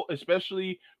people,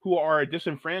 especially who are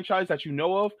disenfranchised that you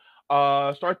know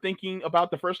of. Start thinking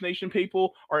about the First Nation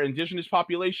people, our indigenous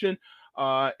population,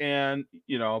 and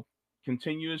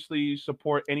continuously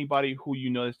support anybody who you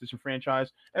know is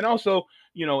disenfranchised. And also,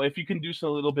 if you can do a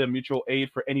little bit of mutual aid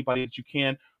for anybody that you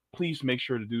can, please make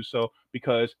sure to do so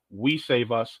because we save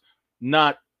us,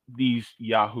 not these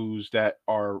yahoos that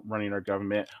are running our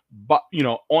government, but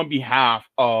on behalf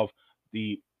of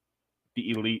the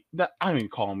elite. I don't even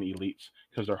call them elites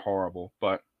because they're horrible,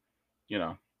 but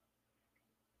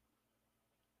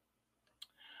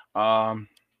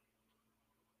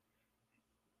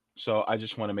so I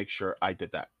just want to make sure I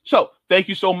did that. So thank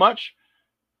you so much.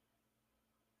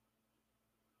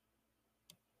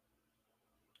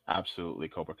 Absolutely,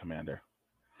 Cobra Commander.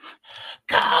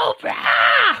 Cobra!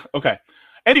 Okay.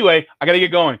 Anyway, I gotta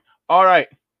get going. All right.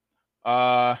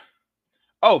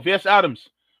 V.S. Adams.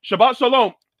 Shabbat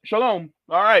Shalom. Shalom.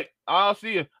 All right. I'll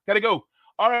see you. Gotta go.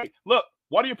 All right. Look,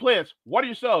 water your plants. Water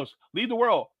yourselves. Leave the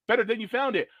world better than you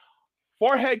found it.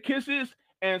 Forehead kisses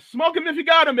and smoke them if you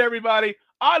got them, everybody.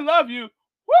 I love you.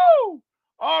 Woo!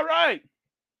 All right.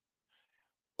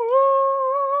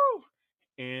 Woo!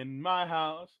 In my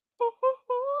house.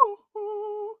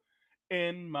 Woo-hoo-hoo-hoo.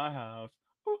 In my house.